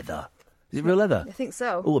real leather. Is it real leather? I think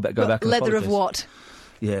so. Oh, I better go back and leather of apologise. what?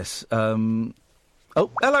 Yes. Oh,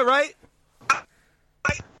 hello, Ray.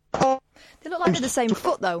 They look like they're the same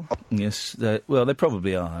foot, though. Yes. They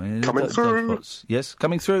probably are. I mean, coming through. Yes,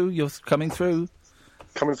 coming through. You're coming through.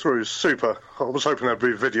 Coming through, super. I was hoping there'd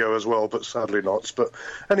be video as well, but sadly not. But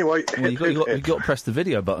anyway, you've got to press the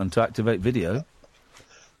video button to activate video.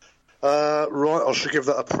 Right, I should give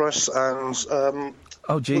that a press and.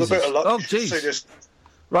 Oh Jesus! With a bit of luck, oh jeez!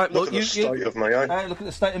 Right, look at the state of me, eh? Look at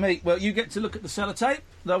the state of me. Well, you get to look at the sellotape.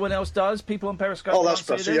 No one else does. People on Periscope. Oh, that's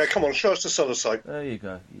better. Yeah, come on, show us the sellotape. There you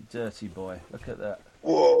go, you dirty boy. Look at that.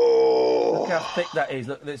 Whoa! Look how thick that is.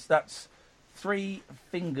 Look, that's 3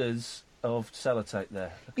 fingers of sellotape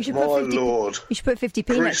there. You should put 50, Lord! You should put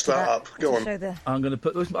 50p next to that. Up. Go on. I'm going to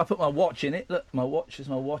put. I put my watch in it. Look, my watch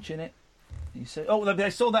in it. You see? Oh, they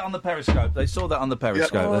saw that on the Periscope. Yep.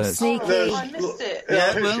 Oh, sneaky! I missed it.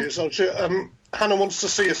 Yeah, here she is. Hannah wants to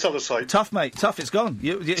see a sellotape. Tough, mate. Tough. It's gone.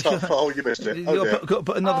 Tough. Oh, you missed it. You've got to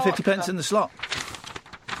put another 50 pence in the slot.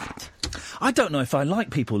 I don't know if I like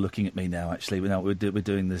people looking at me now. Actually, now we're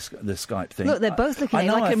doing the Skype thing. Look, they're both looking at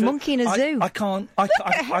you like a monkey in a zoo. I can't.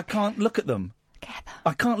 I can't look at them.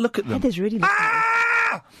 I can't look at them. Heather's really looking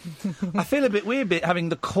at you. I feel a bit weird having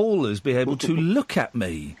the callers be able to look at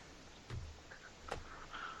me.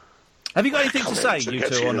 Have you got anything to say, you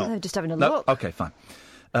two, or not? No, just having a look. Okay, fine.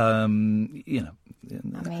 I mean,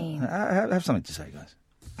 have something to say, guys.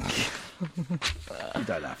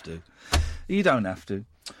 You don't have to.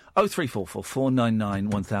 0344 499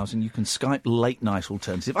 1000. You can Skype late night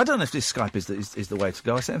alternative. I don't know if this Skype is the way to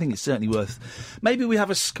go. I think it's certainly worth. Maybe we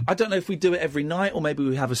have I don't know if we do it every night, or maybe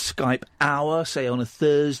we have a Skype hour, say on a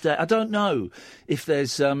Thursday. I don't know if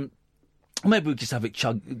there's. Maybe we just have it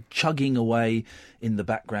chugging away in the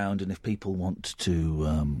background, and if people want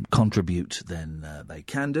to contribute, then they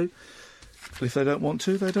can do. But if they don't want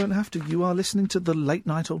to, they don't have to. You are listening to the Late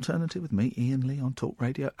Night Alternative with me, Iain Lee, on Talk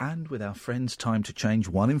Radio, and with our friends Time to Change.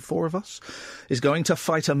 1 in 4 of us is going to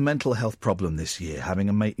fight a mental health problem this year. Having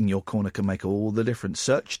a mate in your corner can make all the difference.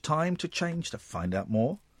 Search Time to Change to find out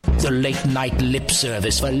more. The late-night lip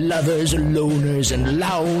service for lovers, loners and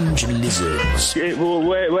lounge lizards. Yeah, well,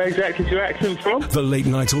 where exactly is your accent from? The Late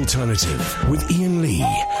Night Alternative with Iain Lee.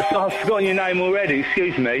 I've forgotten your name already,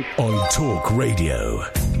 excuse me. On Talk Radio.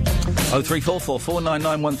 0344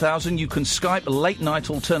 499 1000. You can Skype Late Night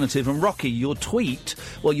Alternative. And Rocky, your tweet,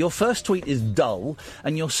 well, your first tweet is dull,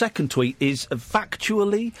 and your second tweet is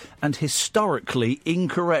factually and historically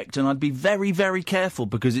incorrect. And I'd be very, very careful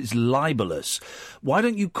because it's libelous. Why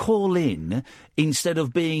don't you call in instead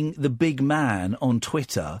of being the big man on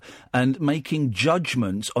Twitter and making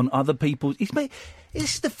judgments on other people's... This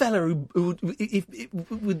is the fella who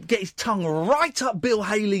would get his tongue right up Bill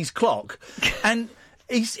Haley's clock and...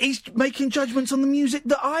 He's making judgments on the music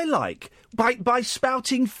that I like by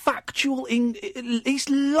spouting factual... He's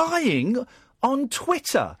lying on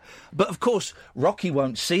Twitter. But, of course, Rocky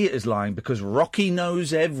won't see it as lying because Rocky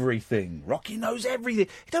knows everything. Rocky knows everything.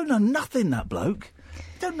 He don't know nothing, that bloke.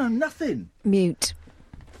 He don't know nothing. Mute.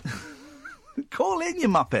 Call in, you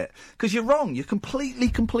muppet, because you're wrong. You're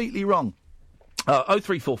completely wrong.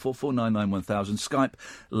 0344 499 1000. Skype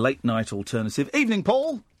Late Night Alternative. Evening,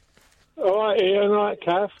 Paul. All right, Ian. All right,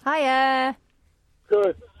 Kath. Hiya.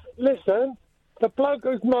 Good. Listen, the bloke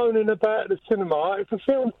who's moaning about the cinema, if the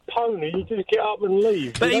film's pony, you just get up and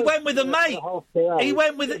leave. But he went with a mate. He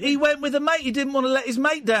went with a mate. He didn't want to let his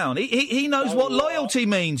mate down. He knows what loyalty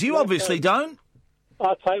means. You obviously don't.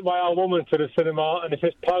 I take my old woman to the cinema, and if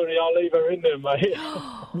it's pony, I'll leave her in there, mate.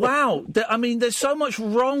 Wow. I mean, there's so much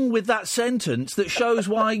wrong with that sentence that shows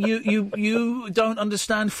why you don't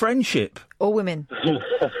understand friendship. Or women.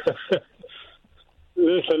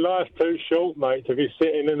 Listen, life's too short, mate, to be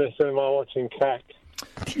sitting in the cinema watching cack.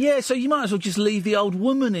 Yeah, so you might as well just leave the old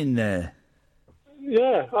woman in there.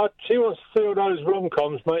 Yeah, she wants to see all those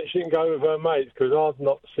rom-coms, mate. She can go with her mates, because I'm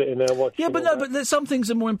not sitting there watching. Yeah, but but there's some things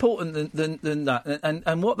that are more important than that.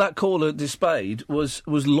 And what that caller displayed was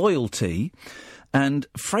loyalty and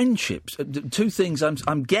friendships. Two things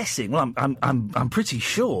I'm guessing. Well, I'm pretty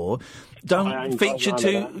sure don't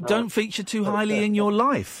feature too highly in your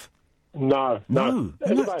life. No. Isn't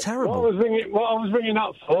that terrible? What I was ringing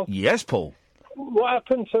up for? Yes, Paul. What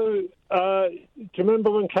happened to... do you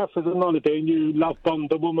remember when Kath was on holiday and you love-bombed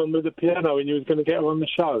the woman with the piano and you was going to get her on the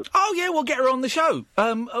show? Oh, yeah, we'll get her on the show.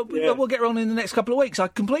 We'll get her on in the next couple of weeks.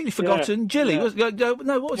 I'd completely forgotten. Jilly. What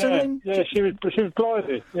was her name? Yeah, she was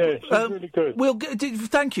blinded. Yeah, she was really good.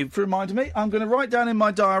 Thank you for reminding me. I'm going to write down in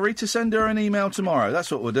my diary to send her an email tomorrow.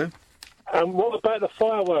 That's what we'll do. And what about the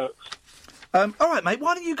fireworks? All right, mate,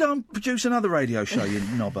 why don't you go and produce another radio show, you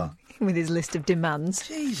knobber? With his list of demands.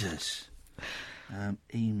 Jesus.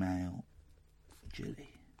 Email Jilly.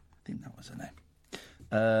 I think that was her name.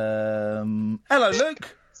 Hello,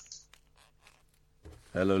 Luke.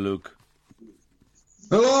 Hello, Luke.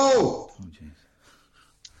 Hello. Oh, jeez.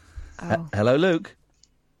 Hello, Luke.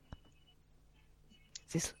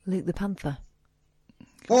 Is this Luke the Panther?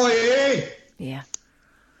 Oh, yeah. Yeah.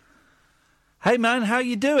 Hey, man, how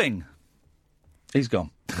you doing? He's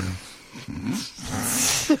gone.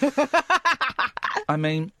 I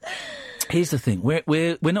mean, here's the thing.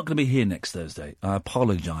 We're not going to be here next Thursday. I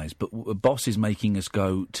apologise, but Boss is making us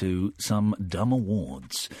go to some dumb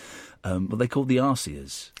awards. What they call the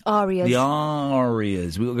Arias. Arias. The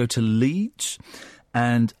Arias. We'll go to Leeds.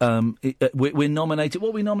 And we're nominated. What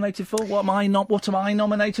are we nominated for? What am I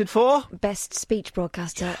nominated for? Best speech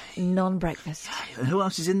broadcaster, non-breakfast. And who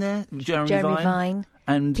else is in there? Jeremy Vine.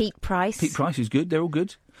 And Pete Price. Pete Price is good. They're all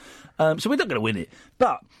good. So we're not going to win it.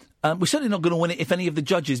 But we're certainly not going to win it if any of the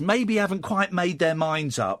judges maybe haven't quite made their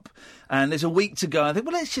minds up. And there's a week to go. I think,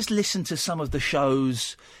 well, let's just listen to some of the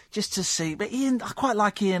shows just to see. But Ian, I quite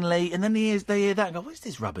like Ian Lee. And then they hear that and go, what's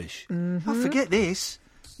this rubbish? Mm-hmm. Oh, forget this.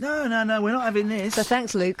 No, we're not having this. So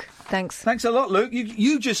thanks, Luke. Thanks a lot, Luke.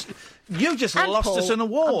 You just lost Paul. us an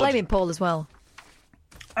award. I'm blaming Paul as well.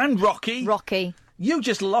 And Rocky. Rocky. You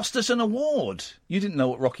just lost us an award. You didn't know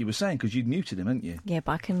what Rocky was saying because you'd muted him, hadn't you? Yeah,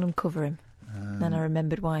 but I can uncover him. Then I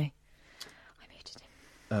remembered why. I muted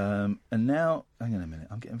him. And now, hang on a minute.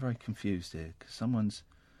 I'm getting very confused here because someone's...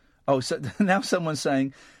 Oh, so now someone's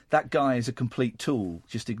saying that guy is a complete tool.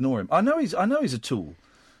 Just ignore him. I know he's a tool.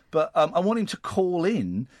 But I want him to call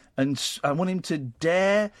in and I want him to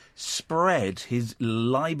dare spread his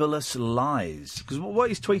libelous lies. Because what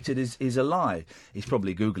he's tweeted is a lie. He's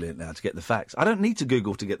probably Googling it now to get the facts. I don't need to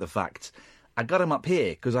Google to get the facts. I got them up here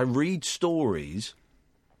because I read stories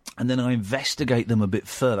and then I investigate them a bit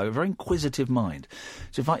further. I have a very inquisitive mind.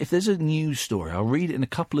 So if there's a news story, I'll read it in a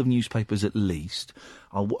couple of newspapers at least.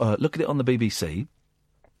 I'll look at it on the BBC.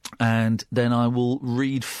 And then I will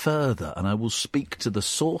read further, and I will speak to the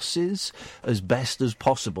sources as best as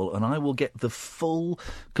possible, and I will get the full,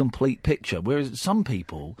 complete picture. Whereas some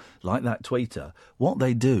people, like that tweeter, what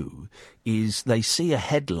they do is they see a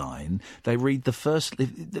headline, they read the first...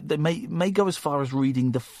 They may go as far as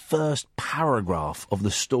reading the first paragraph of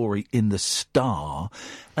the story in the Star,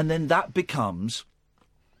 and then that becomes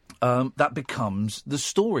the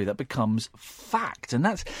story, that becomes fact, and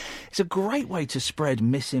it's a great way to spread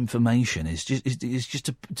misinformation. Is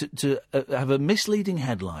just to have a misleading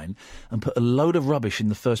headline and put a load of rubbish in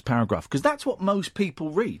the first paragraph, because that's what most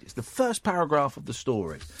people read. It's the first paragraph of the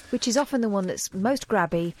story, which is often the one that's most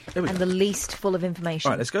grabby and the least full of information.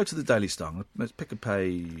 All right, let's go to the Daily Star. Let's pick a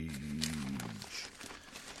page.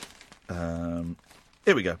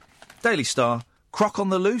 Here we go. Daily Star. Croc on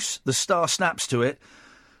the loose. The Star snaps to it.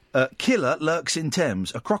 Killer lurks in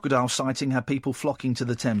Thames. A crocodile sighting had people flocking to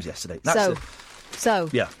the Thames yesterday. So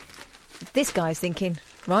yeah, this guy's thinking,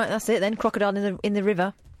 right, that's it then. Crocodile in the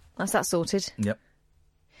river. That's that sorted. Yep.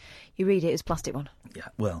 You read it was a plastic one. Yeah.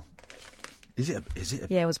 Well, is it?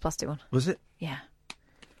 Yeah, it was a plastic one. Was it? Yeah.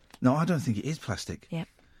 No, I don't think it is plastic. Yep.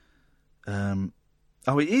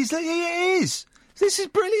 Oh, it is. It is. This is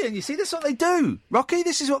brilliant. You see, that's what they do, Rocky.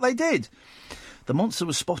 This is what they did. The monster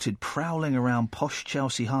was spotted prowling around posh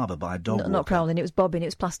Chelsea Harbour by a dog walker. Not prowling, it was bobbing, it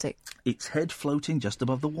was plastic. Its head floating just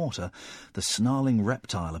above the water, the snarling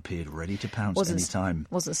reptile appeared ready to pounce any time.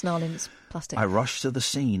 Wasn't snarling, it's plastic. I rushed to the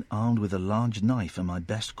scene armed with a large knife and my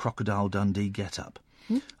best Crocodile Dundee get-up.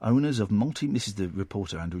 This is the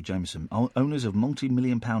reporter, Andrew Jameson. Owners of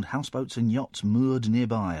multi-million-pound houseboats and yachts moored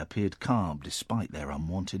nearby appeared calm despite their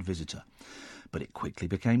unwanted visitor. But it quickly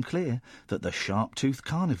became clear that the sharp-toothed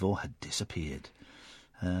carnivore had disappeared.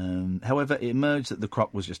 However, it emerged that the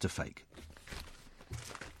croc was just a fake.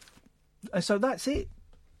 And so that's it.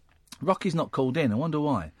 Rocky's not called in. I wonder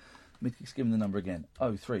why. Let me just give him the number again.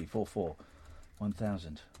 0344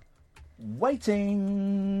 1000.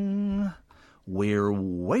 Waiting. We're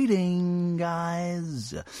waiting,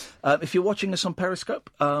 guys. If you're watching us on Periscope,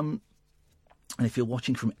 and if you're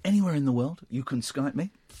watching from anywhere in the world, you can Skype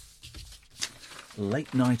me.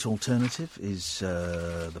 Late Night Alternative is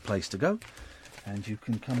the place to go, and you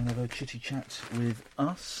can come and have a chitty chat with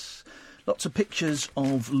us. Lots of pictures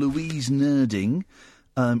of Louise nerding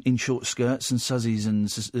in short skirts and suzzies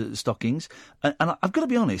and stockings, and I've got to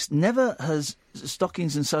be honest, never has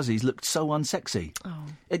stockings and suzzies looked so unsexy.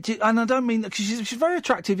 And I don't mean that, because she's a very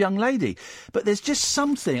attractive young lady, but there's just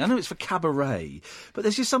something. I know it's for cabaret, but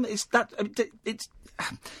there's just something. It's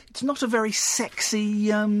not a very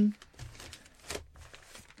sexy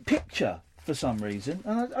picture for some reason,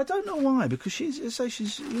 and I don't know why, because she's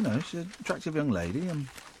an attractive young lady, and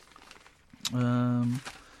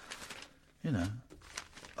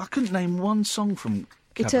I couldn't name one song from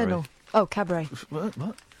Cabaret. Eternal. Oh, Cabaret.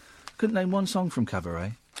 What? Couldn't name one song from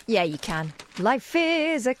Cabaret. Yeah, you can. Life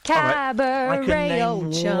is a cabaret. I can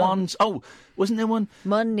name one. Oh, wasn't there one?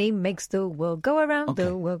 Money makes the world go around.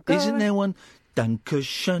 The world go Isn't around. there one?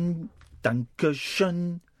 Dankeschön,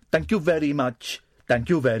 Dankeschön, thank you very much. Thank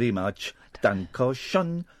you very much.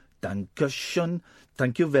 Dankeschön, Dankeschön,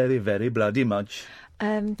 thank you very, very bloody much.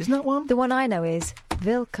 Isn't that one? The one I know is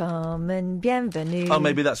Willkommen, Bienvenue. Oh,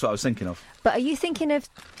 maybe that's what I was thinking of. But are you thinking of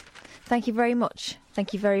Thank you very much?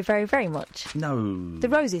 Thank you very, very, very much. No. The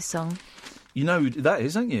Roses song. You know who that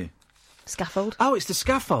is, don't you? Scaffold. Oh, it's the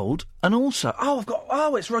Scaffold, and also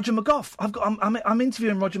it's Roger McGough. I'm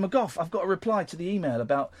interviewing Roger McGough. I've got a reply to the email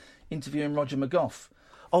about interviewing Roger McGough.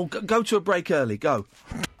 Oh, go to a break early. Go.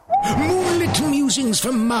 Moonlit musings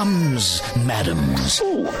from mums, madams,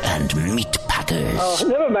 and meat packers. Oh,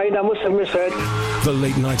 never mind, I must have misheard. The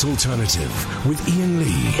Late Night Alternative with Iain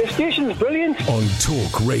Lee. The station's brilliant. On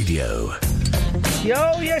Talk Radio.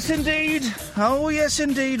 Oh, yes, indeed. Oh, yes,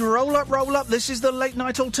 indeed. Roll up, roll up. This is the Late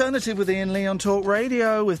Night Alternative with Iain Lee on Talk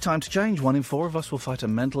Radio. With time to change, 1 in 4 of us will fight a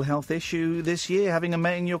mental health issue this year. Having a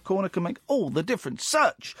mate in your corner can make all the difference.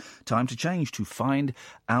 Search Time to Change to find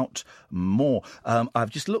out more.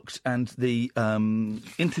 I've just looked, and the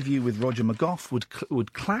interview with Roger McGough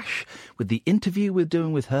would clash with the interview we're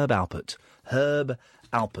doing with Herb Alpert. Herb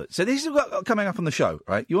Alpert. So this is what coming up on the show,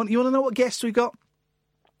 right? You want to know what guests we got?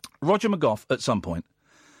 Roger McGough at some point,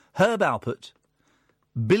 Herb Alpert,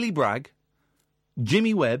 Billy Bragg,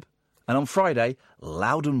 Jimmy Webb, and on Friday,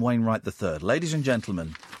 Loudon Wainwright III. Ladies and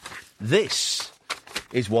gentlemen, this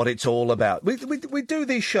is what it's all about. We do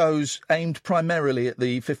these shows aimed primarily at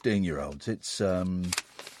the 15-year-olds. It's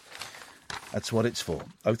that's what it's for.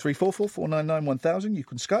 0344 499 1000. You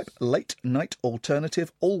can Skype Late Night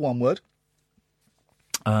Alternative, all one word.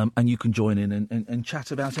 And you can join in and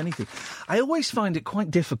chat about anything. I always find it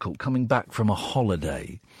quite difficult coming back from a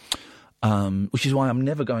holiday, which is why I'm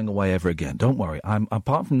never going away ever again. Don't worry.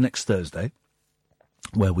 Apart from next Thursday,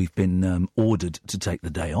 where we've been ordered to take the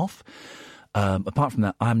day off. Apart from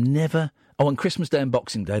that, I'm never... Oh, on Christmas Day and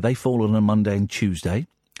Boxing Day, they fall on a Monday and Tuesday.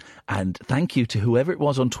 And thank you to whoever it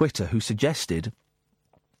was on Twitter who suggested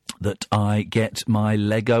that I get my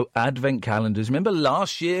Lego Advent calendars. Remember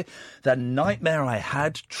last year, the nightmare I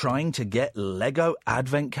had trying to get Lego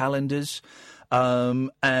Advent calendars? And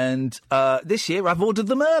this year I've ordered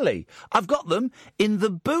them early. I've got them in the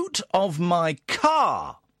boot of my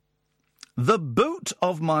car. The boot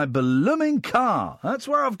of my blooming car. That's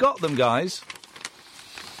where I've got them, guys.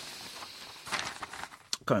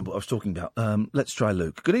 Can't remember what I was talking about. Let's try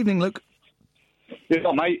Luke. Good evening, Luke.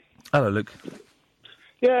 Yeah, mate. Hello, Luke.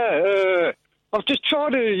 Yeah, I've just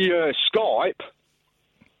tried a Skype,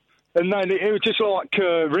 and then it was just like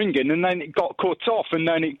ringing, and then it got cut off, and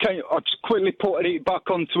then it came. I just quickly put it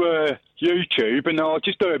back onto YouTube, and I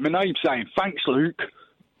just heard my name saying, "Thanks, Luke."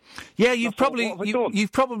 Yeah, you've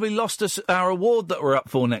probably lost us our award that we're up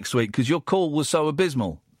for next week because your call was so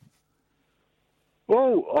abysmal.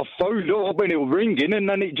 Well, I phoned up and it was ringing, and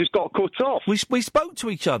then it just got cut off. We spoke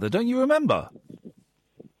to each other, don't you remember?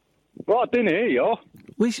 Well, I didn't hear you.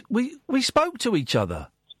 We spoke to each other.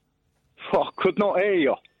 I could not hear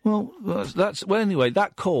you. Well, anyway,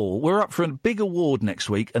 that call, we're up for a big award next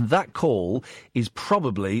week, and that call is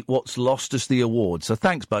probably what's lost us the award. So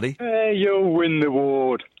thanks, buddy. Hey, you'll win the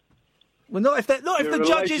award. Well, not if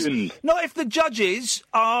the judges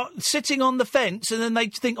are sitting on the fence and then they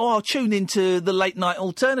think, oh, I'll tune into the late night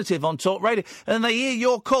alternative on Talk Radio, and they hear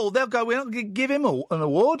your call, they'll go, we'll give him an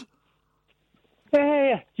award.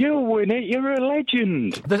 Yeah, you'll win it. You're a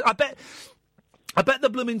legend. I bet the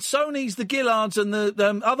blooming Sonys, the Gillards and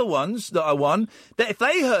the other ones that I won, that if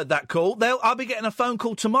they heard that call, I'll be getting a phone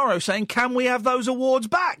call tomorrow saying, can we have those awards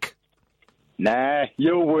back? Nah,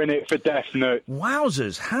 you'll win it for definite.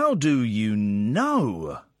 Wowzers, how do you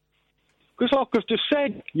know? Because like I've just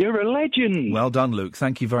said, you're a legend. Well done, Luke.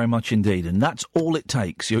 Thank you very much indeed. And that's all it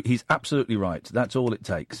takes. He's absolutely right. That's all it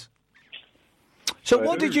takes. So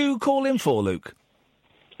what did you call in for, Luke?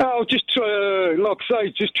 Oh, just, like I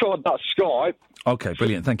say, just tried that Skype. OK,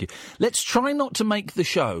 brilliant, thank you. Let's try not to make the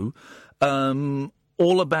show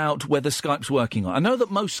all about whether Skype's working. I know that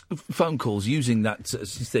most phone calls using that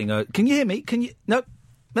thing are... Can you hear me? Can you... No,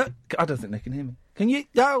 I don't think they can hear me. Can you...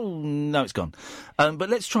 Oh, no, it's gone. But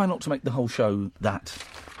let's try not to make the whole show that,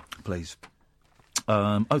 please.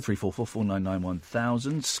 0344 499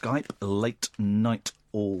 1000, Skype, late night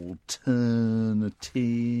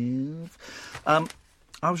alternative.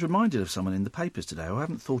 I was reminded of someone in the papers today who I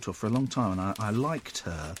haven't thought of for a long time, and I liked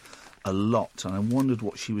her a lot, and I wondered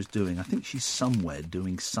what she was doing. I think she's somewhere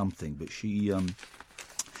doing something, but she...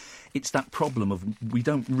 it's that problem of we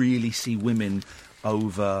don't really see women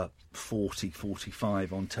over 40,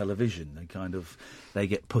 45 on television. They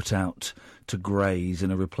get put out to graze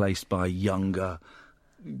and are replaced by younger...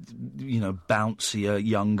 bouncier,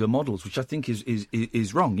 younger models, which I think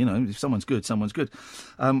is wrong. If someone's good, someone's good.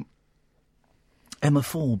 Emma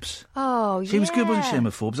Forbes. Oh, She was good, wasn't she,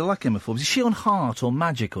 Emma Forbes? I like Emma Forbes. Is she on Heart or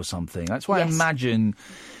Magic or something? That's why I imagine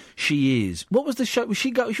she is. What was the show?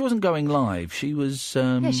 She wasn't going live. She was...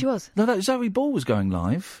 yeah, she was. No, Zoe Ball was going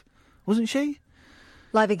live. Wasn't she?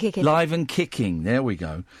 Live and Kicking. Live and Kicking. There we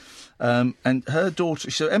go. And her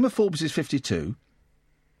daughter... So Emma Forbes is 52.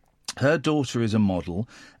 Her daughter is a model,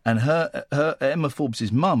 and her Emma Forbes'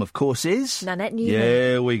 mum, of course, is... Nanette Newman.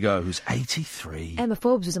 There we go, who's 83. Emma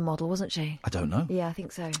Forbes was a model, wasn't she? I don't know. Yeah, I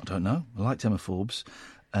think so. I don't know. I liked Emma Forbes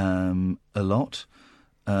a lot.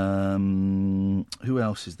 Who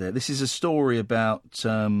else is there? This is a story about...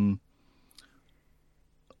 oh,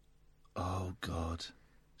 God.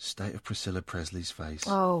 State of Priscilla Presley's face.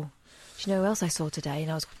 Oh. Do you know who else I saw today,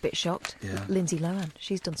 and I was a bit shocked? Yeah. Lindsay Lohan.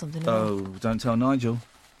 She's done something. Oh, don't tell Nigel.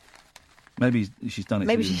 Maybe she's done it.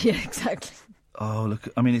 Maybe yeah, exactly. Oh, look!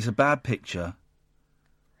 I mean, it's a bad picture.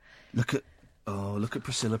 Look at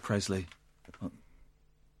Priscilla Presley.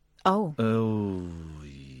 Oh. Oh.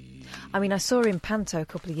 I mean, I saw her in Panto a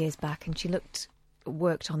couple of years back, and she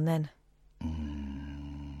worked on then.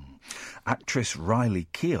 Actress Riley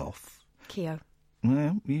Keough.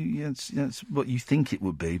 Well, that's what you think it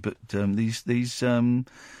would be, but these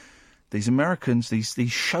Americans, these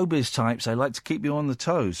showbiz types, they like to keep you on the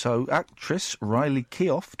toes. So actress Riley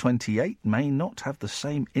Keough, 28, may not have the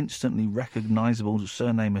same instantly recognisable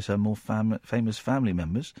surname as her more famous family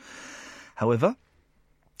members. However,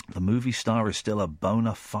 the movie star is still a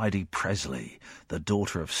bona fide Presley, the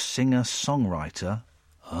daughter of singer-songwriter...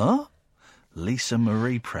 Huh? Lisa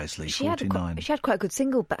Marie Presley, She had 49. quite a good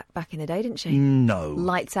single back in the day, didn't she? No.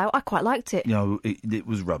 Lights Out. I quite liked it. No, it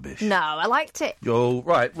was rubbish. No, I liked it. Oh,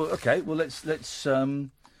 right. Well, okay. Well, let's. I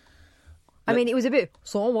mean, it was a bit.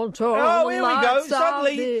 Someone turn Oh, the here we go. lights out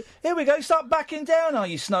Suddenly, there. here we go. Start backing down, are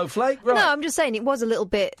you, Snowflake? Right. No, I'm just saying it was a little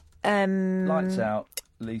bit. Lights Out,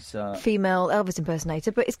 Lisa. Female Elvis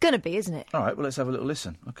impersonator, but it's going to be, isn't it? All right, well, let's have a little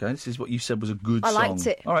listen. Okay, this is what you said was a good I song. liked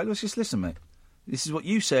it. All right, let's just listen, mate. This is what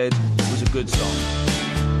you said was a good song.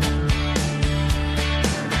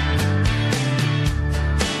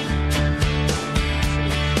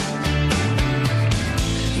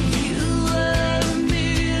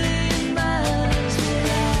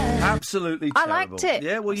 Absolutely I terrible. liked it.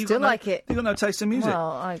 Yeah, well, you Still like it. You've got no taste in music.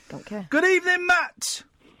 Well, I don't care. Good evening, Matt.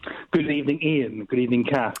 Good evening, Ian. Good evening,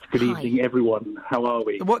 Kath. Good evening, everyone. How are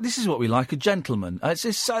we? This is what we like, a gentleman.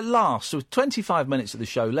 It's last, with 25 minutes of the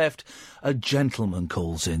show left, a gentleman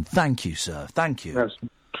calls in. Thank you, sir. Thank you. That's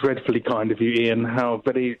dreadfully kind of you, Ian. How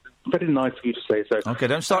very, very nice of you to say so. Okay,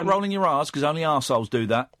 don't start rolling your R's, because only arseholes do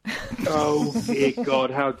that. Oh, dear God,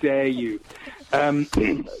 how dare you.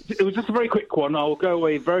 It was just a very quick one. I'll go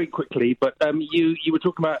away very quickly. But you were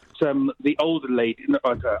talking about the older ladies.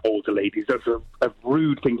 Older ladies. That's a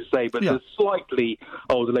rude thing to say, but the slightly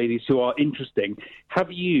older ladies who are interesting.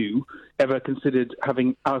 Have you ever considered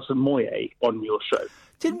having Alison Moyet on your show?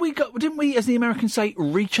 Didn't we, as the Americans say,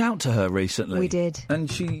 reach out to her recently? We did. And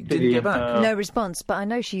she didn't get back? No response, but I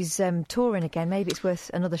know she's touring again. Maybe it's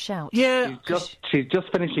worth another shout. Yeah. She's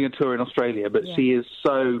just finishing a tour in Australia, but she is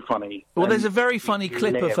so funny. Well, there's a very funny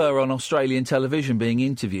clip of her on Australian television being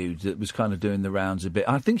interviewed that was kind of doing the rounds a bit.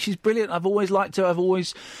 I think she's brilliant. I've always liked her. I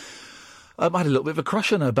had a little bit of a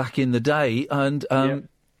crush on her back in the day, and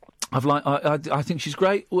I think she's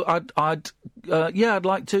great. I'd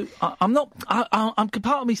like to. I'm not.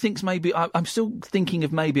 Part of me thinks maybe I'm still thinking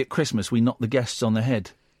of maybe at Christmas we knock the guests on the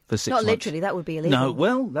head for 6 months. Not literally. That would be illegal. No,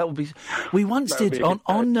 well, that would be. We once did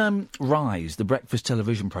on Rise, the breakfast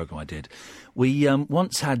television programme I did. We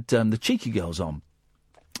once had the Cheeky Girls on,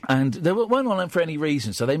 and they weren't on for any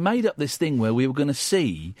reason. So they made up this thing where we were going to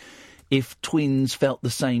see if twins felt the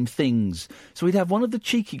same things. So we'd have one of the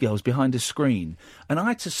Cheeky Girls behind a screen, and I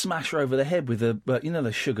had to smash her over the head with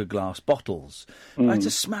the sugar glass bottles. I had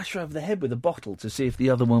to smash her over the head with a bottle to see if the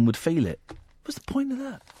other one would feel it. What's the point of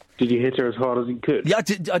that? Did you hit her as hard as you could? Yeah, I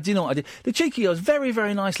did. You know what I did? The Cheeky Girls, very,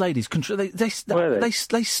 very nice ladies. They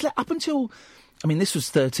slept up until. I mean, this was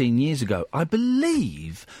 13 years ago. I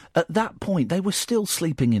believe at that point they were still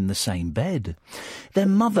sleeping in the same bed. Their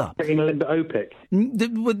mother. Taking a Limber Opic.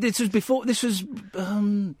 This was before. This was.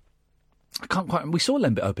 I can't quite. We saw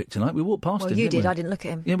Lembit Opic tonight. We walked past him. Well, you did. We? I didn't look at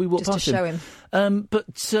him. Yeah, we walked just past to show him.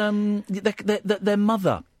 Their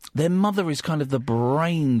mother. Their mother is kind of the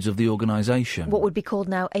brains of the organisation. What would be called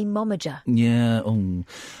now a momager. Yeah.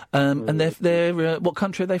 And they're what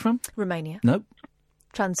country are they from? Romania. Nope.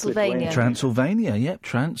 Transylvania. Transylvania, yep.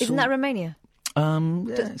 Isn't that Romania?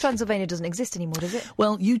 Yes. Transylvania doesn't exist anymore, does it?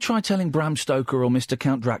 Well, you try telling Bram Stoker or Mr.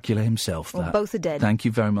 Count Dracula himself that. Well, both are dead. Thank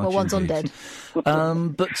you very much. Well, one's indeed.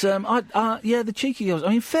 undead. The Cheeky Girls. I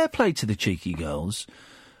mean, fair play to the Cheeky Girls.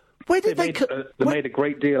 Where did they made a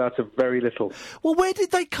great deal out of very little. Well, where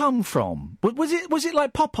did they come from? Was it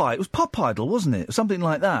like Popeye? It was Pop Idol, wasn't it? Something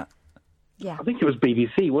like that. Yeah. I think it was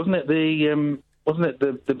BBC, wasn't it? Wasn't it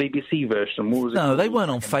the BBC version? What was it? No, they weren't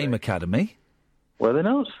on Fame Academy. Were they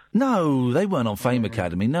not? No, they weren't on Fame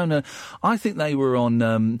Academy. No. I think they were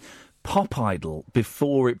on Pop Idol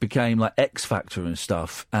before it became like X Factor and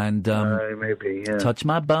stuff. And maybe, yeah. Touch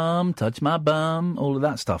my bum, all of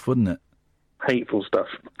that stuff, wouldn't it? Hateful stuff.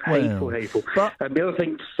 Hateful. But the other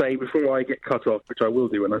thing to say before I get cut off, which I will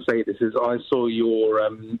do when I say this, is I saw your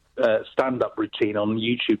stand-up routine on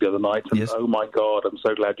YouTube the other night, and oh my God, I'm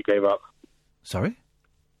so glad you gave up. Sorry?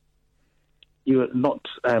 You were not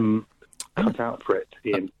cut out for it,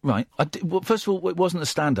 Ian. Right. Well, first of all, it wasn't a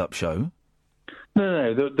stand-up show.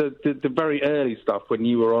 No. The very early stuff when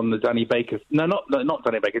you were on the Danny Baker. No, not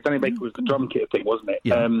Danny Baker. Danny Baker was the drum kit thing, wasn't it?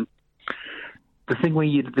 Yeah. The thing where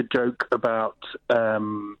you did the joke about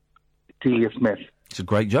Delia Smith. It's a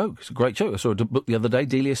great joke. I saw a book the other day,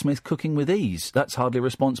 Delia Smith, Cooking with Ease. That's hardly a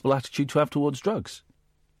responsible attitude to have towards drugs.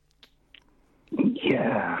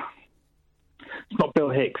 Yeah. It's not Bill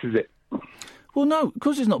Hicks, is it? Well, no, of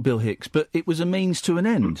course it's not Bill Hicks, but it was a means to an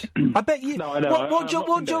end. I bet you. No, I know.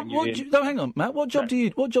 No, hang on, Matt. What job do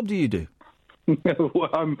you do? Well,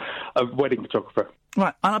 I'm a wedding photographer.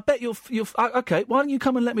 Right, and I bet you're okay. Why don't you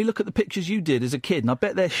come and let me look at the pictures you did as a kid? And I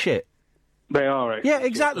bet they're shit. They are. Actually. Yeah,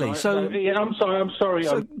 exactly. Right. So yeah, I'm sorry.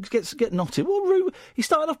 So get knotted. Well, he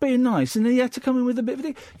started off being nice, and then he had to come in with a bit of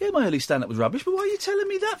a. Yeah, my early stand-up was rubbish, but what are you telling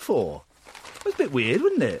me that for? It was a bit weird,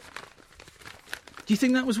 wasn't it? Do you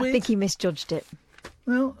think that was weird? I think he misjudged it.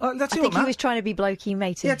 Well, that's I think he was trying to be blokey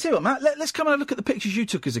matey. Yeah, tell you what, Matt. Let's come and have a look at the pictures you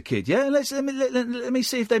took as a kid. Yeah, let me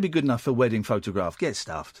see if they'd be good enough for a wedding photograph. Get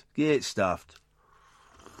stuffed. Get stuffed.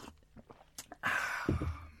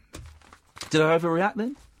 Did I overreact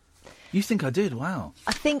then? You think I did? Wow.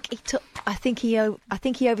 I think he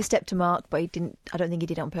overstepped a mark, but he didn't. I don't think he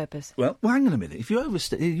did it on purpose. Well, hang on a minute. If you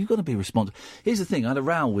overstep, you've got to be responsible. Here's the thing. I had a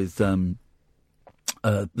row with the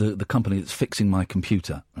company that's fixing my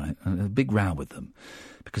computer. Right, a big row with them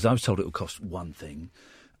because I was told it would cost one thing,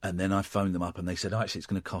 and then I phoned them up and they said, actually, it's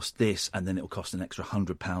going to cost this, and then it will cost an extra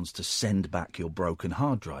 £100 to send back your broken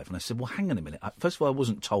hard drive. And I said, well, hang on a minute. First of all, I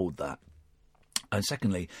wasn't told that, and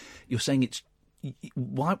secondly, you're saying it's.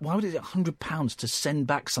 Why would it be £100 to send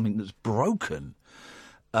back something that's broken?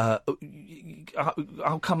 I'll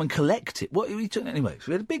come and collect it. Anyway, so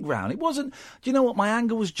we had a big round. It wasn't. Do you know what? My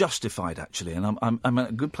anger was justified, actually, and I'm at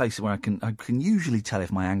a good place where I can usually tell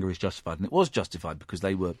if my anger is justified, and it was justified because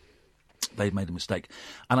they'd made a mistake,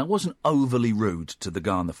 and I wasn't overly rude to the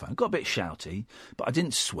guy on the phone. Got a bit shouty, but I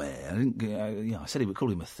didn't swear. I didn't. I said he would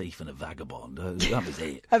call him a thief and a vagabond. That was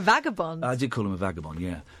it. A vagabond. I did call him a vagabond.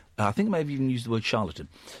 Yeah. I think maybe even used the word charlatan.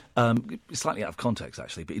 Slightly out of context,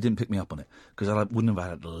 actually, but he didn't pick me up on it because I wouldn't have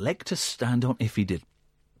had a leg to stand on if he did.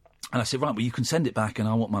 And I said, right, well, you can send it back and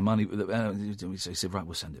I want my money. So he said, right,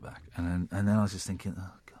 we'll send it back. And then I was just thinking,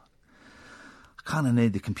 oh, God, I kind of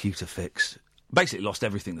need the computer fixed. Basically lost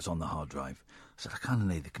everything that's on the hard drive. I said, I kind of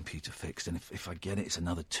need the computer fixed, and if I get it, it's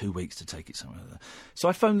another 2 weeks to take it somewhere. So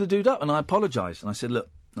I phoned the dude up and I apologised. And I said, look,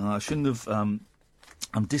 I shouldn't have...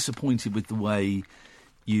 I'm disappointed with the way...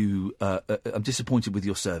 I'm disappointed with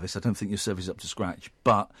your service. I don't think your service is up to scratch,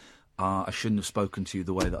 but I shouldn't have spoken to you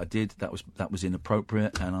the way that I did. That was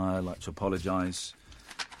inappropriate, and I'd like to apologise.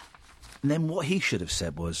 And then what he should have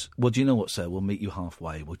said was, well, do you know what, sir? We'll meet you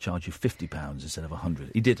halfway. We'll charge you £50 instead of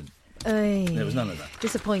 £100. He didn't. There was none of that.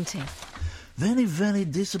 Disappointing. Very, very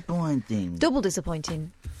disappointing. Double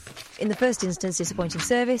disappointing. In the first instance, disappointing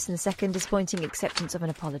service, and the second, disappointing acceptance of an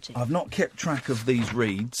apology. I've not kept track of these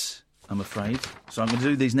reads, I'm afraid, so I'm going to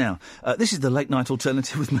do these now. This is the Late Night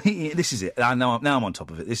Alternative with me. This is it. Now I'm on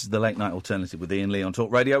top of it. This is the Late Night Alternative with Iain Lee on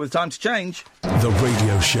Talk Radio with Time to Change. The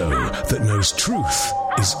radio show that knows truth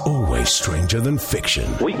is always stranger than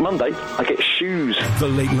fiction. Week Monday, I get shoes. The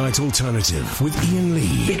Late Night Alternative with Iain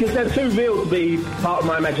Lee. Because they're too real to be part of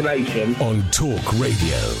my imagination. On Talk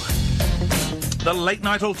Radio. The Late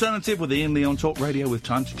Night Alternative with Iain Lee on Talk Radio with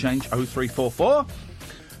Time to Change. 0344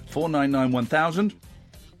 499 1000.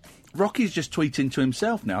 Rocky's just tweeting to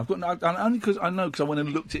himself now. Only because I went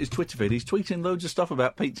and looked at his Twitter feed. He's tweeting loads of stuff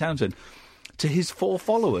about Pete Townsend to his 4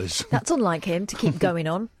 followers. That's unlike him to keep going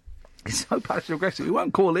on. It's so passive aggressive. He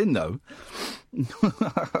won't call in though,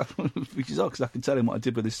 which is odd because I can tell him what I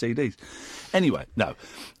did with his CDs. Anyway, no.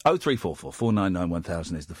 0344 499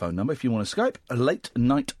 1000 is the phone number if you want to Skype. A Late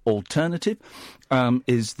Night Alternative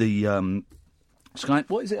is the Skype.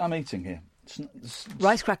 What is it I'm eating here?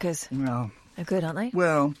 Rice crackers. Well, they're good, aren't they?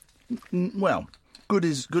 Well, good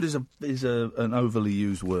is an overly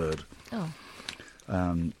used word. Oh.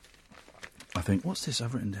 I think, what's this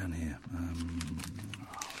I've written down here?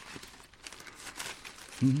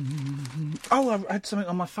 I had something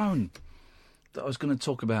on my phone that I was going to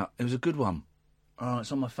talk about. It was a good one. Oh,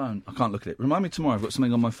 it's on my phone. I can't look at it. Remind me tomorrow. I've got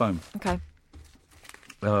something on my phone. Okay.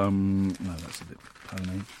 No, that's a bit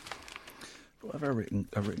pony. What have I written?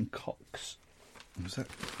 I've written Cox.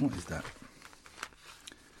 What is that?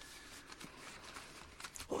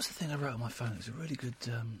 What was the thing I wrote on my phone? It's a really good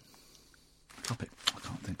topic. I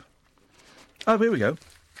can't think. Oh, here we go.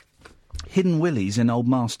 Hidden Willies in Old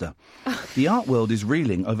Master. The art world is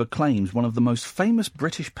reeling over claims one of the most famous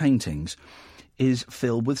British paintings is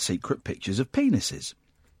filled with secret pictures of penises.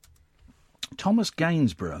 Thomas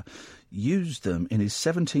Gainsborough used them in his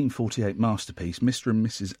 1748 masterpiece, Mr. and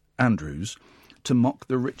Mrs. Andrews, to mock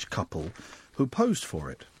the rich couple who posed for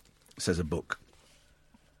it, says a book.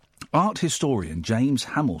 Art historian James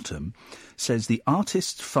Hamilton says the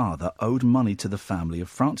artist's father owed money to the family of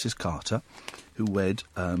Francis Carter, who wed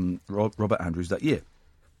Robert Andrews that year.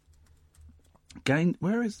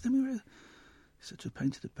 Such a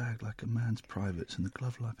painted a bag like a man's privates and the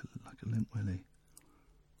glove like a limp willy.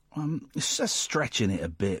 It's just stretching it a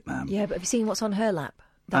bit, man. Yeah, but have you seen what's on her lap?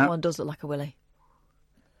 That one does look like a willy.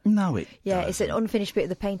 No, it doesn't. It's an unfinished bit of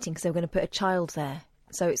the painting because they were going to put a child there.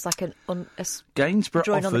 So it's like a Gainsborough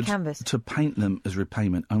drawing offered on the canvas. to paint them as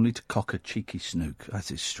repayment, only to cock a cheeky snook.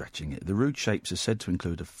 That is stretching it. The rude shapes are said to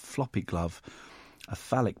include a floppy glove, a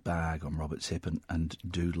phallic bag on Robert's hip, and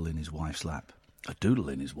doodle in his wife's lap. A doodle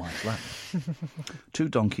in his wife's lap. 2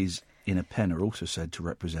 donkeys in a pen are also said to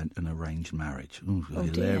represent an arranged marriage. Ooh, Oh,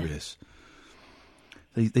 hilarious.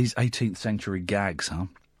 These 18th century gags, huh?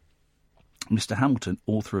 Mr. Hamilton,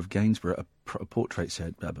 author of Gainsborough, a portrait,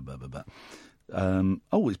 said, blah, blah, blah, blah, blah.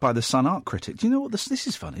 It's by the Sun art critic. Do you know what this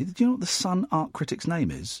is funny? Do you know what the Sun art critic's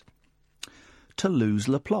name is?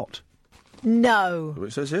 Toulouse-Lautrec. No.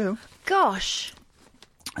 It says here. Gosh.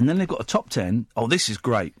 And then they've got a top 10. Oh, this is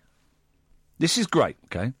great. This is great,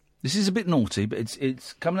 okay? This is a bit naughty, but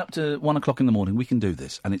it's coming up to 1 o'clock in the morning. We can do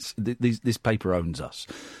this. And this paper owns us.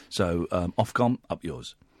 So, Ofcom, up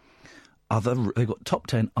yours. They've got top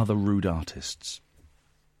 10 other rude artists.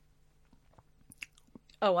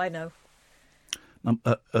 Oh, I know.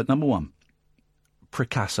 Number 1,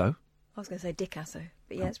 Picasso. I was going to say Dicasso,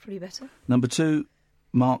 but yeah, it's pretty better. Number 2,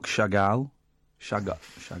 Marc Chagall. Chagall.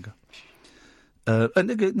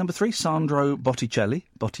 And number 3, Sandro Botticelli.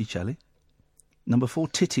 Number 4,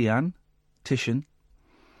 Titian.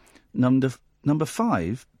 Number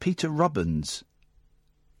 5, Peter Rubens.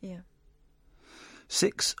 Yeah.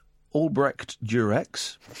 6, Albrecht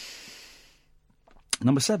Durex.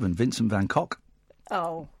 Number 7, Vincent van Gogh.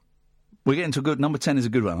 Oh. We're getting to a good... Number 10 is a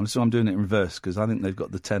good one, so I'm doing it in reverse, because I think they've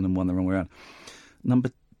got the 10 and 1 the wrong way around.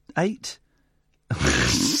 Number 8...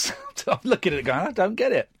 I'm looking at it going, I don't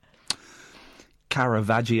get it.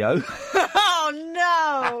 Caravaggio.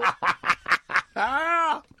 Oh,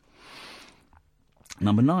 no!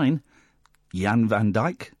 Number 9, Jan van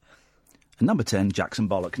Dijk. And number 10, Jackson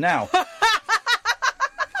Pollock. Now...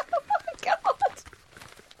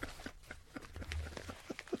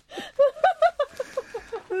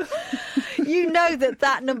 You know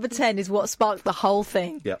that number 10 is what sparked the whole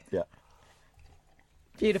thing. Yeah.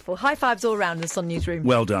 Beautiful. High fives all round in the Sun Newsroom.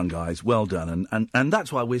 Well done, guys. Well done. And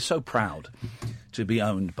that's why we're so proud to be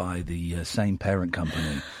owned by the same parent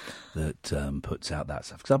company that puts out that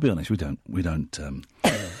stuff. Because I'll be honest, we don't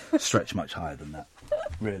stretch much higher than that,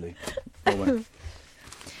 really.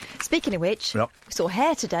 Speaking of which, Yep. we saw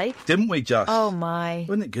Hair today. Didn't we just? Oh, my.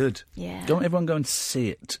 Wasn't it good? Yeah. Don't everyone go and see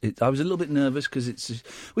it. I was a little bit nervous because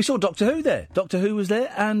we saw Doctor Who there. Doctor Who was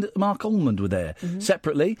there and Mark Almond were there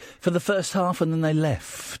separately for the first half and then they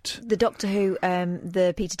left. The Doctor Who,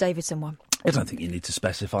 the Peter Davidson one. I don't think you need to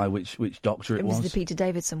specify which Doctor it was. It was the Peter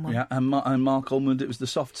Davidson one. Yeah, and Mark Almond, it was the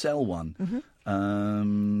Soft Cell one.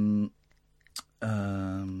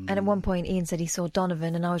 And at one point, Iain said he saw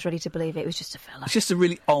Donovan, and I was ready to believe it was just a fella. It's just a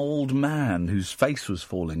really old man whose face was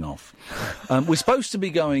falling off. We're supposed to be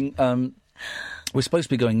going. We're supposed to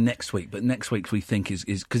be going next week, but next week we think is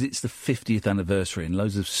because it's the 50th anniversary, and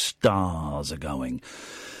loads of stars are going.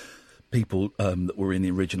 People that were in the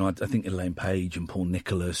original, I think Elaine Page and Paul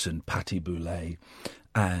Nicholas and Patti Boulay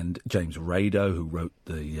and James Rado, who wrote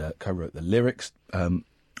co-wrote the lyrics.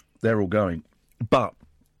 They're all going, but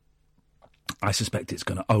I suspect it's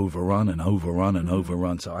going to overrun.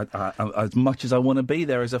 So I, as much as I want to be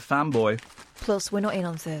there as a fanboy. Plus, we're not in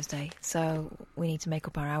on Thursday, so we need to make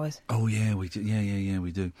up our hours. Oh, yeah, we do. Yeah,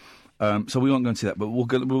 we do. So we won't go and see that, but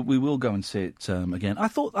we will go and see it again. I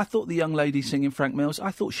thought the young lady singing Frank Mills,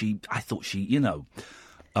 I thought she,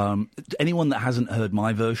 anyone that hasn't heard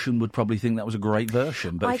my version would probably think that was a great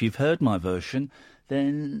version. But if you've heard my version,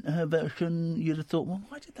 then her version, you'd have thought, well,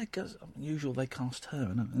 why did they go? Unusual, they cast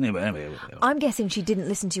her. Anyway. I'm guessing she didn't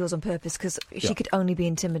listen to yours on purpose because she could only be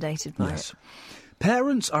intimidated by it.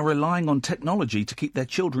 Parents are relying on technology to keep their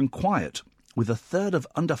children quiet, with a third of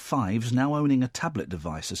under fives now owning a tablet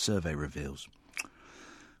device, a survey reveals.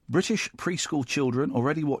 British preschool children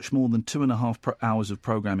already watch more than 2.5 hours of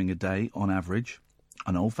programming a day on average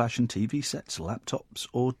on old-fashioned TV sets, laptops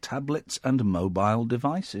or tablets and mobile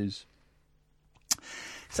devices.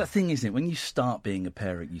 It's that thing, isn't it? When you start being a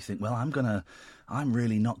parent, you think, well, I'm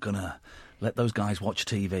really not going to let those guys watch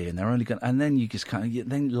TV, and they're only going to... And then you just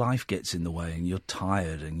then life gets in the way, and you're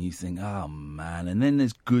tired, and you think, oh, man. And then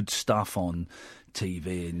there's good stuff on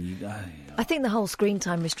TV, and you... I think the whole screen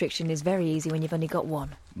time restriction is very easy when you've only got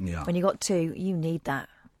one. Yeah. When you've got two, you need that.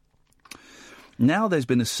 Now there's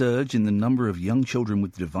been a surge in the number of young children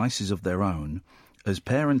with devices of their own, as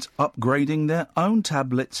parents upgrading their own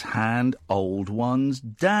tablets hand old ones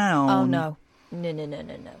down. Oh, no.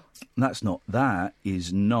 No. That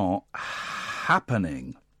is not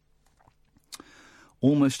happening.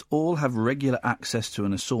 Almost all have regular access to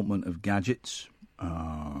an assortment of gadgets.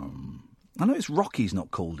 I know it's Rocky's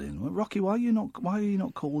not called in. Well, Rocky, why are you not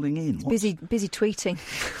calling in? Busy tweeting.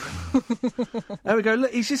 There we go.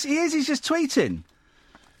 Look, he's just tweeting.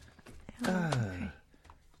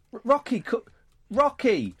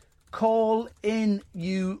 Rocky, call in,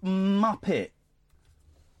 you muppet.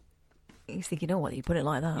 He's thinking, oh, what, you put it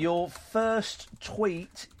like that? Your first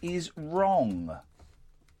tweet is wrong.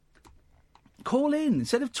 Call in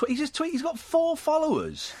instead of tweet. He just tweet. He's got 4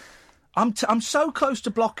 followers. I'm so close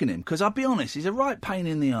to blocking him because I'll be honest, he's a right pain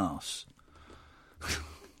in the arse.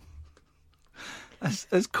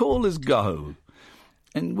 as callers go,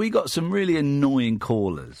 and we got some really annoying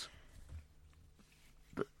callers.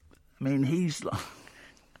 But I mean, he's like.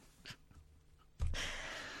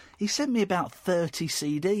 He sent me about 30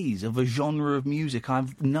 CDs of a genre of music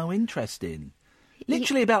I've no interest in.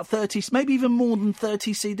 Literally about 30, maybe even more than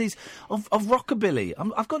 30 CDs of rockabilly.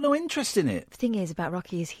 I've got no interest in it. The thing is about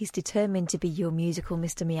Rocky is he's determined to be your musical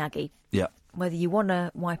Mr. Miyagi. Yeah. Whether you want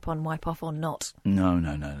to wipe on, wipe off or not. No.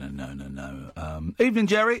 Evening,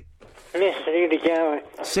 Jerry. Mr. Rudy Gower.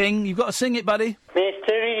 Sing. You've got to sing it, buddy. Mr.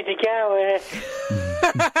 Rudy Gower.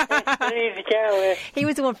 Mr. Rudy Gower. He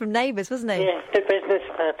was the one from Neighbours, wasn't he? Yes, the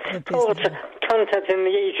businessman. Contact in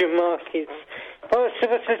the Asian markets. What's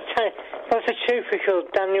the super called?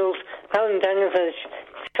 Alan Daniels.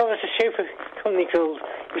 What's the super company called?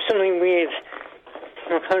 It was something weird.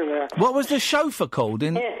 I can't remember. What was the chauffeur called?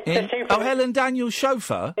 Helen Daniels'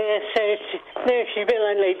 chauffeur? Yeah, she's a bit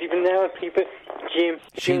like Lady Penelope, but Jim.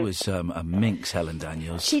 She was a minx, Helen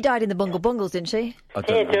Daniels. She died in the Bungle Bungles, didn't she? I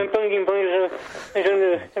don't know. Bungling Bungles. I don't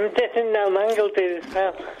know. And Death and Now Mangle did as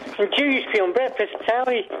well. And Jew used to be on Breakfast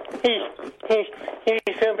Tally. He used to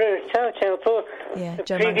be on Breakfast Tally, Channel 4. Yeah, the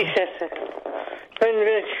Joe predecessor. When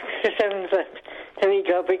the Sevens left, then he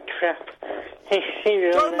got a big crap.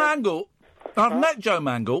 Joe Mangle. I've met Joe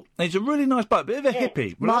Mangle. He's a really nice bloke, bit of a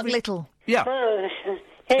hippie. Mark Little. Yeah.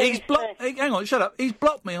 He's blocked. Hang on, shut up. He's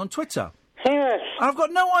blocked me on Twitter. Yes. I've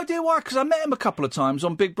got no idea why, because I met him a couple of times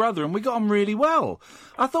on Big Brother and we got on really well.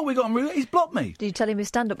 I thought we got on really well. He's blocked me. Did you tell him his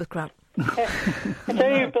stand-up was crap? I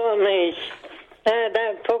tell you about me.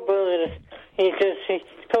 That footballer, he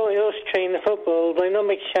taught us to train the football, but not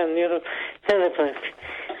Mick Shan, the other bloke.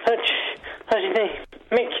 What's his name?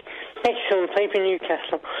 Mick's son, played for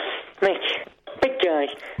Newcastle. Mick. Big guy.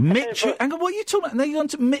 Mitch, hang on, what are you talking about? Now you're on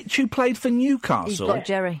to Mitch, who played for Newcastle. He's blocked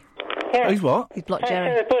Jerry. Yeah. He's what? He's blocked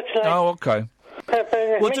Jerry. Oh, okay.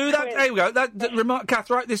 We'll do that. There we go. That remark, Kath,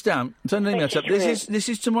 write this down. Turn the email up. This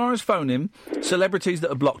is tomorrow's phone-in. Celebrities that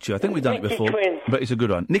have blocked you. I think we've done it before, but it's a good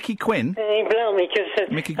one. Nicky Quinn. He blocked me because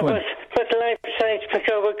Mickey Quinn. But the life science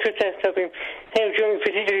Pacoba could have stopped him. He was doing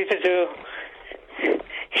particularly to do.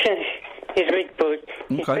 He's a big boy.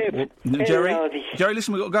 Okay, well, Jerry,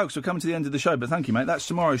 listen, we've got to go because we're coming to the end of the show. But thank you, mate. That's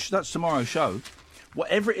tomorrow's show.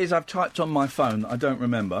 Whatever it is I've typed on my phone, I don't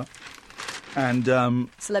remember. And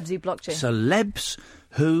celebs who blocked you. Celebs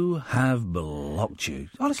who have blocked you.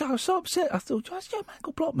 Honestly, I was so upset. I thought, why's Joe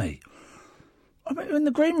Mangle blocked me? I mean, in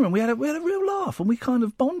the green room, we had a real laugh and we kind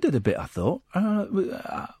of bonded a bit. I thought.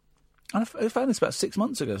 I found this about 6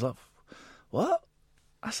 months ago. It's like, what?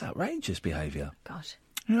 That's outrageous behaviour. Gosh.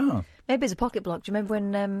 Yeah. Maybe it's a pocket block. Do you remember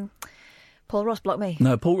when Paul Ross blocked me?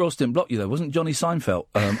 No, Paul Ross didn't block you though. Wasn't Johnny Seinfeld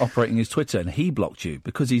operating his Twitter and he blocked you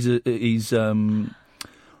because he's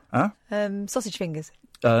sausage fingers.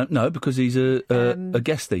 No, because he's a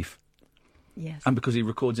guest thief. Yes. And because he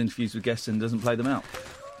records interviews with guests and doesn't play them out.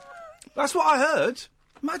 That's what I heard.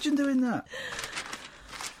 Imagine doing that.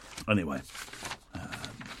 Anyway.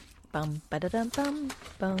 Bum ba da dum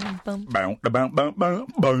bum bum bum.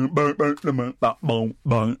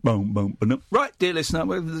 Right, dear listener,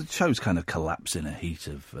 the show's kind of collapsed in a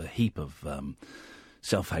heap of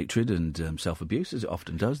self-hatred and self-abuse, as it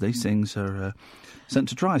often does. These things are sent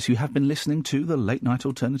to try. So you have been listening to The Late Night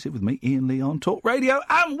Alternative with me, Iain Lee, on Talk Radio.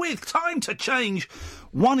 And with time to change,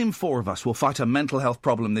 1 in 4 of us will fight a mental health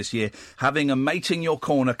problem this year. Having a mate in your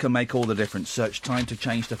corner can make all the difference. Search Time to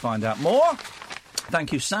Change to find out more.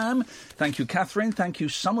 Thank you, Sam. Thank you, Catherine. Thank you,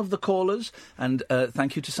 some of the callers. And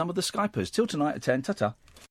thank you to some of the Skypers. Till tonight at 10. Ta-ta.